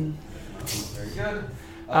 Very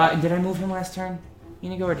good. Did I move him last turn?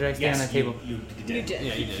 Inigo, or did I stay on the table? You did. You did.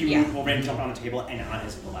 Yeah, you did. He moved over and jumped on the table and on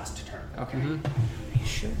his last turn. Okay. Are you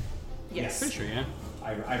sure? Yes. Pretty sure, yeah.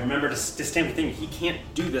 I remember distinctly thinking he can't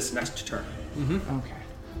do this next turn. Okay.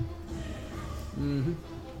 Then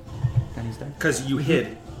he's done. Because you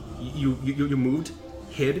hid. You moved,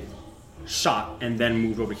 hid, shot, and then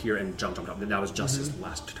moved over here and jumped on top. That was just his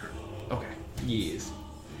last turn. Okay. Yes.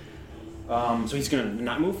 So he's gonna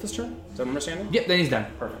not move this turn? Is that what I'm understanding? Yep, then he's done.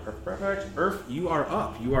 Perfect. Earth, you are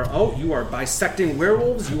up. You are out. You are bisecting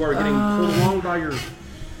werewolves. You are getting pulled along by your...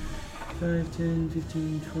 5, 10,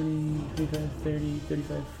 15, 20, 25, 30,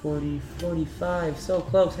 35, 40, 45. So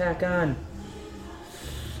close, hack on.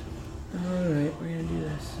 Alright, we're gonna do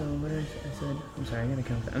this. So what I said, I'm sorry, I'm gonna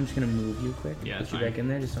count that. I'm just gonna move you quick. Yeah, Put you back in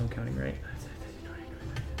there just so I'm counting right.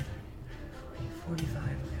 40, 45.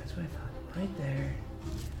 Okay, that's what I thought. Right there.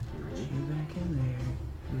 Put you back in there.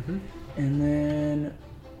 And then,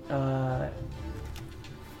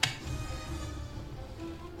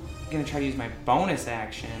 gonna try to use my bonus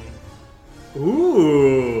action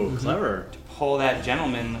Ooh, clever. to pull that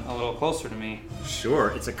gentleman a little closer to me.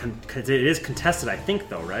 Sure. It is contested, I think,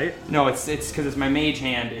 though, right? No, it's because it's my mage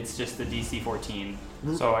hand. It's just the DC 14.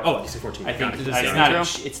 So DC 14. I think Got it.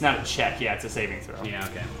 it's not a check. Yeah, it's a saving throw. Yeah,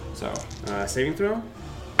 okay. So Saving throw?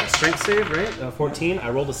 A strength save, right? 14. I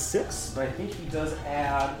rolled a 6, but I think he does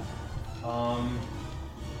add...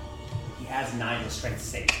 he adds 9 to strength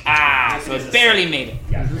save. so it barely made it.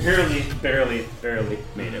 Yeah, barely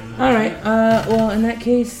made it. All right. Well, in that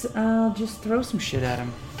case, I'll just throw some shit at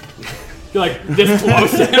him. You're like this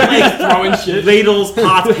close to him, like throwing shit. Ladles,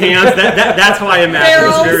 pots, pans. That's how I imagine.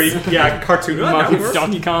 It's very cartoon. It's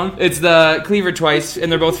Donkey Kong. It's the cleaver twice, and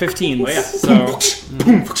they're both 15s. Oh, yeah. So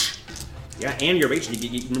Yeah, and your rage.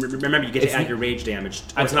 Remember, you get to add your rage damage.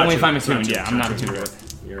 It's only if I'm attuned. Yeah, I'm not attuned to it.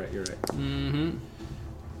 You're right.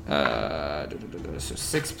 So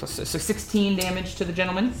 6 plus 6, so 16 damage to the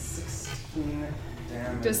gentleman. 16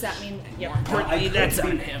 damage. Does that mean? Yep. That's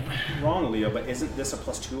on him. Wrong, Leo, but isn't this a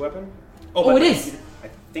 +2 weapon? Oh, it is. I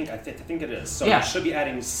think it is. So Yeah. you should be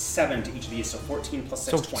adding 7 to each of these. So 14 plus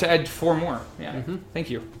 6, So 20. to add 4 more. Yeah. Thank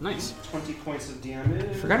you. Nice. 20 points of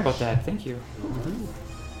damage. Forgot about that. Thank you.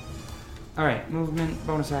 All right, movement,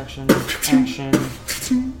 bonus action, action.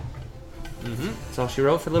 That's all she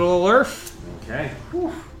wrote for little Earth. Okay.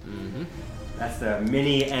 That's the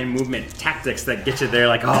mini and movement tactics that get you there.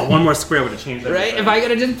 Like, oh, one more square would have changed everything. Right? If I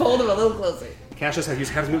could have just pulled him a little closer. Cassius has his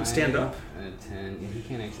movement stand up. 10. Yeah, he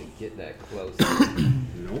can't actually get that close.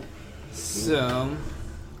 Nope. So,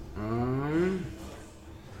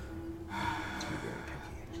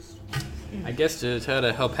 I guess to try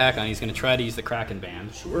to help Hakon, he's going to try to use the Kraken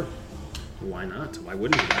Band. Sure. Why not? Why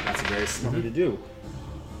wouldn't you? That's a very smart thing to do.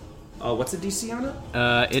 What's the DC on it?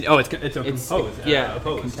 It's opposed.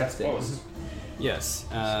 Opposed. Contested. Yes.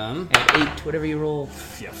 Add 8 to whatever you roll.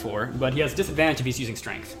 Yeah, 4. But he has disadvantage if he's using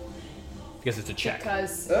strength. Because it's a check.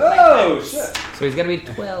 Because Shit. So he's got to be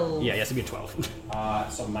 12. Yeah, he has to be a 12.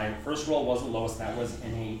 So my first roll was the lowest. That was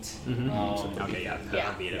an 8. Okay, yeah.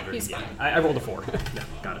 Yeah, Beat it. he's Yeah. fine. I rolled a 4. Yeah,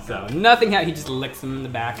 got it. So nothing he just licks him in the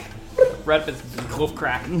back. Right up his wolf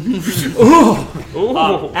crack. What's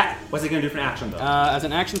he gonna do for an action though? As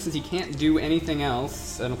an action, since he can't do anything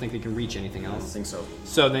else, I don't think he can reach anything I don't else. think so.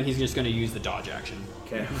 So then he's just going to use the dodge action.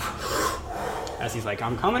 Okay. As he's like,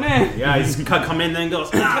 I'm coming in. Yeah, he's come in, then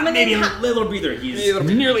goes. Maybe a little breather. He's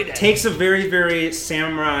nearly dead. takes a very, very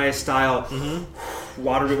samurai style,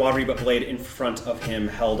 watery but blade in front of him,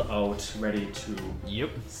 held out, ready to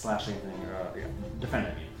slash anything or defend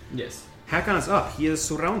him. Yes. Hakon is up. He is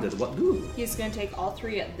surrounded. What do? he's gonna take all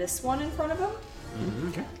 3 at this one in front of him,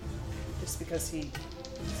 Okay. just because he's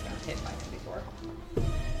got hit by him before,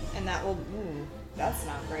 and that will. That's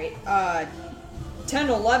not great. 10,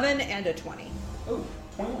 11, and a 20. Oh,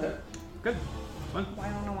 20 will hit. Good. Fun. Well, I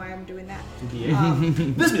don't know why I'm doing that.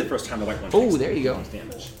 This will be the first time the white one. Oh, takes there you go.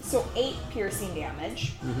 Damage. So 8 piercing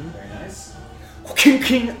damage. Very nice.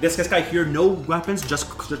 King. This guy here, no weapons, just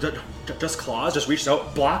claws. Just reaches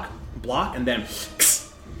out, block, and then.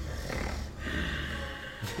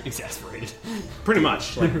 Exasperated. Pretty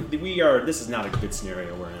much. Like we are. This is not a good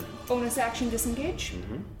scenario we're in. Bonus action disengage.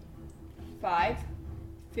 5,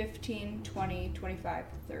 15, 20, 25,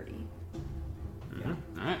 30. Yeah.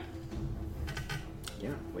 All right. Yeah.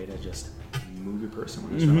 Way to just move your person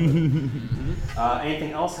when you're surrounded.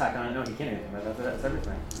 Anything else, Hakon? No, he can't anything. That's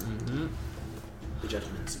everything. The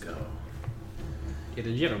gentleman's go. Get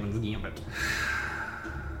a gentleman's gambit.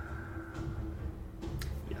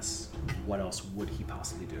 Yes. What else would he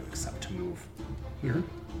possibly do except to move here?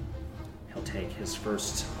 He'll take his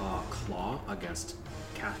first claw against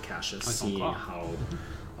Cassius, seeing claw. how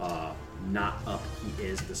not up he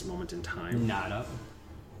is at this moment in time. Not up.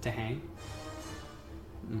 To hang.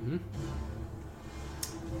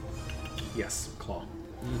 Yes, claw.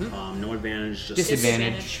 No advantage, just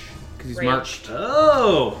Disadvantage. Because he's Rage. marched.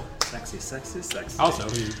 Oh, sexy. Also,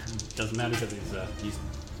 he doesn't matter because he's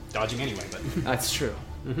dodging anyway. But That's true.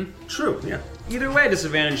 True. Yeah. Either way,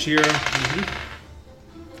 disadvantage here.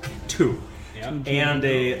 2. And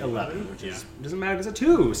a 11, which is doesn't matter because it's a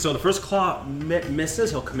 2. So the first claw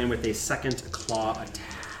misses. He'll come in with a second claw attack.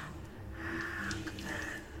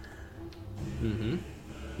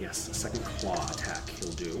 Yes, a second claw attack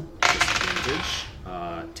he'll do. Disadvantage.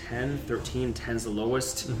 10, 13, 10's the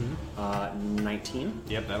lowest. 19.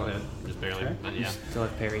 Yep, that'll hit. Just barely. Okay. But yeah. Still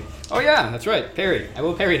have parry. Oh yeah, that's right. Parry. I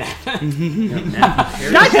will parry that. God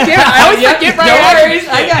damn! I always forget my parries.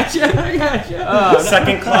 I gotcha.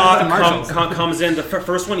 Second claw comes in. The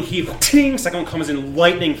first one, he ting. Second one comes in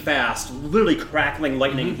lightning fast, literally crackling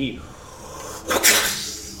lightning. And he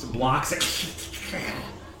blocks it.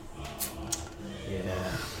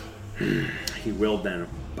 Yeah. He will then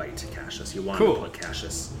bite Cassius. He wanted to put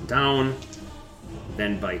Cassius down,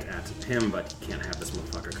 then bite at him, but he can't have this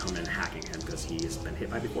motherfucker come in hacking him because he's been hit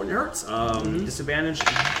by before and it hurts. Disadvantage.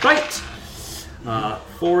 Bite.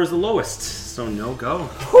 4 is the lowest, so no go.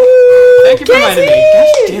 Thank you for reminding me.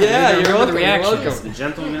 Gosh damn, Yeah, you're welcome. the reaction. You're welcome. The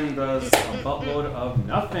gentleman does a buttload of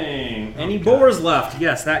nothing. Any boars left?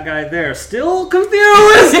 Yes, that guy there. Still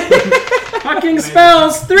confused. Fucking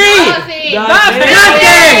spells. 3. Nothing.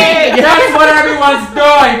 Nothing! That's what everyone's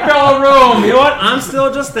doing! Fill a room! You know what? I'm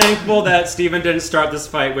still just thankful that Steven didn't start this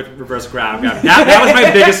fight with reverse grab. That was my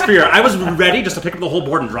biggest fear. I was ready just to pick up the whole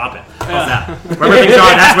board and drop it. How's that? Wherever things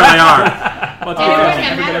are, that's where they are. Well, And it wouldn't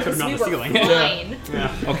have everybody mattered put him on because the we were ceiling.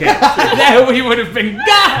 flying. Okay. That we would have been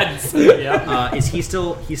gods! Is he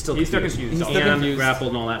still? He's still confused. He's still And confused. grappled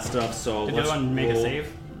and all that stuff. So Did the other let's one make a roll.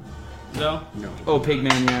 save? No. No. Oh,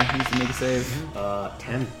 Pigman, yeah. He needs to make a save.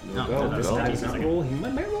 10. No, Go. no, This no, guy no, does not no. roll. He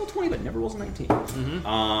might roll 20, but never rolls a 19.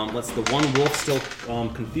 Let's the one wolf still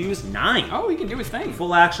confused. 9. Oh, he can do his thing.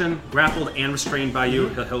 Full action, grappled and restrained by you.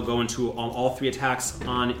 He'll go into all 3 attacks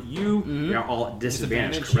on you. They are all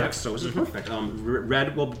disadvantaged, Disadvantage, correct? So this is perfect.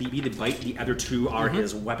 Red will be the bite. The other 2 are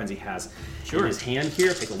his weapons he has in his hand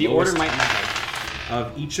here. Take The order might matter.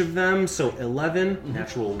 of each of them. So 11,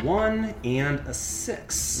 natural 1, and a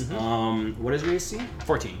 6. What is your AC?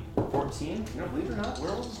 14. 14. You know, believe it or not,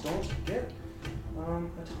 werewolves don't get a ton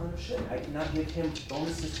of shit. I did not give him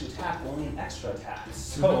bonuses to attack, only an extra attack.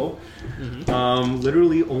 So,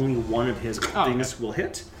 literally only one of his things will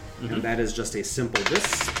hit. And that is just a simple this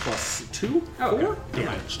plus 2 Oh, 4 okay.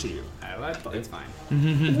 damage to you. It's fine.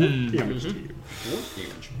 Damage to you. 4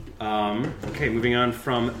 damage. Okay, moving on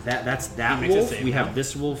from that. That's that Makes a wolf. save We now. have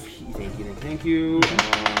this wolf. Thank you.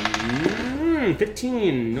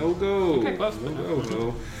 15. No go. Okay, close. No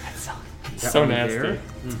go. That So one nasty. there.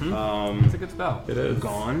 It's a good spell. It is.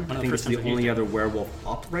 Gone. I the think first it's the times I've only used other werewolf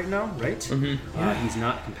up right now, right? He's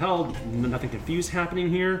not compelled. Nothing confused happening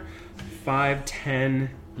here. 5, 10.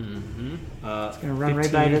 Gonna run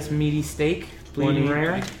right by this meaty steak. Bleeding 20.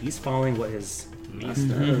 rare. He's following what his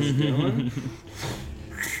master is doing.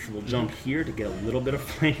 We'll jump here to get a little bit of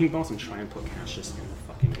flaming bonus and try and put Cassius in the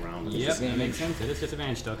fucking ground. Yep, that makes sense. It is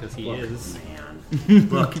disadvantage though, because he is.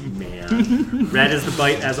 Look, man. Red is the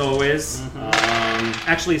bite as always.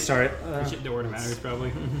 Actually, sorry. The order matters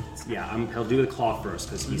probably. Yeah, he'll do the claw first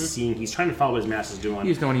because he's trying to follow what his master's doing.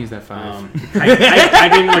 You just don't want to use that 5. I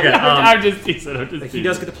didn't look at it. I'm just teasing. I'm just He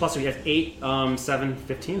does get the plus, so he has 8, 7,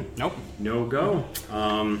 15. Nope. No go.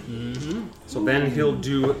 So then he'll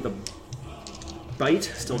do the bite,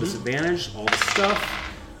 still disadvantage, all the stuff.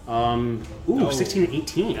 16 and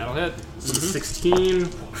 18. That'll hit. So 16.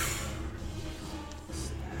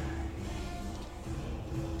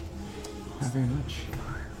 Not very much.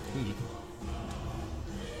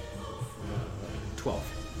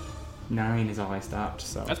 12. 9 is all I stopped,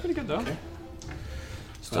 so. That's pretty good though.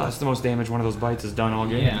 Still, that's the most damage one of those bites has done all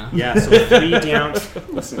game. Yeah. Yeah, so 3 down.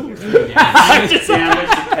 Listen here. 3 damage to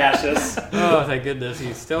Cassius. Oh, thank goodness.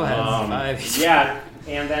 He still has 5. Yeah,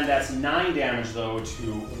 and then that's 9 damage though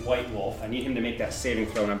to White Wolf. I need him to make that saving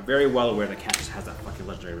throw, and I'm very well aware that Cassius has that fucking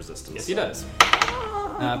legendary resistance. Yes, he does.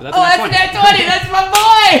 But that's Oh, a that's nat 20! That's my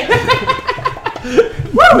boy!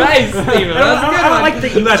 Nice, Steven. That was a good I don't one. like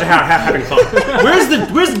that you guys are having fun.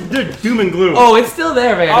 Where's the doom and gloom? Oh, it's still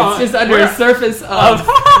there, man. It's just under a surface of.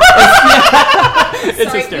 It's Sorry,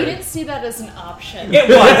 we hysterical. didn't see that as an option. It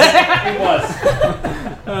was. It was.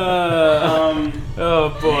 Oh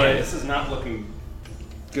boy. Man, this is not looking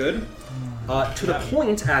good. To the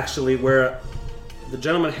point, actually, where the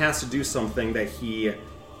gentleman has to do something that he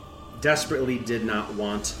desperately did not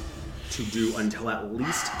want to do until at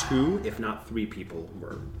least 2, if not 3 people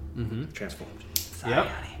were transformed.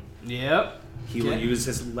 Yep. He will use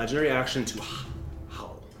his legendary action to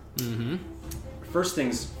howl. First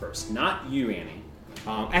things first, not you, Annie.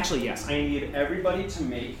 Actually, yes, I need everybody to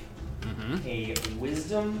make a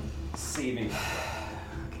wisdom saving throw.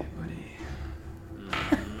 Okay, buddy.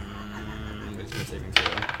 Wisdom saving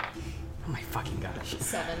throw. Oh my fucking gosh.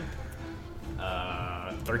 7.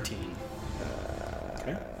 13.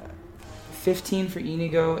 Okay. 15 for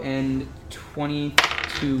Inigo and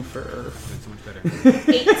 22 for Earth. That's so much better.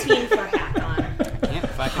 18 for Hakon. Can't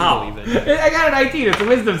fucking How? believe it. I got an 19. It's a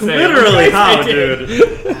wisdom save. Literally, how, dude?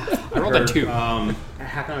 I rolled a 2.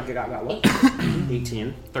 Hakon got what?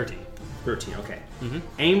 18. 13. 13, okay. Mm-hmm.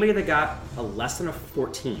 Anybody that got a less than a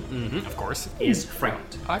 14 Of course. is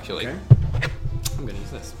frightened. Actually, Okay? I'm gonna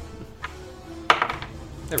use this.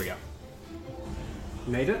 There we go.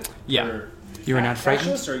 Made it? Yeah. Or You were not frightened?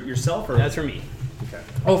 Cassius or yourself? Or? That's for me. Okay.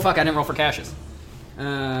 Oh fuck! I didn't roll for Cassius.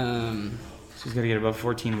 She's got to get above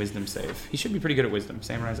 14 wisdom save. He should be pretty good at wisdom.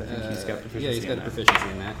 Samurais, I think he's got proficiency. Yeah, he's got in a that. proficiency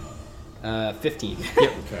in that. 15. Yep.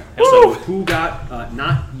 Okay. So who got?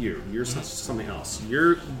 Not you. You're something else.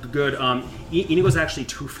 You're good. Inigo's actually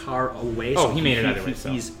too far away. Oh, so he made it either way,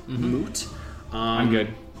 so. He's moot. I'm good.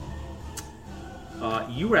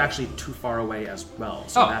 You were actually too far away as well.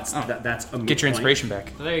 So that's a moot Get your point. inspiration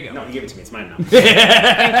back. So there you go. No, you gave it to me. It's mine now.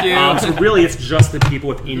 Thank you. So really, it's just the people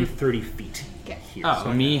within 30 feet Okay. here. Oh.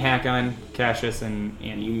 So me, Hakon, Cassius, and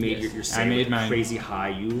Annie. You made your I save made with mine. crazy high.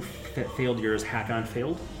 You failed yours. Hakon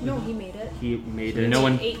failed. No, he made it. He made it. No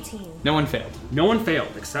one- 18. No one failed. No one failed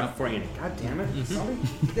except for Annie. God damn it! Sorry.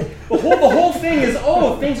 the whole thing is,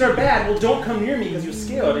 oh, things are bad. Well, don't come near me because you're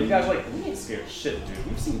scared. And you guys are like, we ain't scared of shit, dude.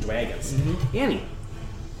 We've seen dragons. Annie,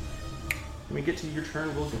 when we get to your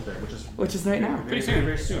turn, we'll get there, which is right now. very soon.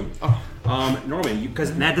 Very soon. Norman,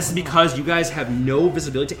 because this is because you guys have no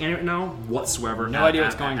visibility to Annie right now whatsoever. No idea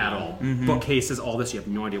what's going at on. all. Bookcases, all this. You have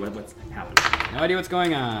no idea what's happening. No idea what's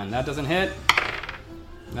going on. That doesn't hit.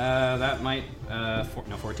 That might.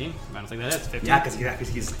 14. I don't think that hits. 15. Yeah, because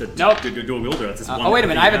he's the Nope. dual wielder. That's his one. Oh wait a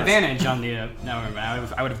minute! I have thing he has. advantage on the. No, never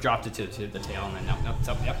mind. I would have dropped it to the tail and then no.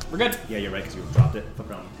 So yep, we're good. Yeah, you're right, because you dropped it. Flip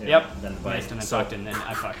around. Yeah, Yep. Then the Missed and then fucked and then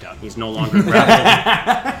I fucked up. He's no longer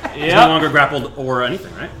grappled. He's no Yep. longer grappled or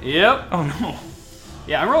anything, right? Yep. Oh no.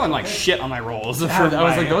 Yeah, I'm rolling like shit on my rolls. I was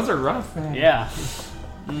like, those are rough, man. Yeah.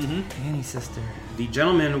 Annie, sister. The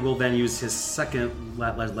gentleman will then use his second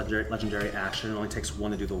legendary action. It only takes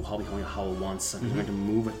one to do the only howl once. And he's going to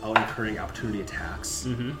move without incurring opportunity attacks.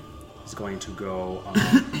 He's going to go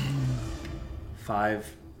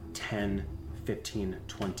 5, 10, 15,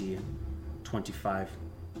 20, 25,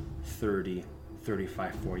 30,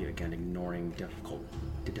 35 for you. Again, ignoring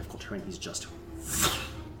the difficult terrain. He's just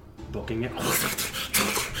booking it.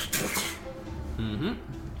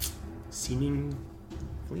 Seemingly.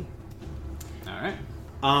 All right.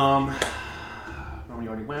 Normally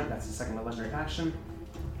already went. That's the second legendary action.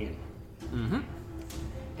 Annie.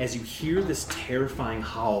 As you hear this terrifying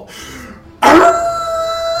howl,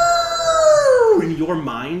 in your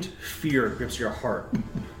mind, fear grips your heart.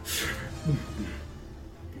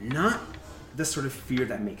 Not the sort of fear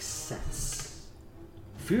that makes sense.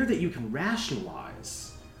 Fear that you can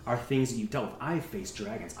rationalize are things that you've dealt with. I've faced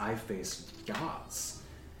dragons. I've faced gods.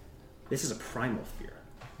 This is a primal fear.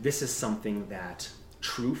 This is something that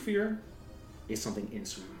true fear is something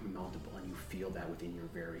insurmountable, and you feel that within your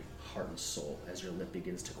very heart and soul as your lip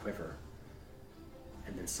begins to quiver.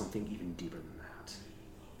 And then something even deeper than that,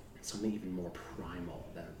 something even more primal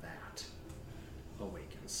than that,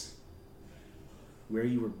 awakens. Where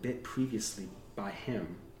you were bit previously by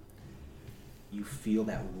him, you feel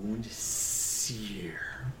that wound sear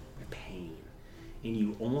with pain, and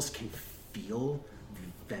you almost can feel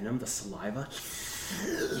the venom, the saliva,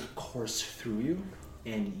 course through you,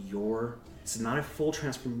 and it's not a full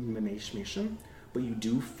transformation, but you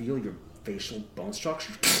do feel your facial bone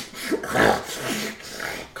structure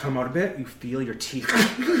come out a bit. You feel your teeth,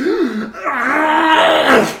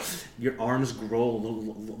 your arms grow a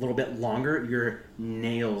little bit longer, your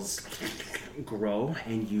nails grow,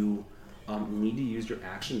 and you need to use your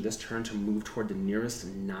action this turn to move toward the nearest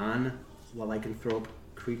non-lycanthrope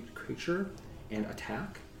creature and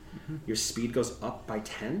attack. Your speed goes up by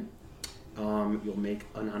 10. You'll make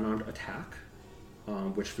an unarmed attack,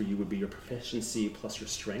 which for you would be your proficiency plus your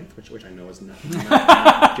strength, which I know is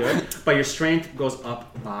not good. But your strength goes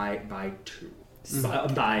up by 2.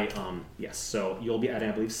 Yes. So you'll be at,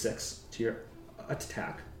 I believe, 6 to your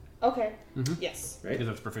attack. Okay. Yes. Right. Because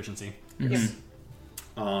that's proficiency. Yes.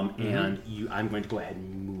 And I'm going to go ahead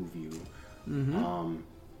and move you.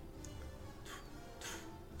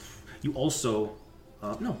 You also.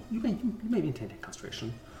 No, you may maintain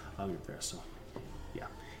concentration. You're there, so yeah,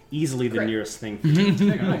 easily the Great. nearest thing.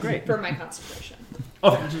 Oh, great. For my concentration.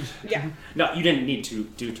 Okay. Yeah. No, you didn't need to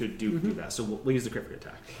do that. So we'll use the crit for your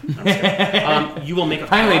attack. I'm just kidding. You will make a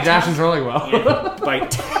Finally, claw Josh attack is rolling well. and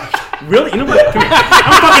bite. Really? You know what? Come here. I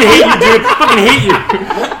fucking hate you, dude. I fucking hate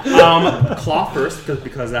you. Claw first,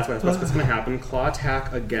 because that's what's going to happen. Claw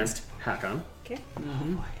attack against Hakon. Okay.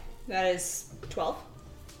 That is 12.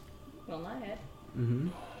 Will not hit.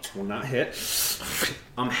 Will not hit.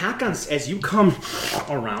 Hakon, as you come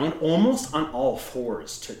around, almost on all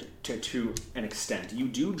fours to an extent, you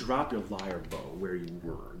do drop your lyre bow where you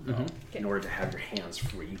were, though, in order to have your hands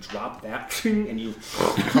free. You drop that, and you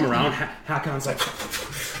come around. Hakon's like,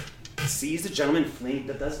 sees the gentleman fleeing,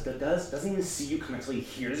 doesn't even see you come until he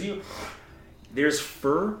hears you. There's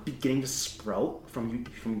fur beginning to sprout from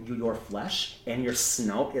your flesh, and your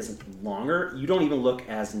snout is longer. You don't even look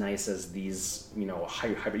as nice as these,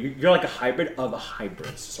 hybrid. You're like a hybrid of a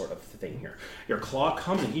hybrid sort of thing here. Your claw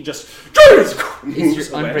comes, and he just Is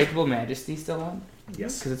your Unbreakable Majesty still on?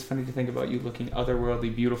 Yes. Because it's funny to think about you looking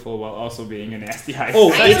otherworldly beautiful while also being a nasty high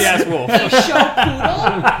ass wolf. A show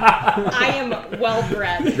poodle. I am well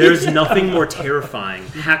bred. There's nothing more terrifying.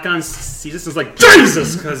 Hakon sees this and is like,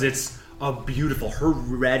 Jesus, because it's beautiful. Her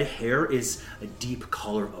red hair is a deep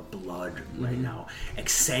color of blood right now.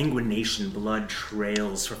 Exsanguination, blood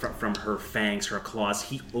trails from her fangs, her claws.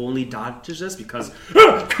 He only dodges this because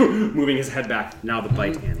moving his head back. Now the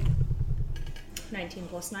bite, Annie. 19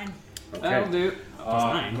 plus 9. Okay. That'll do.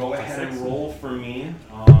 Go ahead and roll for me.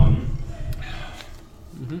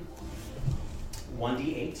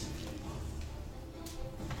 1d8.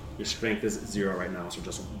 Your strength is 0 right now, so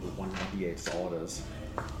just 1d8 is all it is.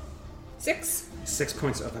 6. 6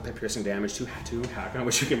 points of piercing damage to Hakon,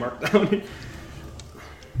 which you can mark down.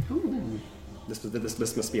 Ooh.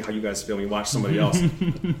 This must be how you guys feel when you watch somebody else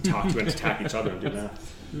talk to and attack each other and do that.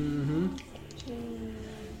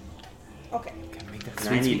 Okay. And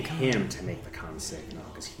I need him to make the con save now,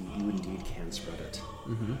 because you indeed can spread it.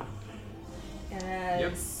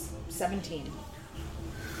 As 17.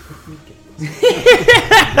 Tell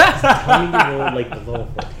me to roll like below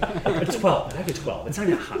 14. It's 12. I get 12. It's not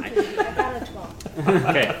even high. I got a 12.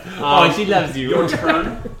 Okay. She loves you. Your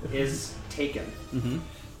turn is taken.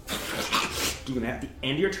 At the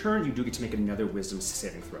end of your turn, you do get to make another wisdom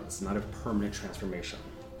saving throw. It's not a permanent transformation.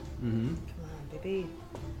 Come on, baby.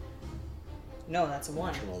 No, that's a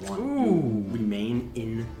 1. Ooh. Remain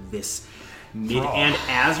in this and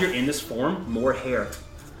as you're in this form, more hair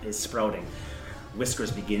is sprouting.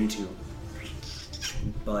 Whiskers begin to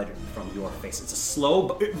bud from your face. It's a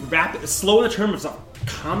slow in the terms of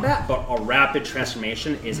combat, but a rapid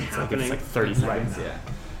transformation is happening. It's like 30 seconds,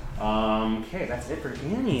 Okay, that's it for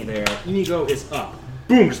Annie there. Inigo is up.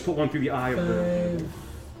 Boom, just put one through the eye of the...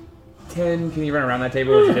 10. Can you run around that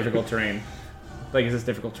table, or is it difficult terrain? Like, is this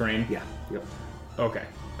difficult terrain? Yeah. Yep. Okay.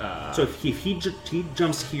 So if he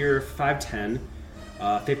jumps here, 5'10",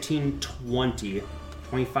 15, 20,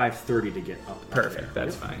 25, 30 to get up. Perfect,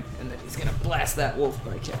 that's fine. And then he's gonna blast that wolf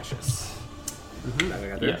by Cassius.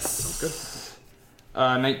 Yes.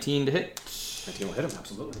 Good. 19 to hit. 19 will hit him,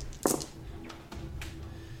 absolutely.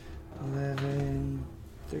 11,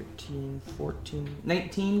 13, 14,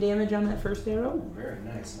 19 damage on that first arrow. Oh, very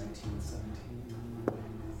nice. 19, 17,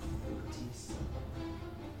 18,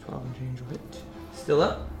 12 and change will hit. Still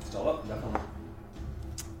up. Still up, definitely.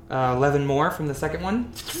 11 more from the second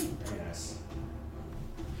one. Very nice.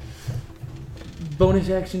 Bonus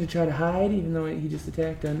action to try to hide, even though he just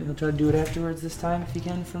attacked, and he'll try to do it afterwards this time if he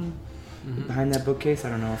can from behind that bookcase. I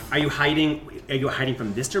don't know. Are you hiding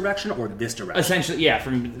from this direction or this direction? Essentially, yeah,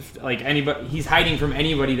 from like anybody. He's hiding from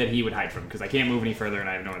anybody that he would hide from, because I can't move any further and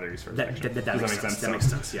I have no other use for protection. That makes sense. That makes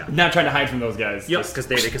sense. Yeah. Not trying to hide from those guys. Yep, because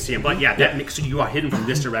they can see him. But yeah, that makes so you are hidden from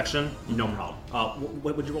this direction. No problem.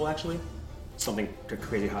 What would you roll actually? Something to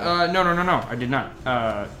crazy high. No. I did not.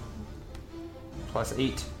 Plus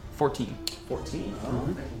 8, 14. 14. I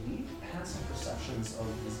believe passive perceptions of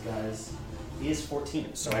these guys is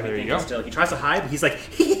 14. So there you go. Still, he tries to hide, but he's like,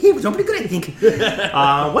 don't be good, I think.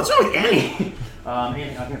 What's wrong with Annie?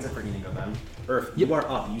 Annie, I think that's it for Inigo then. Earth, you are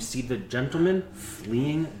up. You see the gentleman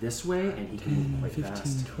fleeing this way, and he can move quite 15,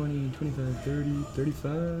 fast. 20, 25, 30,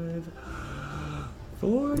 35,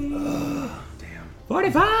 40. Damn.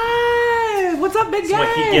 45! What's up, big guy? So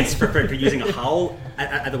what he gets for using a howl,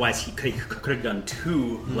 otherwise he could have done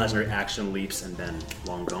 2 legendary action leaps and then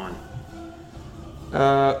long gone.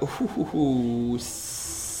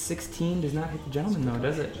 16 does not hit the gentleman though,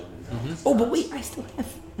 does it? Oh, but wait, I still have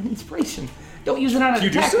an inspiration. Don't use it on an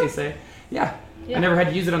attack, they say. Yeah. I never had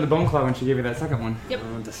to use it on the bone claw when she gave me that second one. Yep.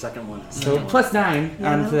 The second one. So plus 9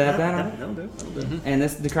 onto that. That'll do. And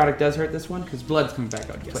this necrotic does hurt this one because blood's coming back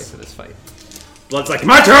out to play for this fight. Blood's like,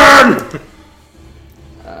 my turn!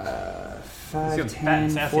 5,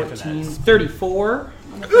 10, 14, 34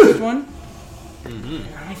 on the first one.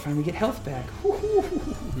 I finally get health back.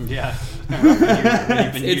 Yeah.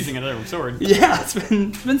 You've been using another sword. Yeah, it's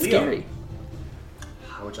been scary.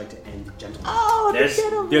 How would you like to end the gentleman? Oh,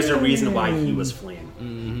 there's a reason why he was fleeing. I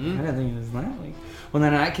didn't think it was that way. Well,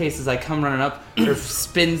 then in that case, as I come running up, or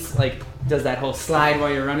spins, like, does that whole slide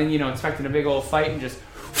while you're running, expecting a big old fight, and just...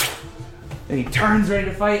 And he turns ready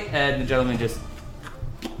to fight, and the gentleman just...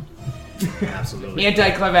 Absolutely.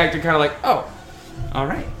 Anti-climactic, kind of like, oh, all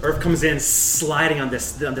right. Earth comes in, sliding on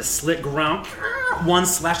this slit ground. One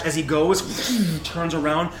slash as he goes, turns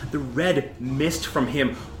around. The red mist from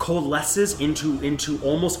him coalesces into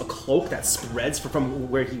almost a cloak that spreads from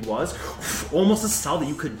where he was. Almost a solid that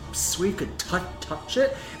you could sweep, could touch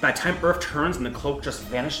it. By the time Earth turns and the cloak just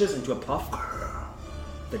vanishes into a puff,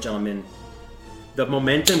 the gentleman... The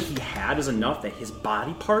momentum he had is enough that his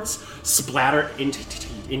body parts splatter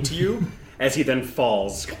into you as he then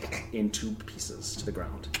falls into pieces to the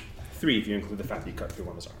ground. 3 if you include the fact that you cut through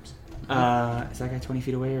one of his arms. Is that guy 20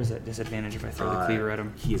 feet away, or is it disadvantage if I throw the cleaver at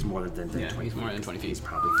him? He is more than 20 he's feet. more than 20 feet. He's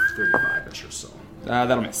probably 35-ish or so.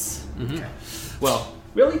 That'll miss. Okay. Well,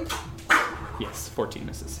 Really? yes, 14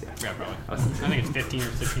 misses. Yeah. Yeah, probably. I think it's 15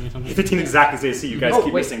 or 16 or something. 15 exactly, so you see you guys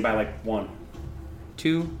keep missing by like 1.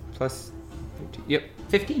 2 plus 15. Yep,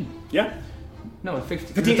 15. Yeah? No,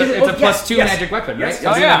 15. 15. It's a plus 2 magic weapon, right? Yes.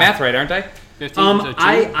 I'm doing yeah. the math right, aren't I? 15 to 2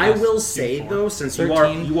 I plus will 2, say 4. though, since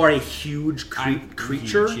 13. you are a huge I'm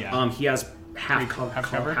creature, huge, yeah. he has half cover?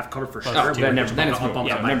 cover for Plus sure. 2. then it's I'll bump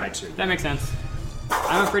yeah, up never by 2. That makes sense.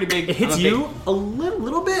 I'm a pretty big... It hits I'm a you big- a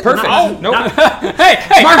little bit. Perfect. Not- Nope. Hey!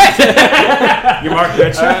 You mark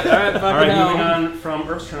it. All right, All right, moving on from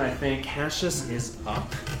Earth's turn, I think. Cassius is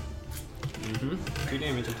up. 2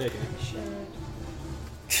 damage I'm taking.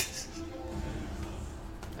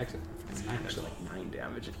 Excellent. It's actually like 9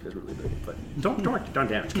 damage if he was really big, but don't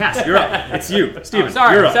damage. Cass, you're up. It's you. Steven,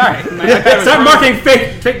 Sorry, you're up. sorry. My iPad was Stop frozen. marking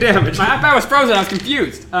fake damage. My iPad was frozen. I was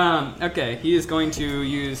confused. Okay, he is going to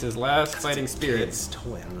use his last fighting spirit. It's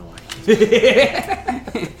totally, I don't know why.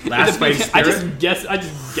 Last fighting I spirit. just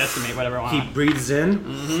guesstimate whatever I want. He breathes in.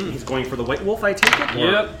 He's going for the white wolf, I take it? Or-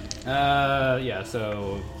 Yep. Yeah,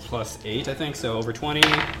 so plus 8, I think, so over 20.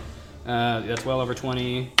 That's well over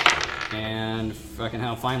 20. And fucking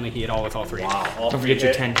hell, finally he hit all with all 3. Wow. All Don't three forget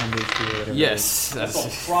your hit. 10 HP or whatever. Yes,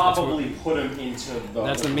 That'll probably put him into the.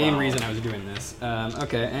 that's the main reason I was doing this.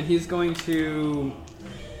 Okay, and he's going to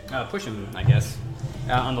push him, I guess,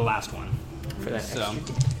 on the last one. For that So,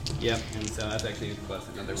 extra. yep, and so that's actually plus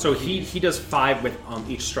another one. So he does 5 with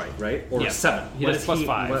each strike, right? Or Yeah. 7. He What does does plus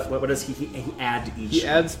 5. What does he add to each? He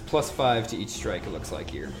adds plus 5 to each strike, it looks like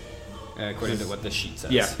here. According to what the sheet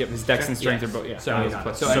says. Yeah, yep, his dex and strength Yeah. are both, yeah. So, he has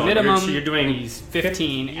plus so two. at So minimum, you're doing he's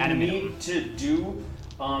 15 at a You minimum. need to do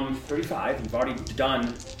 35. You've already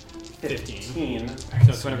done 15. So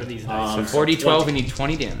it's whatever these dice. So 40, 12, and need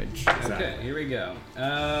 20 damage. Okay, here we go.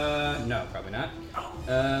 No, probably not.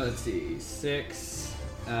 Let's see. 6,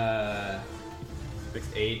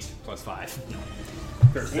 8 plus 5. No.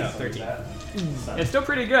 13. So 13. It's still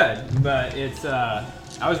pretty good, but it's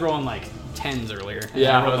I was rolling like 10s earlier. and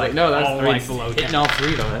Yeah, I rolled no, that's all like below 10. hitting all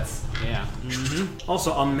 3 though. That's Yeah.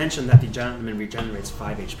 Also, I'll mention that the gentleman regenerates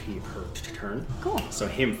 5 HP per turn. cool. So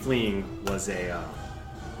him fleeing was a.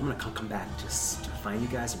 I'm gonna come back just to find you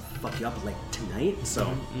guys and fuck you up like tonight.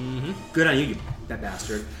 So good on you, that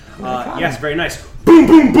bastard. Yes, very nice. Boom,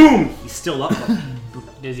 boom, boom. He's still up.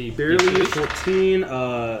 Is he Barely 14.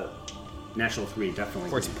 Natural 3, definitely.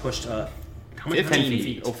 14. Pushed. How many 10 feet?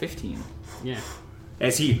 feet. Oh, 15. Yeah.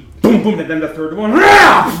 As he boom, boom, and then the third one,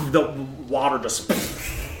 the water just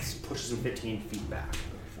pushes him 15 feet back.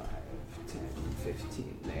 5, 10,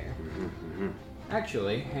 15 there.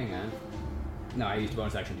 Actually, hang on. No, I used a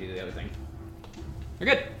bonus action to do the other thing.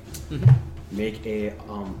 You're good. Make a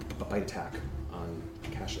bite attack on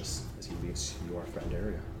Cassius as he leaves your friend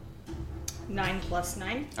area. 9 plus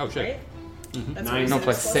 9. Oh, shit. Right? That's 9, what you no, said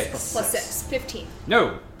plus it was? 6. Plus 6. 15.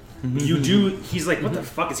 No. You do. He's like, what the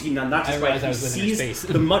fuck is he not I just realized like I he was within his sees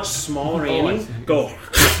space. the much smaller Oh, I Amy see. go.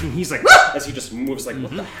 And he's like as he just moves like,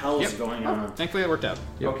 what the hell is Yep. going on? Thankfully, it worked out.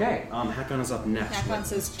 Okay, Hakon is up next. Hakon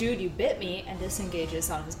says, dude, you bit me, and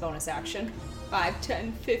disengages on his bonus action. 5,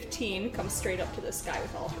 10, 15. Comes straight up to this guy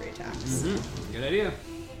with all 3 attacks. Good idea.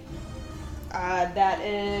 That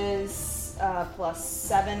is plus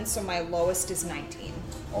 7, so my lowest is 19.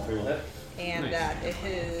 All 3 will hit. And Nice. that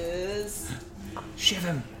is Shiv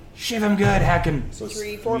him. Shiv him good, Hacken. So it's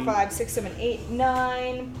 3, 4, 5, 6, 7, 8,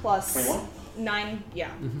 9 plus 21? 9.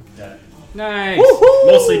 Yeah. Yeah. Nice.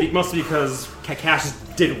 Mostly because Cassius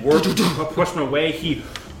did work, pushed him away. He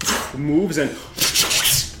moves and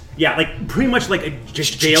Yeah, like pretty much like a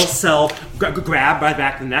jail cell. Grab by the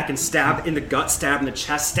back of the neck and stab in the gut, stab in the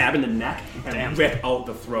chest, stab in the neck, and rip out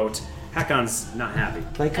the throat. Hakon's not happy.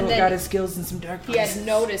 Like, And oh, then got his skills in some dark He had places.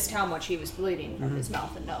 noticed how much he was bleeding from his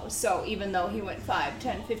mouth and nose. So even though he went 5,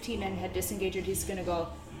 10, 15, and had disengaged, he's going to go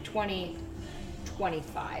 20,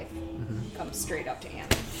 25. Come straight up to Anna.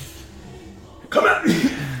 Come at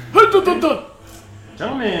me!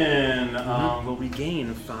 Gentlemen, will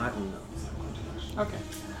regain 5. Okay.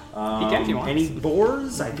 He can if he wants. Any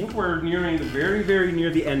boars? I think we're nearing the very, very near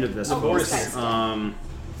the end of this. Oh, Boars. these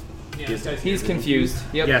guys He's confused.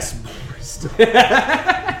 Yep. Yes, boars.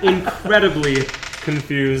 Incredibly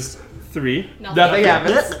confused. 3. Nothing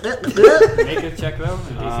happens. Make a check though.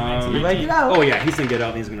 In case he makes it. Like, no. Oh yeah, he's gonna get up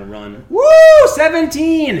and he's gonna run. Woo!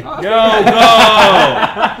 17! Oh.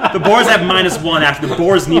 Go! The boars have -1 after the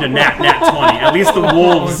boars need a nat 20. At least the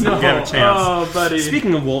wolves get a chance. Oh, buddy.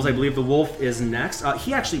 Speaking of wolves, I believe the wolf is next.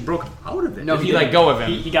 He actually broke out of it. No, didn't he let go of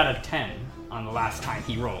him. He got a 10 on the last time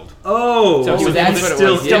he rolled. Oh, So so that's he's what it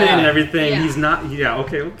still was, in yeah. and everything. Yeah. He's not. Yeah.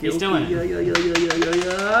 Okay. He's still in it.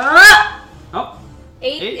 Yeah. Oh,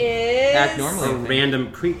 8 Eight. is... Act normally. A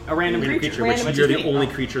random creature, Random which creature. you're the Which is me. only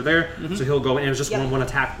creature there. So he'll go in. It was just Yep. one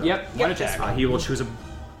attack. Though. yep. One Yep, attack. He will choose a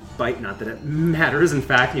bite. Not that it matters. In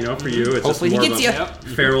fact, for you, it's Hopefully just he more gets of a you. Yep.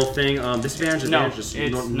 feral thing. Disadvantage. No, advantage, just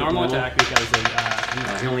it's normal attack because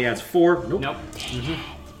of, He only adds 4. Nope. nope.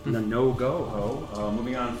 No go.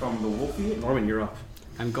 Moving on from the wolfie. Norman, you're up.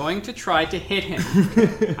 I'm going to try to hit him.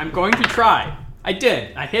 I'm going to try. I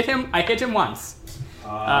did. I hit him once.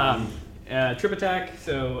 Trip attack,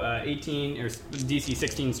 so 18 or DC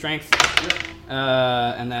 16 strength.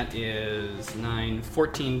 And that is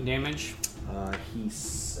 14 damage.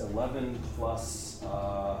 He's 11 plus.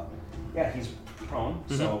 He's prone.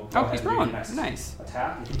 So Oh, he's prone. Nice.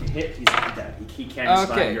 Attack. If you hit, he's dead. He can't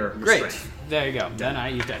survive Okay, your great. strength. There you go. Then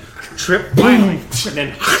he's dead. Trip, finally, and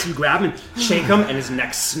then you grab him, shake him, and his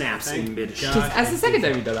neck snaps in mid. That's the second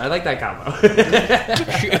time he does it. I like that combo.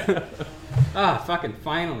 Fucking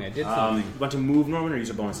finally, I did something. You want to move, Norman, or use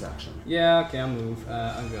a bonus action? Yeah, okay, I'll move.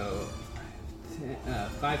 I'll go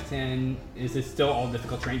 5, 10. Is this still all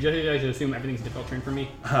difficult terrain? I should assume everything's difficult terrain for me.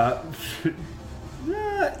 I'm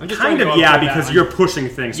just trying Kind to go of, up yeah, with that because one. you're pushing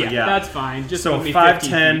things, so yeah. That's fine. Just So put me 5,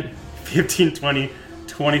 15 10, feet. 15, 20,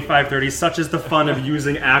 25, 30. Such is the fun of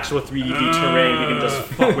using actual 3D terrain. We can just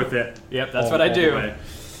fuck with it. Yep, that's all- what I all the do. way.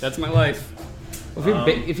 That's my life.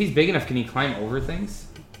 If he's big enough, can he climb over things?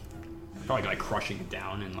 Probably like crushing it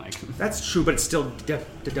down and like. That's true, but it's still Yeah,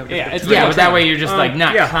 it's Yeah, but that way you're just like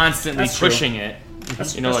not yeah, constantly that's true. pushing it.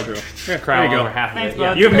 That's You know, that's like true. crawl There you go. over half of Thanks, it. Yeah.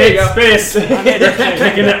 bud. You've made space.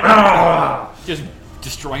 Kicking it. Just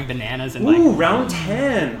destroying bananas and Ooh, like. round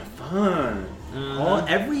 10. Fun.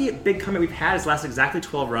 Every big combat we've had has lasted exactly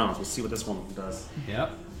 12 rounds. We'll see what this one does.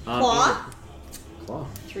 Yep. Claw. Claw.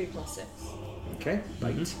 3 plus 6. Okay.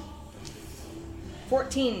 Bite.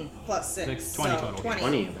 14 plus 6. 6, 20 so total.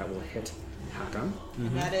 20. That will hit Hakon.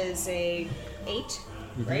 And that is a 8,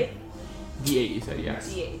 right? D8, you said,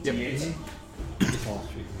 yes. D8. D8.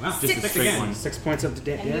 Wow. Six. Just again. 6 points of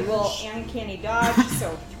And he damage. will uncanny dodge,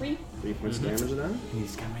 so 3. 3 points of damage then.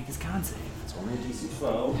 He's gotta make his con save. It's only a DC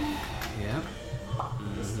 12. Yep.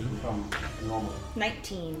 This is from normal.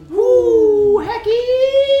 19. Woo,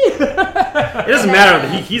 hecky! It doesn't matter.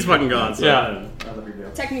 He's fucking gone. So Yeah. not a big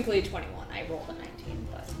deal. Technically 21. I rolled a 19,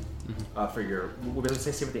 but... For your, what did it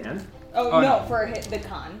say? Save at the end? Oh, Oh, no, no. for the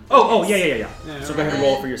con. Oh, yeah. Yeah, So go ahead and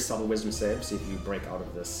roll for your subtle wisdom save. See if you break out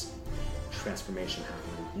of this transformation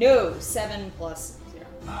happening. No, 7 plus 0.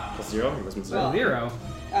 Plus 0, your wisdom save. Well, 0.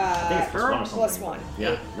 I think it's plus 1 or something. plus 1.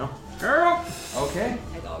 Yeah, no. Girl. Okay.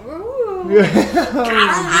 I go, ooh.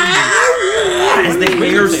 As the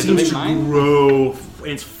air Say, seems do to they mind? grow, and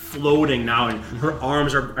it's floating now, and her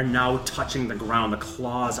arms are now touching the ground. The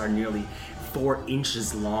claws are nearly 4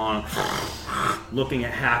 inches long. Looking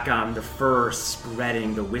at Hakon, the fur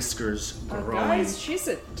spreading, the whiskers Oh, growing. guys, she's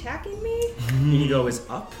attacking me? Inigo is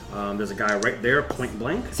up. There's a guy right there, point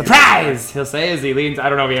blank. Surprise! He'll say as he leans. I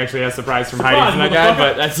don't know if he actually has surprise from hiding from that guy,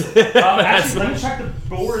 but that's. Actually, let me check the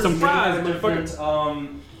boards. Surprise, Maybe they're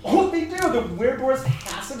different. They do. The weird board's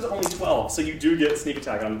passive is only 12, so you do get sneak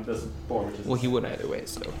attack on this board, which is. Well, he would either way,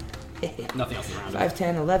 so. Nothing else around. 5,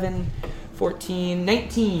 10, 11, 14,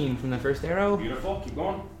 19 from the first arrow. Beautiful. Keep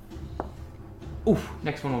going. Ooh,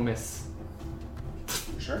 next one will miss.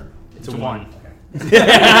 Sure. It's a 1.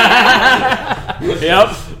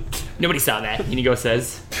 Yep. Nobody saw that, Inigo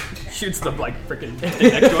says. Shoots the like freaking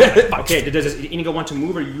thing next to him. Okay. Does Inigo want to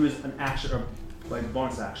move or use an action or like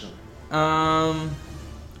bonus action?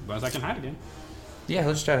 Bonus action hide again. Yeah,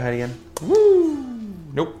 let's try to hide again.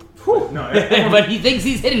 Nope. No, But he thinks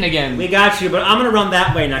he's hidden again. we got you, but I'm gonna run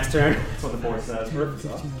that way next turn. That's what the board says.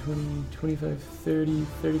 15, 20, 25, 30,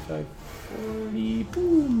 35, 40.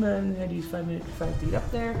 Boom. And I had to use 5 minutes, 5 to get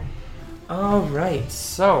up there. All right,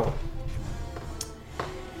 so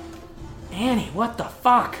Annie, what the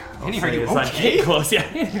fuck? Annie, I'll are say you as I okay? get close, yeah.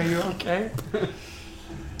 Annie, are you okay?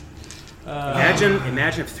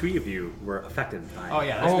 Imagine if 3 of you were affected by. Oh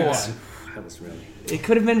yeah, that's good. Oh. That was really. It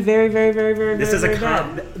could have been very, very, very, very, This very, is a very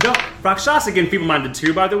bad. no. Rakshasa again. People minded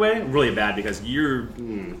too, by the way. Really bad because you're.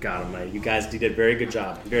 God Almighty, you guys did a very good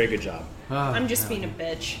job. Very good job. I'm just being a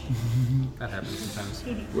bitch. That happens sometimes.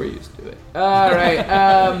 We're used to it. All right.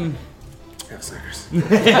 Yeah, suckers.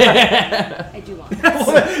 I do want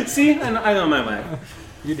this. See, I know my way.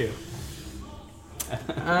 You do.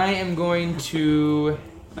 I am going to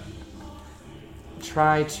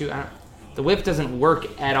try to. The whip doesn't work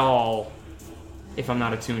at all if I'm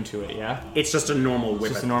not attuned to it. Yeah. It's just a normal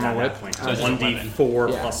whip. Just at a normal that whip? Point. So it's just a 1d4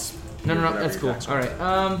 Yeah. plus. No, whatever that's your cool. dex All are. right.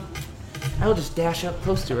 I'll just dash up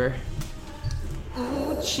close to her.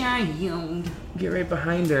 Oh, child. Get right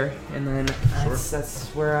behind her, and then that's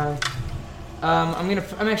where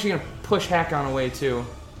I'm actually gonna push Hakon away too.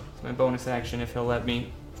 It's my bonus action if he'll let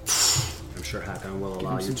me. I'm sure Hakon will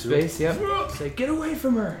allow you Some to. space, yep. Say, get away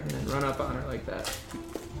from her, and then run up on her like that.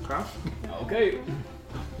 Cross. Okay.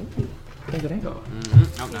 Hey, good angle.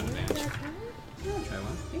 Mm-hmm. Oh, not advantage. Try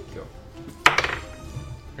one. Thank you.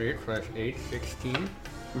 8 + 8, 16.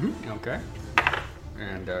 Mm-hmm. Okay.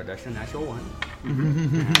 And that's a natural 1.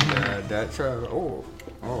 And that's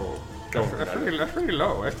that's pretty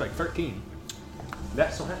low. That's like 13.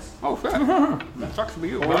 That still has. Oh, shit. That sucks for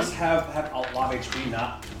you. Or bud. just have a lot of HP,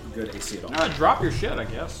 not good AC at all. Drop your shit, I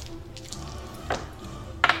guess.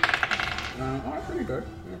 That's pretty good.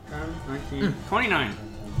 10, 19, 29.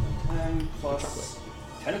 10 plus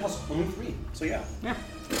 10 plus only 3. So yeah. Yeah.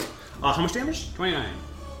 How much damage? 29.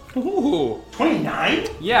 Ooh. 29?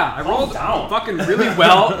 Yeah, I rolled down. fucking really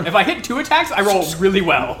well. If I hit 2 attacks, I roll really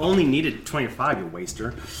well. Only needed 25, you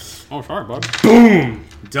waster. Oh, sorry, bud. Boom!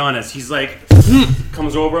 Done as he's like,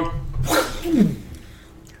 comes over him.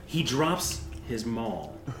 He drops his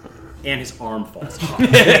maul, and his arm falls off.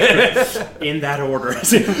 In that order.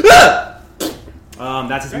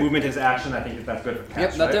 That's his movement, his action. I think that's good for cast, Yep,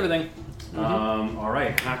 that's right? everything. All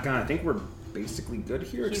right, Hakon, I think we're basically good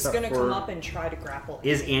here. He's except gonna for, come up and try to grapple.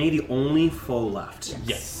 Is Annie the only foe left?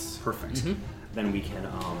 Yes. Perfect. Then we can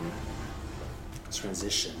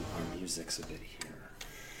transition our musics a bit here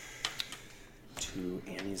to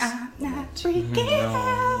Annie's. I'm not freaking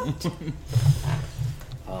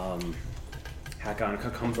out. Hakon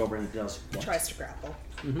comes over and does what? Tries to grapple.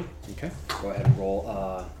 Okay. Go ahead and roll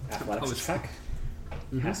athletics check.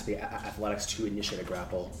 Has to be athletics to initiate a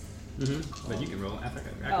grapple. But you can roll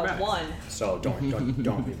acrobatics. 1. So don't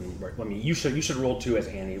even worry. I mean, you should roll 2 as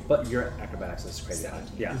Annie, but your acrobatics is crazy high.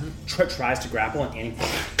 Yeah. Tries to grapple and Annie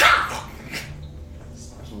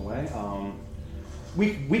slashes him away.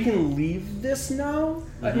 We can leave this now.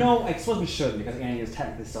 No, I suppose we should because Annie is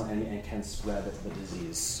technically still Annie and can spread the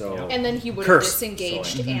disease. So And then he would have Curse.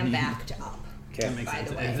 disengaged and backed up. okay. By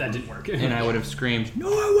the way. If that didn't work. And I would have screamed,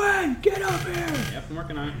 "Norway, get up here!" Yep, I'm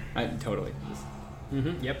working on it. I totally.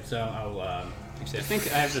 Yep, so I'll, actually, I think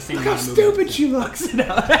I have the same Look how amount of movement. stupid she looks.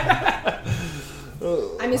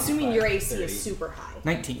 I'm assuming your AC is super high.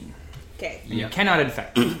 19. Okay. You cannot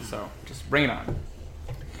infect, so just bring it on.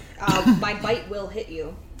 My bite will hit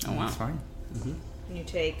you. Oh, wow. That's fine. And you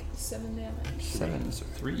take 7 damage. 7, so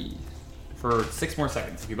 3. For 6 more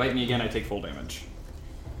seconds. If you bite me again, I take full damage.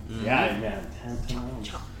 Yeah, man.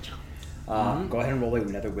 10. Go ahead and roll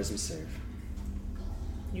another wisdom save.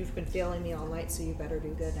 You've been failing me all night, so you better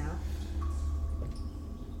do good now.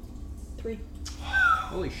 3.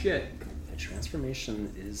 Holy shit. The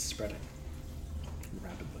transformation is spreading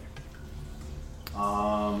rapidly.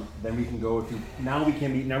 Then we can go. Now we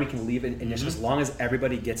can leave an initiative as long as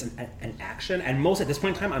everybody gets an action. And most at this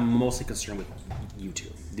point in time, I'm mostly concerned with you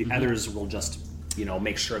two. The others will just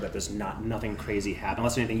make sure that there's nothing crazy happen.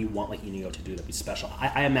 Unless there's anything you want like Inigo to do that'd be special.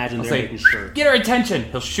 I imagine they're making sure. Get her attention.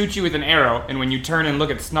 He'll shoot you with an arrow, and when you turn and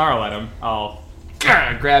look at Snarl at him, I'll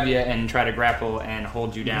grab you and try to grapple and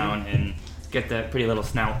hold you down and get that pretty little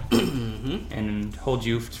snout and hold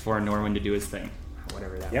you for Norwin to do his thing,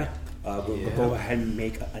 whatever that. Yeah. Go ahead and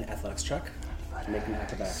make an athletics check. Make an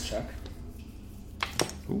acrobatics check.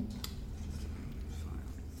 Ooh.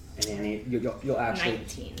 And Annie, you'll actually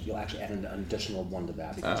 19. You'll actually add an additional 1 to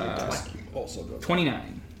that because your dex also goes.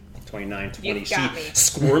 29. 29, 20. You got me. She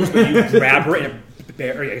squirms, but you grab her and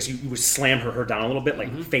you slam her down a little bit,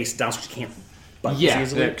 like face down, so she can't buttons Yeah,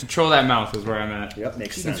 easily. control that mouth is where I'm at. Yep,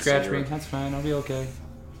 makes You sense. can scratch So me. you're- That's fine. I'll be okay.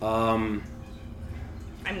 I'm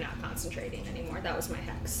not concentrating anymore. That was my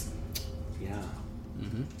hex. Yeah.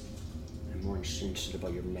 Mm-hmm. I'm more interested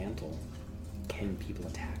about your mantle. Can people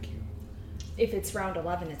attack you? If it's round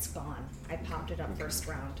 11, it's gone. I popped it up first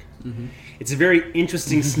round. It's a very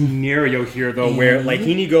interesting scenario here, though, where like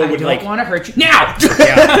Inigo would I don't want to hurt you now.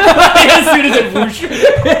 Yeah. As soon as it whoosh.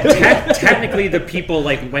 Technically, the people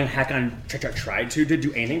like when Hakon tried to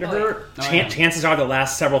do anything to her, chances are the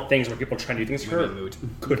last several things where people try to do things to her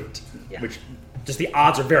couldn't. Yeah. Which just the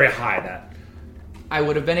odds are very high that. I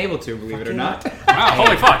would have been able to, believe it or not. Wow,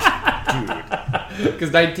 holy fuck.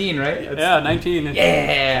 Because 19, right? Yeah, 19.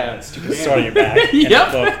 Yeah. Stupid sword on your back.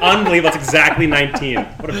 Yep. Look, unbelievable. That's exactly 19.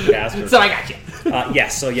 What a bastard. So I got you.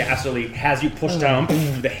 Yes, so yeah, absolutely. Has you push down,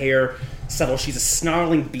 the hair settles. She's a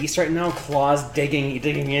snarling beast right now, claws digging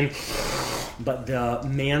in. But the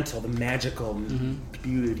mantle, the magical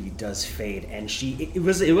beauty does fade, and it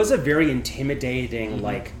was a very intimidating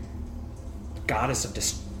like goddess of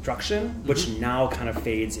destruction, which now kind of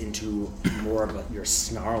fades into more of your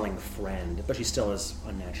snarling friend, but she still is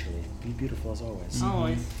unnaturally beautiful as always.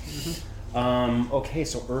 Always. Okay,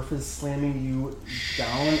 so Urf is slamming you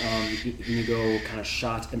down. Inigo kind of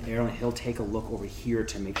shot an arrow, and he'll take a look over here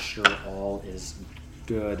to make sure all is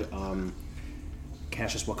good.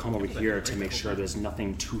 Cassius will come over here to make sure there's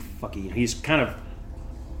nothing too fucky. He's kind of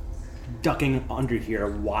ducking under here,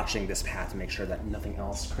 watching this path to make sure that nothing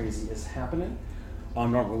else crazy is happening.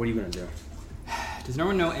 Norman, what are you going to do? Does no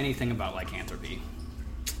one know anything about lycanthropy?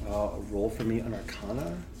 Roll for me an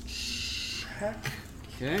Arcana check.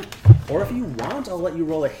 Okay. Or if you want, I'll let you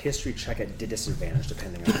roll a history check at disadvantage,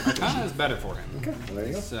 depending on. Arcana is better for him. Okay, well, there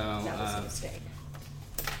you go. So, That was a mistake.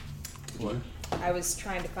 what? I was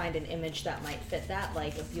trying to find an image that might fit that,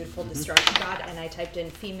 like a beautiful destruction god, and I typed in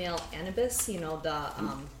female Anubis, the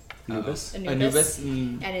Anubis? Anubis?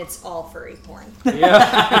 and it's all furry porn.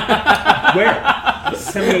 Yeah. Where?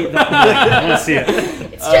 Send me the. I want to see it.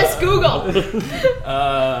 It's just Google.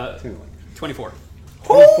 24.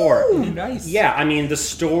 24. Nice. Yeah, I mean, the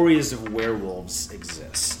stories of werewolves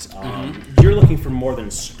exist. You're looking for more than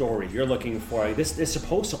story. You're looking for this is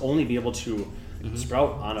supposed to only be able to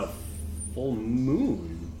sprout on a full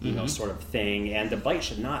moon, sort of thing, and the bite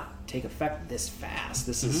should not take effect this fast.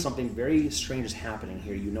 This is something very strange is happening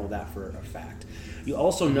here. You know that for a fact. You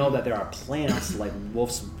also know that there are plants like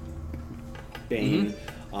wolf's bane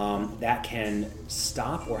that can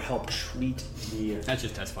stop or help treat the That's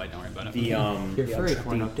just test flight, don't worry about it. Your furry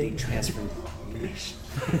porn the update. transformation.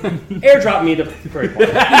 Airdrop me the furry porn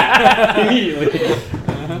immediately.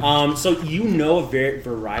 So you know a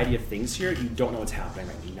variety of things here. You don't know what's happening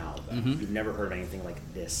right now, though. You've never heard anything like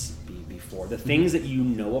this before. The things that you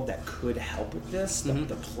know of that could help with this, the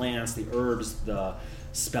plants, the herbs, the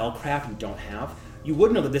spellcraft, you don't have. You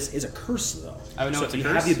would know that this is a curse, though. I would know so it's a if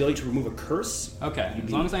you curse? have the ability to remove a curse. Okay,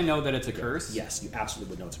 as long as I know that it's a curse. Yes, you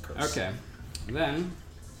absolutely would know it's a curse. Okay. Then,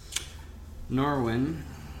 Norwin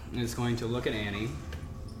is going to look at Annie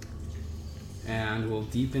and will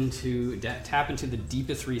tap into the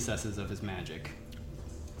deepest recesses of his magic.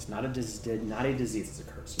 It's not a disease, it's a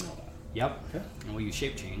curse. You know that. Yep. Okay. And we'll use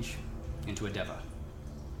shape change into a deva.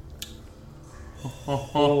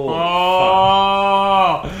 Oh,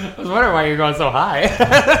 I was wondering why you're going so high.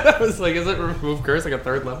 I was like, is it remove curse like a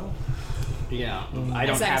third level? Yeah, I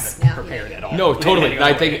don't Is that have it snap prepared me? at all. No, totally. Go I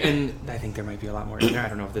away. think there might be a lot more in there. I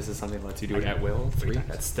don't know if this is something that lets you do it at will. 3.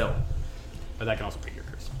 That's still. But that can also be your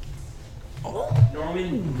curse.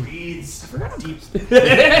 Norman breathes deep,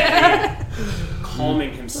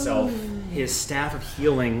 calming himself. His staff of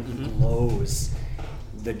healing glows.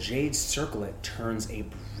 The jade circlet turns a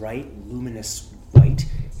bright, luminous white.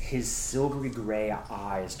 His silvery gray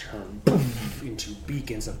eyes turn into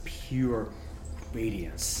beacons of pure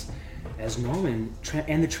radiance. As Norman,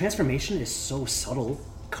 and the transformation is so subtle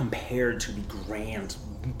compared to the grand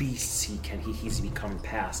beasts he's become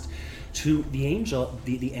past. To the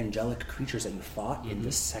angelic creatures that you fought in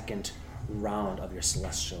the second round of your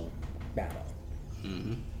celestial battle.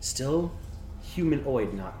 Still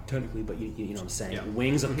humanoid, not technically, but you know what I'm saying. Yeah.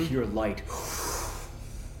 Wings of pure light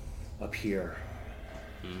appear.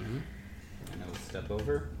 And I will step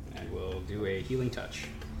over and we'll do a healing touch.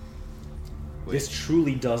 This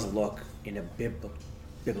truly does look in a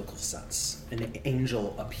biblical sense. An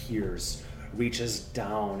angel appears, reaches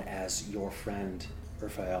down as your friend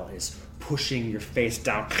Raphael is pushing your face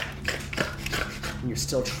down. And you're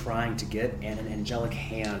still trying to get, and an angelic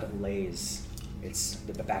hand lays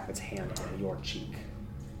the back of its hand on your cheek.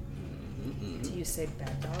 Do you say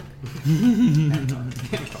bad dog?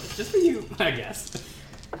 Just for you, I guess.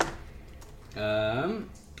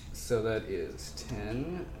 So that is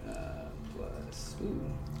 10 plus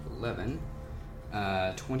 11.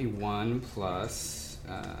 21 plus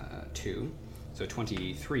 2. So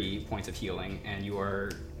 23 points of healing, and you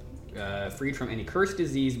are freed from any curse,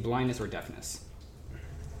 disease, blindness, or deafness.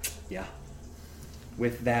 Yeah.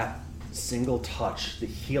 With that single touch, the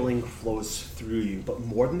healing flows through you. But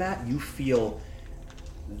more than that, you feel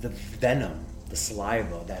the venom, the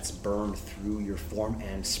saliva that's burned through your form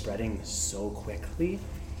and spreading so quickly.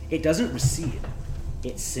 It doesn't recede.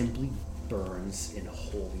 It simply burns in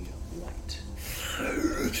holy light.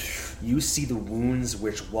 You see the wounds,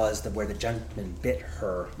 which was where the gentleman bit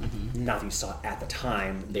her. Not that you saw at the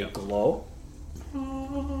time. They glow,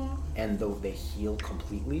 and though they heal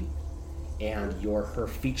completely, and her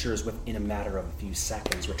features within a matter of a few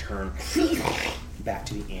seconds return back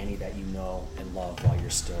to the Annie that you know and love while you're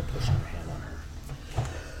still pushing your hand on her.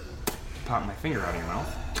 Pop my finger out of your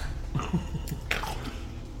mouth.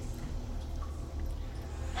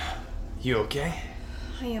 You okay?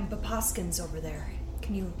 I am Papaskins over there.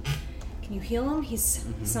 Can you heal him?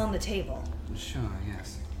 He's on the table. Sure,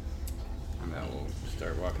 yes. And I will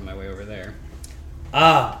start walking my way over there.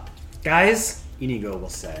 Guys, Inigo will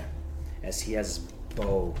say, as he has his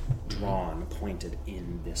bow drawn, pointed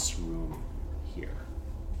in this room here.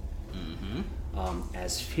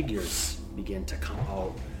 As figures begin to come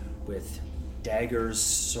out with daggers,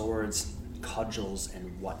 swords, cudgels,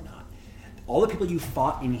 and whatnot. All the people you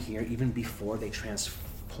fought in here, even before they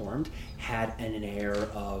transformed, had an air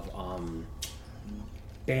of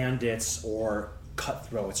bandits or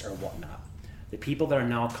cutthroats or whatnot. The people that are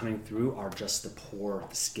now coming through are just the poor,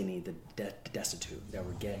 the skinny, the destitute that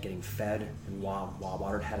were getting fed and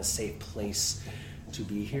watered, had a safe place to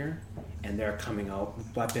be here, and they're coming out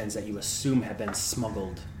with weapons that you assume have been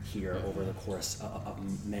smuggled here over the course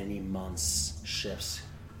of many months, ships,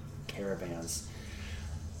 caravans.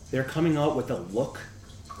 They're coming out with a look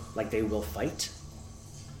like they will fight,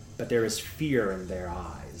 but there is fear in their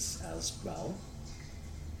eyes as well,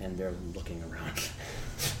 and they're looking around.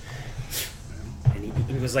 And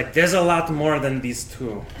he was like, there's a lot more than these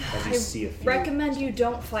two, as you see a few. Recommend you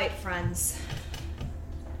don't fight, friends.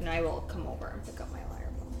 And I will come over and pick up my lyre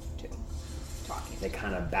bow, too. Talking. They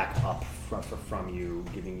kind of back up from you,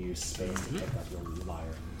 giving you space to pick up your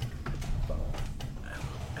lyre bow.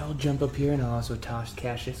 I'll jump up here and I'll also toss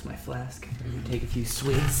Cassius my flask. Take a few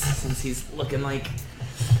swigs since he's looking like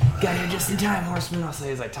got here just in time, horseman. I'll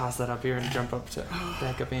say as I toss that up here and jump up to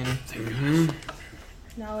back up Annie.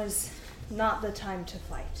 Now is not the time to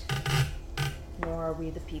fight, nor are we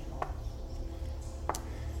the people.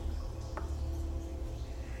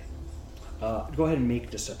 Go ahead and make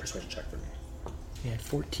just a persuasion check for me. He had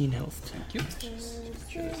 14 health. Thank you.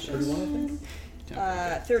 31, I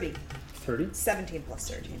think? 30. 30? 17 plus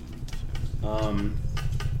 13.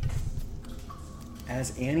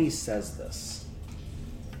 As Annie says this,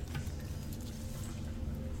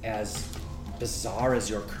 as bizarre as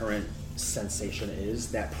your current sensation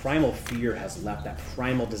is, that primal fear has left, that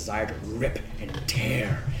primal desire to rip and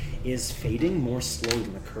tear is fading more slowly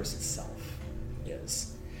than the curse itself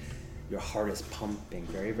is. Your heart is pumping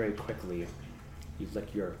very, very quickly. You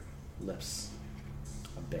lick your lips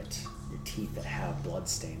a bit, your teeth that have blood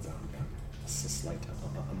stains on them. It's a slight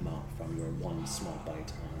amount from your one small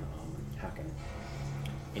bite on Hacken.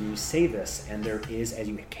 And you say this, and there is, as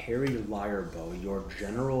you carry your lyre bow, your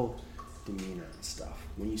general demeanor and stuff.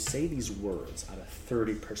 When you say these words out of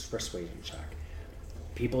 30 persuasion check,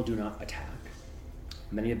 people do not attack.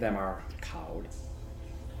 Many of them are cowed.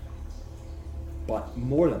 But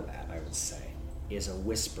more than that, I would say, is a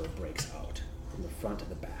whisper breaks out from the front to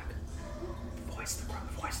the back. Voice the crowd,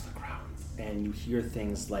 voice the crowd. And you hear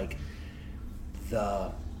things like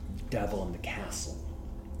the devil in the castle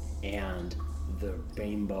and the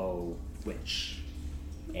rainbow witch.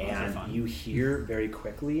 And you hear very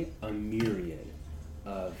quickly a myriad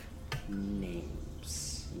of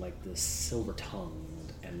names, like the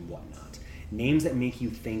silver-tongued and whatnot. Names that make you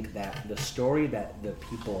think that the story that the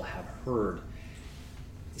people have heard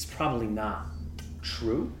is probably not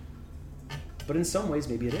true, but in some ways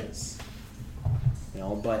maybe it is. You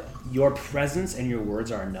know, but your presence and your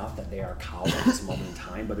words are enough that they are cowed at this moment in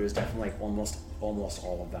time, but there's definitely like almost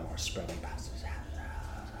all of them are spreading past.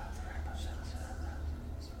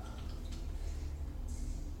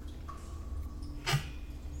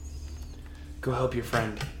 Go help your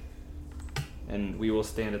friend. And we will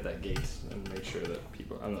stand at that gate and make sure that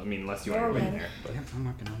people... I mean, unless you want to remain there. But Yep, I'm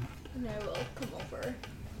working on it. And I will come over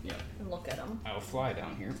Yep. and look at him. I will fly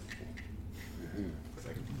down here. Because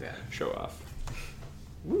I can do that. show off.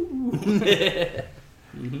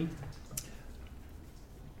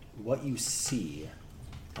 what you see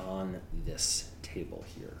on this table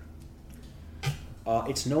here.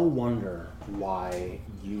 It's no wonder why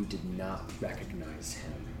you did not recognize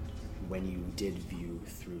him when you did view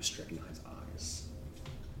through Strychnine's eyes.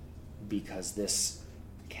 Because this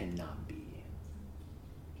cannot be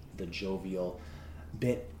the jovial,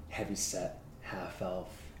 bit heavyset, half-elf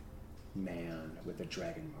man with a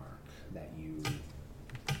dragon mark that you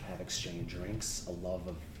have exchanged drinks, a love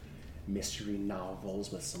of mystery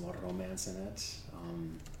novels with some romance in it.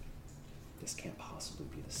 This can't possibly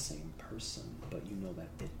be the same person, but you know that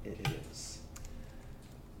it is.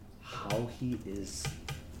 How he is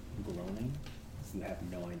groaning, you have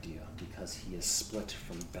no idea, because he is split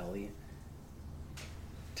from belly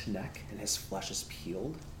to neck, and his flesh is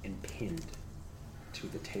peeled and pinned to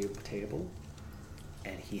the table,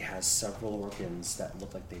 and he has several organs that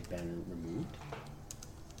look like they've been removed,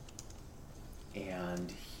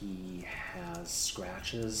 and he has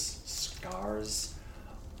scratches, scars.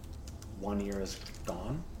 One ear is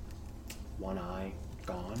gone, one eye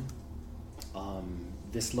gone.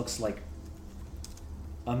 This looks like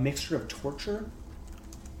a mixture of torture,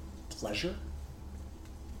 pleasure,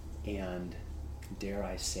 and, dare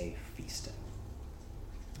I say, feasting.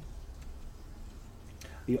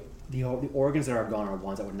 The organs that are gone are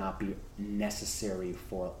ones that would not be necessary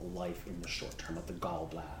for life in the short term, like the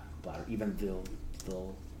gallbladder, even the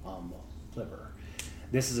liver.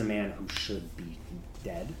 This is a man who should be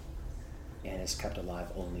dead and is kept alive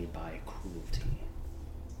only by cruelty.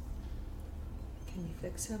 Can you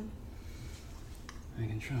fix him? I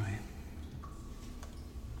can try.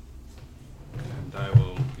 And I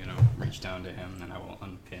will, reach down to him and I will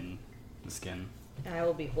unpin the skin. And I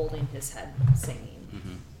will be holding his head,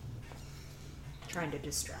 singing, trying to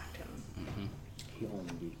distract him. He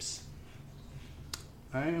only weeps.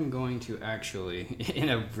 I am going to actually, in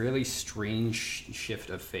a really strange shift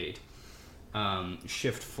of fate,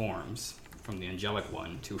 shift forms from the angelic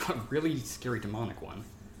one to a really scary demonic one,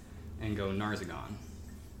 and go Narzagon.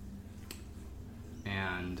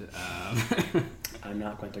 And I'm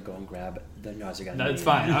not going to go and grab the Narzagon. That's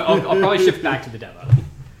fine. I'll probably shift back to the Deva.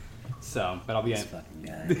 So, but I'll be This fucking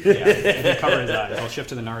guy. if you cover his eyes, I'll shift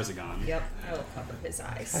to the Narzagon. Yep, I will cover his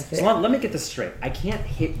eyes. So let me get this straight. I can't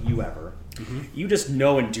hit you ever. You just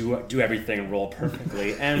know and do everything and roll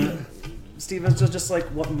perfectly. And Steven's just like,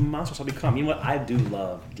 what monsters will become? You know what? I do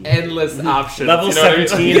love D&D. Endless options. Level you know what I mean?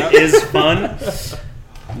 17 is fun.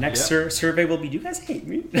 Next survey will be, do you guys hate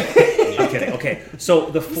me? I'm kidding. Okay, so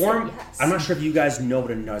the form, yes. I'm not sure if you guys know what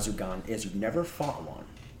a Narzagon is. You've never fought one,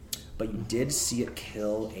 but you did see it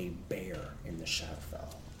kill a bear in the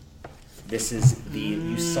Shadowfell. This is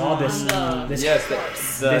you saw this.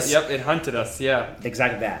 Yep, it hunted us, yeah.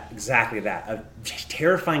 Exactly that.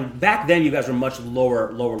 Terrifying. Back then, you guys were much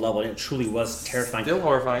lower level, and it truly was terrifying. Still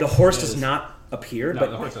horrifying. The horse does not appear, No,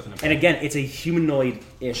 the horse doesn't appear. And again, it's a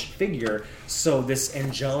humanoid-ish figure. So this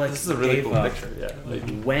angelic. This is a really Deva, cool picture, yeah. Like,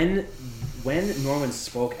 when Norman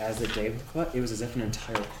spoke as the Deva, it was as if an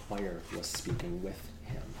entire choir was speaking with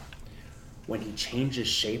him. When he changes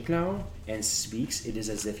shape now and speaks, it is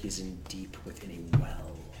as if he's in deep within a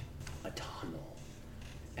well, a tunnel,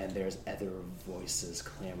 and there's other voices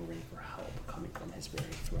clamoring for help coming from his very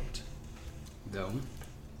throat. Though,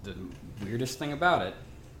 the weirdest thing about it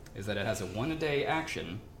is that it has a 1-a-day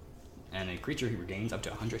action, and a creature who regains up to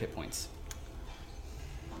 100 hit points.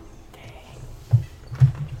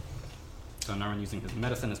 So Narwin using his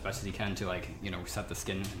medicine as best as he can to set the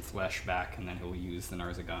skin and flesh back, and then he'll use the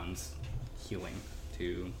Narzagon's healing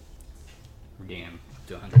to regain him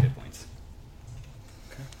to 100 hit points.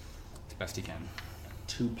 Okay. As best he can.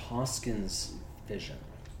 To Poskin's vision,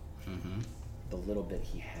 the little bit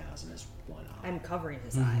he has in his one eye. I'm covering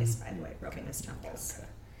his eyes, by the way, rubbing his temples. Okay.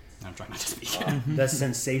 I'm trying not to speak. The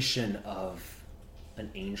sensation of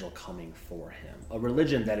an angel coming for him. A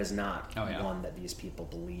religion that is not one that these people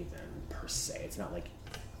believe in, per se. It's not like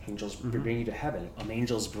angels bring you to heaven.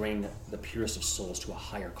 Angels bring the purest of souls to a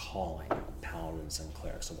higher calling. Paladins and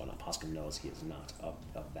clerics and whatnot. Poskin knows he is not of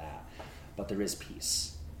that. But there is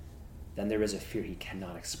peace. Then there is a fear he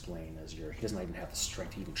cannot explain he doesn't even have the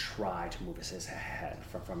strength to even try to move his head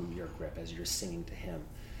from your grip as you're singing to him.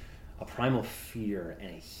 A primal fear and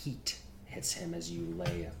a heat hits him as you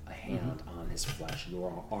lay a hand on his flesh,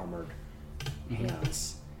 your armored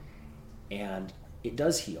hands. And it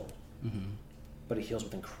does heal, but it heals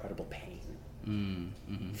with incredible pain.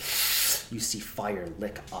 You see fire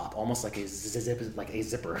lick up, almost like a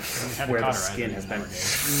zipper, where the skin has been.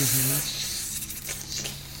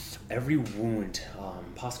 Every wound,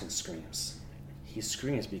 Poskin screams. He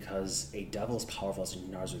screams because a devil as powerful as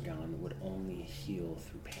Narzagon would only heal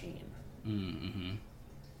through pain.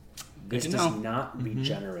 This to does know. not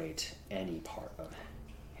regenerate any part of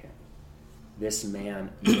him. This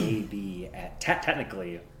man may be at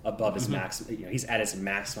technically above his max. He's at his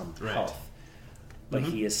maximum health, but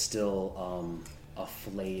he is still a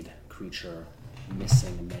flayed creature,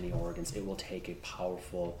 missing many organs. It will take a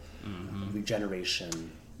powerful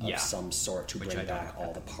regeneration of some sort to bring back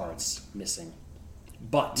all the parts missing.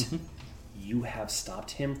 But you have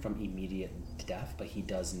stopped him from immediate death, but he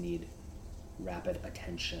does need rapid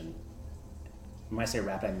attention. When I say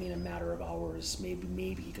rapid, I mean a matter of hours.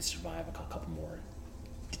 Maybe he could survive a couple more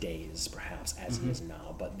days, perhaps, as he is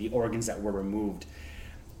now. But the organs that were removed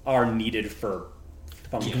are needed for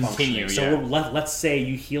functioning. So let's say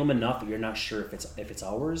you heal him enough, but you're not sure if it's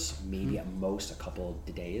hours. Maybe at most a couple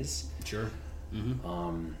of days. Sure.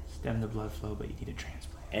 Stem the blood flow, but you need a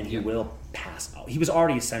transplant. And he will pass out. He was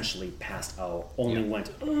already essentially passed out. Only went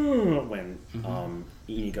when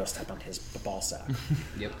Inigo stepped on his ball sack.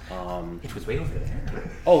 It was way over there.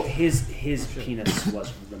 Oh, his penis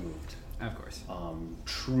was removed. Of course.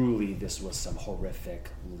 Truly, this was some horrific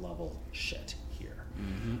level shit here.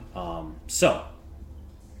 So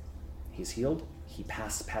he's healed. He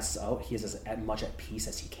passes out. He is as much at peace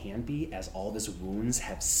as he can be, as all of his wounds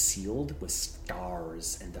have sealed with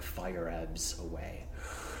scars, and the fire ebbs away.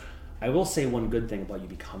 I will say one good thing about you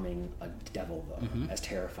becoming a devil, though, as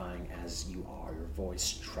terrifying as you are, your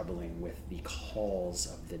voice troubling with the calls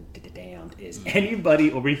of the damned, is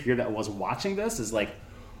anybody over here that was watching this is like,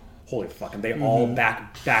 holy fuck, and they all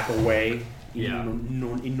back away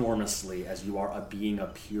enormously as you are a being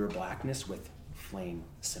of pure blackness with flame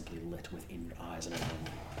simply lit within your eyes and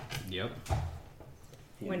everything.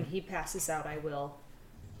 When he passes out, I will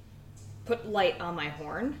put light on my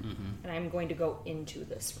horn, and I'm going to go into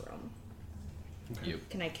this room.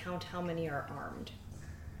 Can I count how many are armed?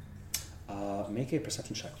 Make a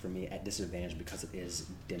perception check for me at disadvantage because it is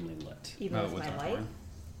dimly lit. Even with my light?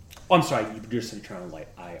 Oh, I'm sorry, you just said turn on light.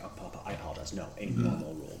 I apologize. No, a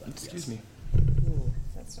normal roll then. Excuse me. Ooh,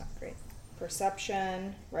 that's not great.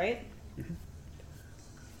 Perception, right?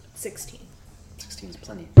 16. 16 is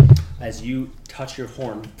plenty. As you touch your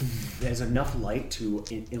horn, there's enough light to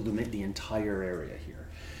illuminate the entire area here.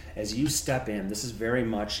 As you step in, this is very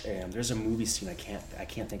much. There's a movie scene I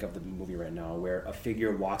can't think of the movie right now where a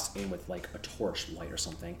figure walks in with like a torch light or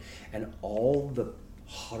something, and all the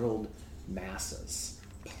huddled masses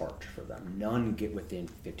part for them. None get within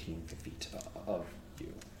 15 feet of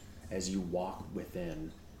you. As you walk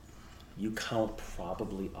within, you count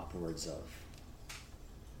probably upwards of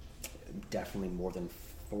definitely more than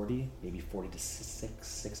 40, maybe 40 to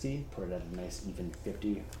 60. Put it at a nice even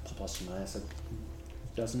 50 plus or minus a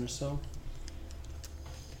dozen or so.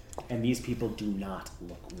 And these people do not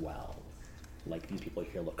look well. Like these people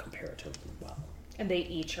here look comparatively well. And they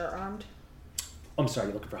each are armed? I'm sorry,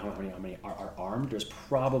 you're looking for how many are armed? There's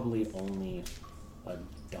probably only a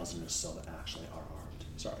dozen or so that actually are armed.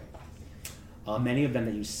 Sorry. Many of them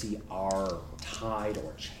that you see are tied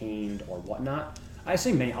or chained or whatnot. I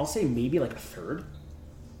say many. I'll say maybe like a third.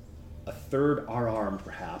 A third are armed,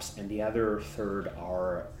 perhaps, and the other third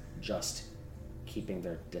are just keeping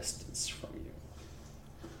their distance from you.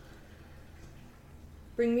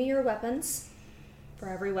 Bring me your weapons. For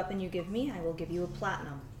every weapon you give me, I will give you a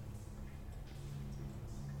platinum.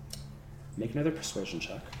 Make another persuasion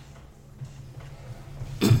check.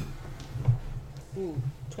 Ooh,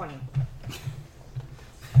 20.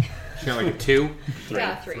 She got like a 2? 3.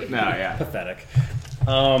 Yeah, 3. No, yeah. Pathetic.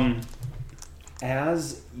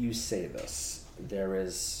 As you say this, there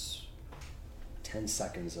is 10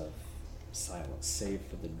 seconds of silence, save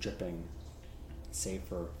for the dripping, save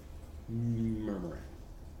for murmuring.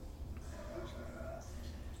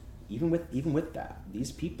 Even with that,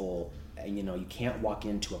 these people, you can't walk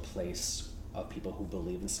into a place of people who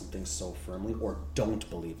believe in something so firmly or don't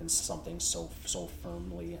believe in something so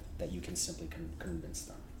firmly that you can simply convince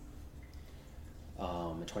them.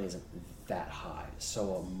 The 20 isn't that high,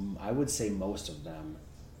 so I would say most of them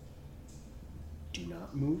do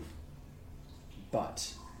not move,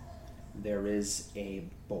 but there is a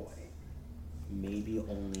boy, maybe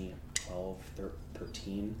only 12,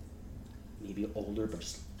 13, maybe older, but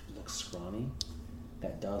just looks scrawny,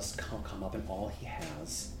 that does come up, and all he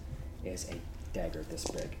has is a dagger this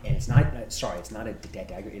big. And it's not a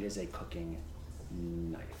dagger, it is a cooking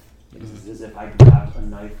knife. It's as if I grabbed a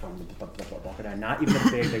knife from the bucket, not even a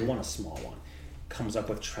big one, a small one. Comes up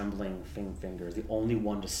with trembling fingers, the only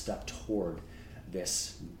one to step toward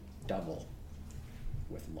this devil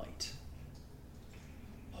with light.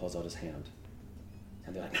 Holds out his hand.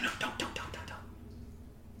 And they're like, no, don't.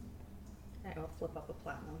 I will flip up a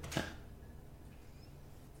platinum.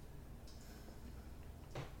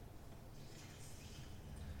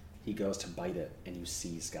 He goes to bite it, and you see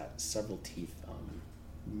he's got several teeth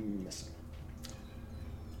missing.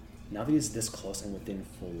 Now that he's this close and within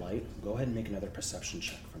full light, go ahead and make another perception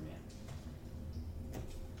check for me.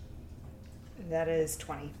 That is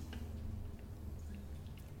 20.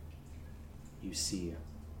 You see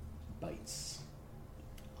bites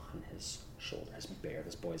on his shoulder. His bear.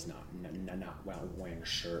 This boy's not wearing a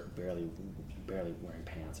shirt, barely wearing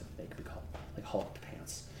pants, if they could be called, like Hulk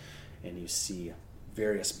pants. And you see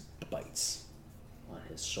various bites on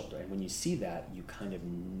his shoulder. And when you see that, you kind of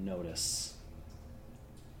notice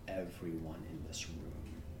everyone in this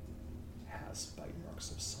room has bite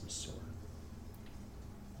marks of some sort.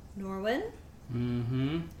 Norwin?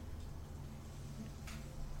 Mm-hmm.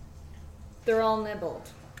 They're all nibbled.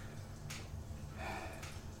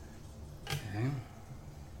 Okay.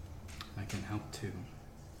 I can help too.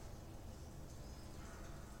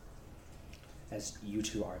 As you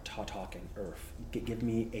two are talking, Earth, give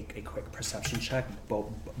me a quick perception check,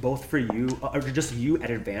 both for you, or just you at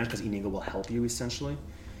advantage, because Inigo will help you, essentially.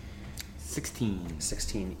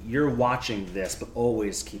 16. You're watching this, but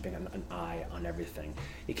always keeping an eye on everything.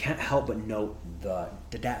 You can't help but note the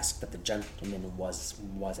desk that the gentleman was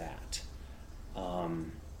at.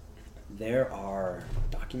 There are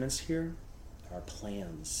documents here. There are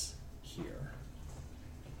plans here.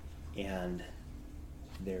 And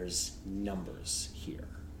there's numbers here.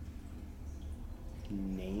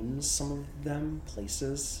 Names, some of them,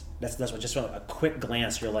 places. That's what, just a quick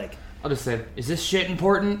glance, you're like, I'll just say, is this shit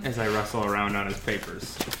important? As I rustle around on his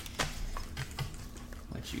papers.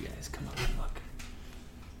 Let you guys come up and look.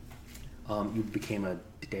 you became a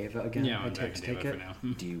Deva again? Yeah, I I'm back take to Deva it? for now.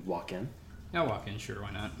 Do you walk in? I'll walk in, sure,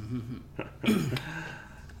 why not?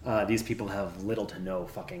 These people have little to no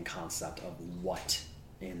fucking concept of what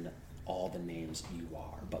in all the names you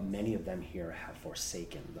are, but many of them here have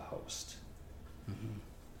forsaken the host. Mm-hmm.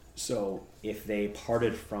 So if they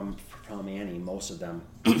parted from Annie, most of them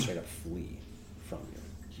straight up flee from you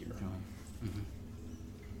here. Mm-hmm.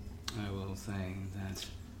 I will say that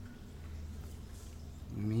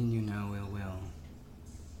we mean you no ill will,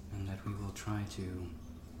 and that we will try to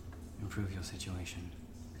improve your situation.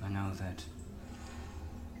 I know that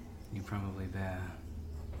you probably bear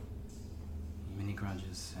many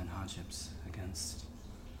grudges and hardships against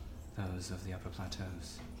those of the upper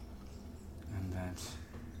plateaus, and that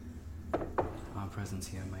our presence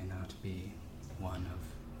here may not be one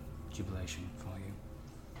of jubilation for you.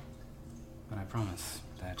 But I promise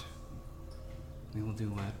that we will do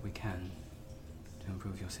what we can to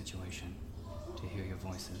improve your situation, to hear your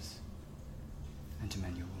voices, and to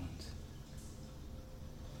mend your wounds.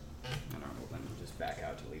 And I will then just back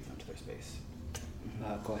out to leave them to their space.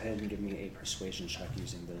 Go ahead and give me a persuasion check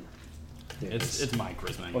using the... It's my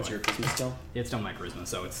charisma anyway. What's your charisma still? It's still my charisma,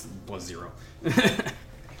 so it's +0. Here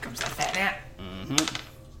comes that fat nat.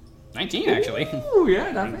 19 actually. Ooh,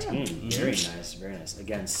 yeah, not 19. bad. Very nice, very nice.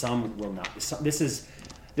 Again, some will not. This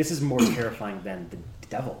is more terrifying than the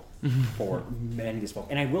devil for many of these folk.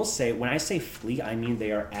 And I will say, when I say flee, I mean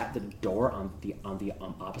they are at the door on the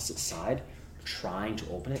opposite side, trying to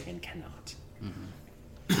open it and cannot.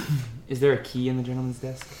 Is there a key in the gentleman's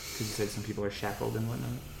desk? Because you said some people are shackled and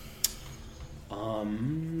whatnot.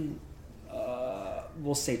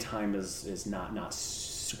 We'll say time is not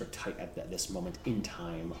super tight at this moment in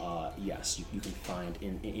time. Yes, you can find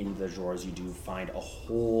in the drawers, you do find a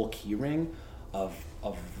whole key ring of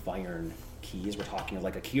iron keys. We're talking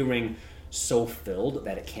like a key ring so filled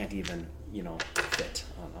that it can't even fit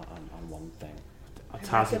on one thing. I'll I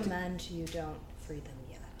toss it. recommend you don't free them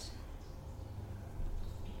yet.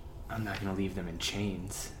 I'm not going to leave them in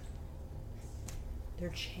chains. They're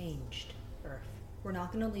changed, Earth. We're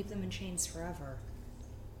not going to leave them in chains forever.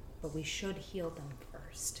 But we should heal them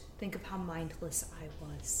first. Think of how mindless I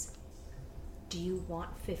was. Do you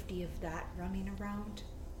want 50 of that running around?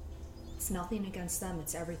 It's nothing against them,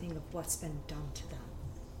 it's everything of what's been done to them.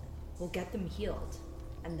 We'll get them healed,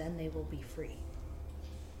 and then they will be free.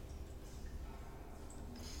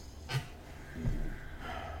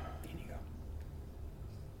 Inigo.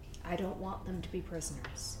 I don't want them to be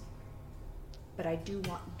prisoners. But I do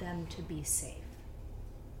want them to be safe.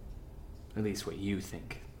 At least what you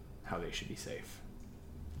think, how they should be safe.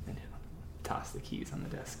 And he'll toss the keys on the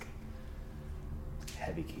desk.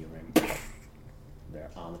 Heavy key ring. They're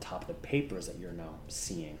on the top of the papers that you're now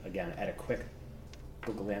seeing. Again, at a quick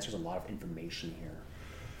glance, there's a lot of information here.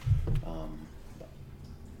 But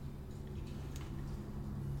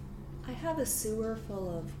I have a sewer full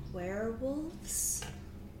of werewolves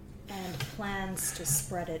and plans to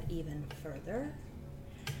spread it even further.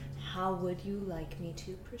 How would you like me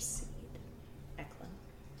to proceed, Eklund?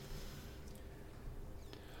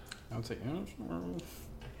 I would say,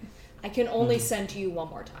 I can only send to you one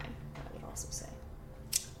more time. I would also say.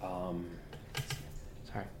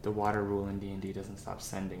 Sorry, the water rule in D&D doesn't stop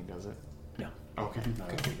sending, does it? No. Okay.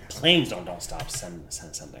 Planes don't stop sending.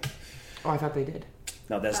 Oh, I thought they did.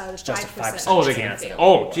 No, there's just a 5% 5% Oh, they chance. can.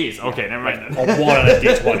 Oh, jeez. Okay, never mind. A 1 on a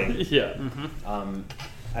d20. Yeah.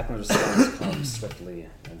 Ackman's response comes swiftly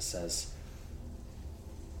and says,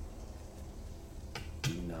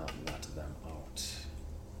 "Do not let them out."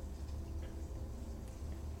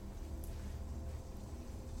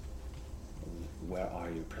 Where are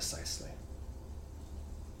you precisely?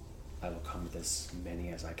 I will come with as many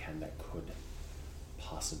as I can that could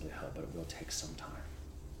possibly help, but it will take some time.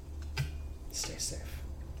 Stay safe.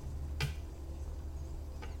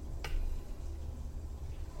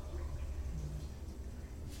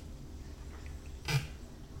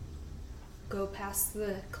 Go past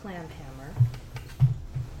the clam hammer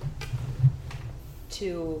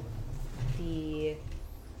to the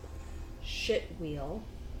shit wheel,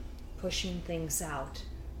 pushing things out.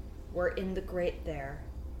 We're in the grate there.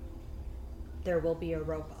 There will be a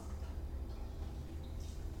rope up.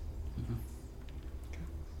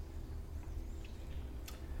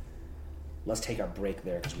 Let's take our break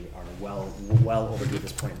there because we are well overdue at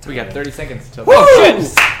this point in time. We got 30 seconds till. I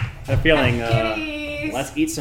have a feeling let's eat some